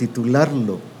título o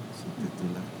titularlo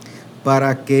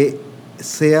para que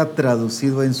sea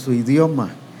traducido en su idioma.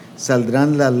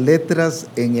 Saldrán las letras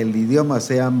en el idioma,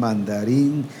 sea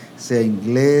mandarín, sea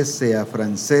inglés, sea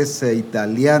francés, sea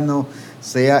italiano,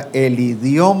 sea el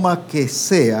idioma que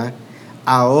sea.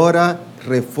 Ahora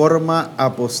Reforma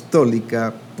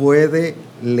Apostólica puede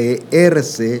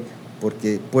leerse,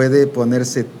 porque puede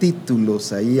ponerse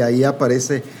títulos ahí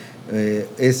aparece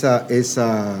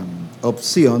esa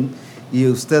opción, y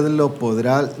usted lo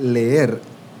podrá leer,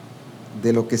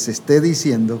 de lo que se esté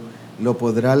diciendo, lo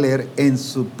podrá leer en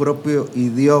su propio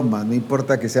idioma, no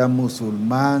importa que sea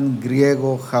musulmán,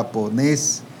 griego,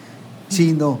 japonés,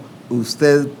 chino,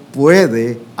 usted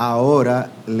puede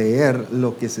ahora leer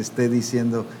lo que se esté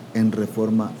diciendo en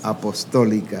Reforma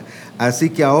Apostólica. Así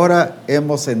que ahora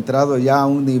hemos entrado ya a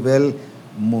un nivel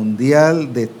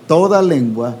mundial de toda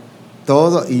lengua,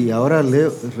 y ahora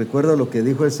recuerdo lo que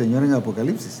dijo el Señor en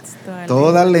Apocalipsis,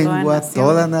 toda lengua,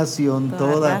 toda nación,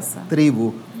 toda raza,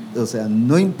 tribu, o sea,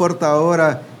 no importa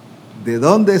ahora de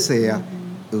dónde sea,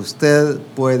 usted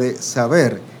puede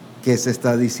saber qué se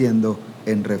está diciendo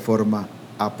en Reforma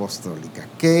Apostólica.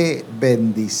 Qué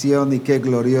bendición y qué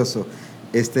glorioso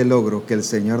este logro que el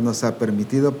Señor nos ha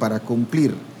permitido para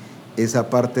cumplir esa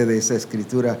parte de esa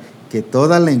escritura, que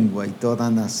toda lengua y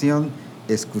toda nación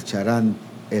escucharán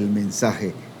el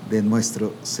mensaje de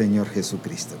nuestro Señor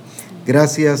Jesucristo.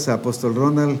 Gracias, Apóstol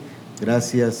Ronald.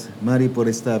 Gracias, Mari, por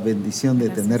esta bendición de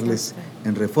tenerles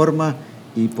en Reforma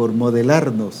y por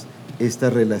modelarnos esta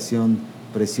relación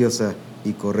preciosa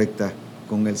y correcta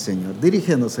con el Señor.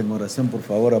 Dirígenos en oración, por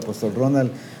favor, Apóstol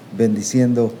Ronald,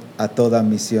 bendiciendo a toda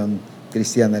Misión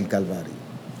Cristiana El Calvario.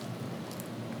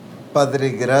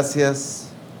 Padre, gracias,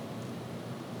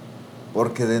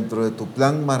 porque dentro de tu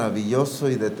plan maravilloso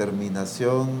y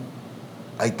determinación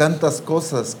hay tantas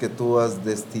cosas que tú has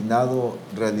destinado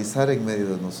realizar en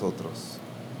medio de nosotros.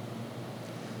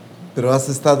 Pero has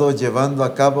estado llevando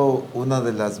a cabo una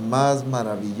de las más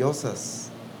maravillosas,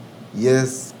 y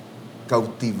es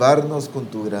cautivarnos con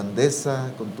tu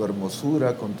grandeza, con tu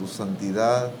hermosura, con tu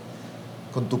santidad,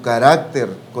 con tu carácter,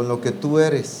 con lo que tú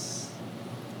eres,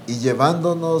 y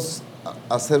llevándonos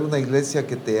a ser una iglesia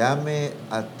que te ame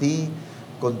a ti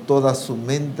con toda su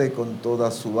mente, con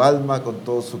toda su alma, con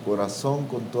todo su corazón,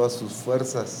 con todas sus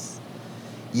fuerzas.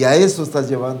 Y a eso estás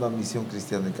llevando a Misión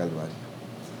Cristiana El Calvario.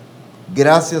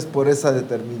 Gracias por esa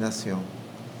determinación.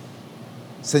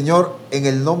 Señor, en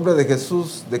el nombre de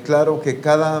Jesús declaro que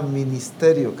cada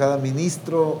ministerio, cada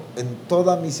ministro en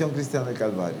toda Misión Cristiana El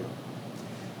Calvario,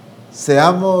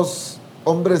 seamos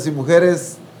hombres y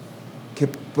mujeres que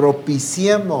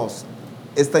propiciemos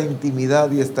esta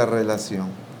intimidad y esta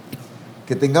relación.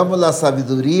 que tengamos la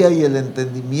sabiduría y el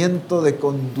entendimiento de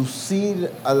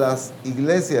conducir a las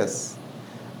iglesias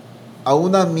a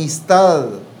una amistad,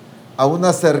 a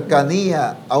una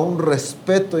cercanía, a un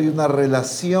respeto y una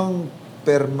relación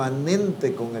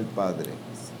permanente con el Padre,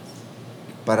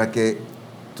 para que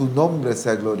tu nombre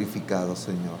sea glorificado,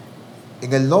 Señor.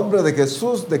 En el nombre de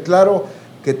Jesús declaro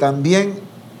que también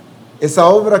esa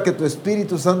obra que tu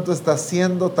Espíritu Santo está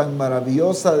haciendo tan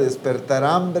maravillosa, despertar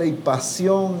hambre y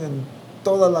pasión en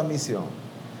toda la misión,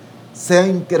 sea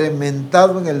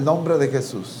incrementado en el nombre de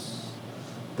Jesús.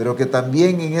 Pero que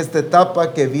también en esta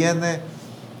etapa que viene,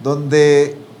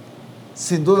 donde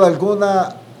sin duda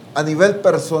alguna a nivel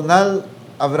personal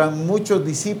habrán muchos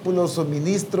discípulos o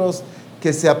ministros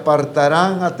que se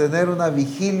apartarán a tener una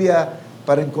vigilia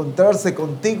para encontrarse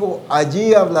contigo.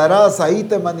 Allí hablarás, ahí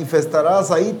te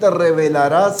manifestarás, ahí te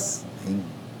revelarás.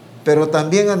 Pero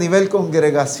también a nivel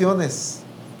congregaciones,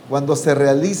 cuando se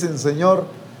realicen, Señor,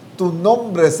 tu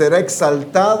nombre será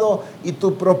exaltado y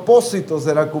tu propósito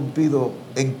será cumplido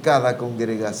en cada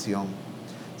congregación.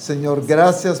 Señor,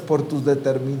 gracias por tus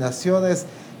determinaciones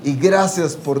y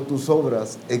gracias por tus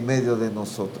obras en medio de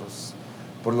nosotros.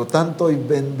 Por lo tanto, hoy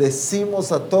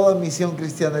bendecimos a toda Misión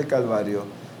Cristiana del Calvario,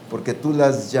 porque tú la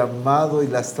has llamado y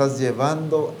la estás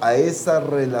llevando a esa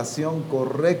relación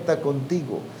correcta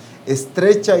contigo,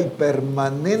 estrecha y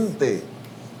permanente,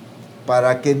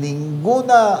 para que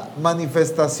ninguna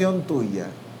manifestación tuya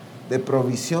de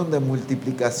provisión, de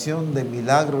multiplicación, de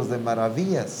milagros, de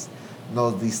maravillas,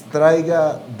 nos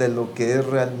distraiga de lo que es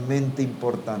realmente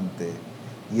importante,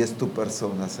 y es tu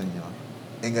persona, Señor.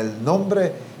 En el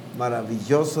nombre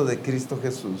maravilloso de Cristo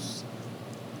Jesús.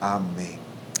 Amén.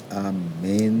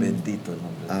 Amén. Bendito el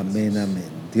nombre de Amén, Jesús.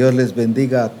 amén. Dios les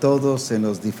bendiga a todos en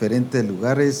los diferentes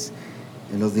lugares,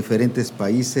 en los diferentes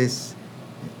países.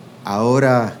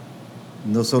 Ahora,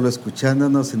 no solo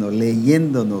escuchándonos, sino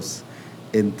leyéndonos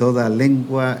en toda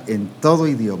lengua, en todo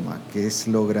idioma, que es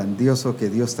lo grandioso que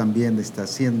Dios también está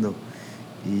haciendo.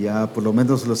 Y ya por lo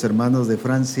menos los hermanos de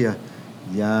Francia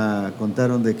ya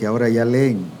contaron de que ahora ya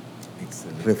leen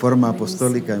Excelente. Reforma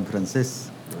Apostólica en francés.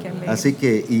 Así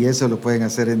que, y eso lo pueden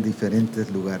hacer en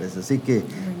diferentes lugares. Así que,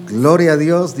 gloria a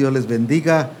Dios, Dios les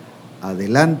bendiga.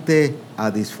 Adelante a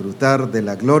disfrutar de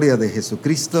la gloria de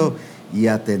Jesucristo y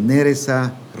a tener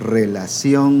esa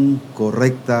relación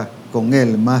correcta con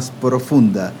Él, más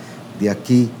profunda, de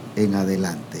aquí en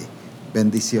adelante.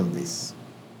 Bendiciones.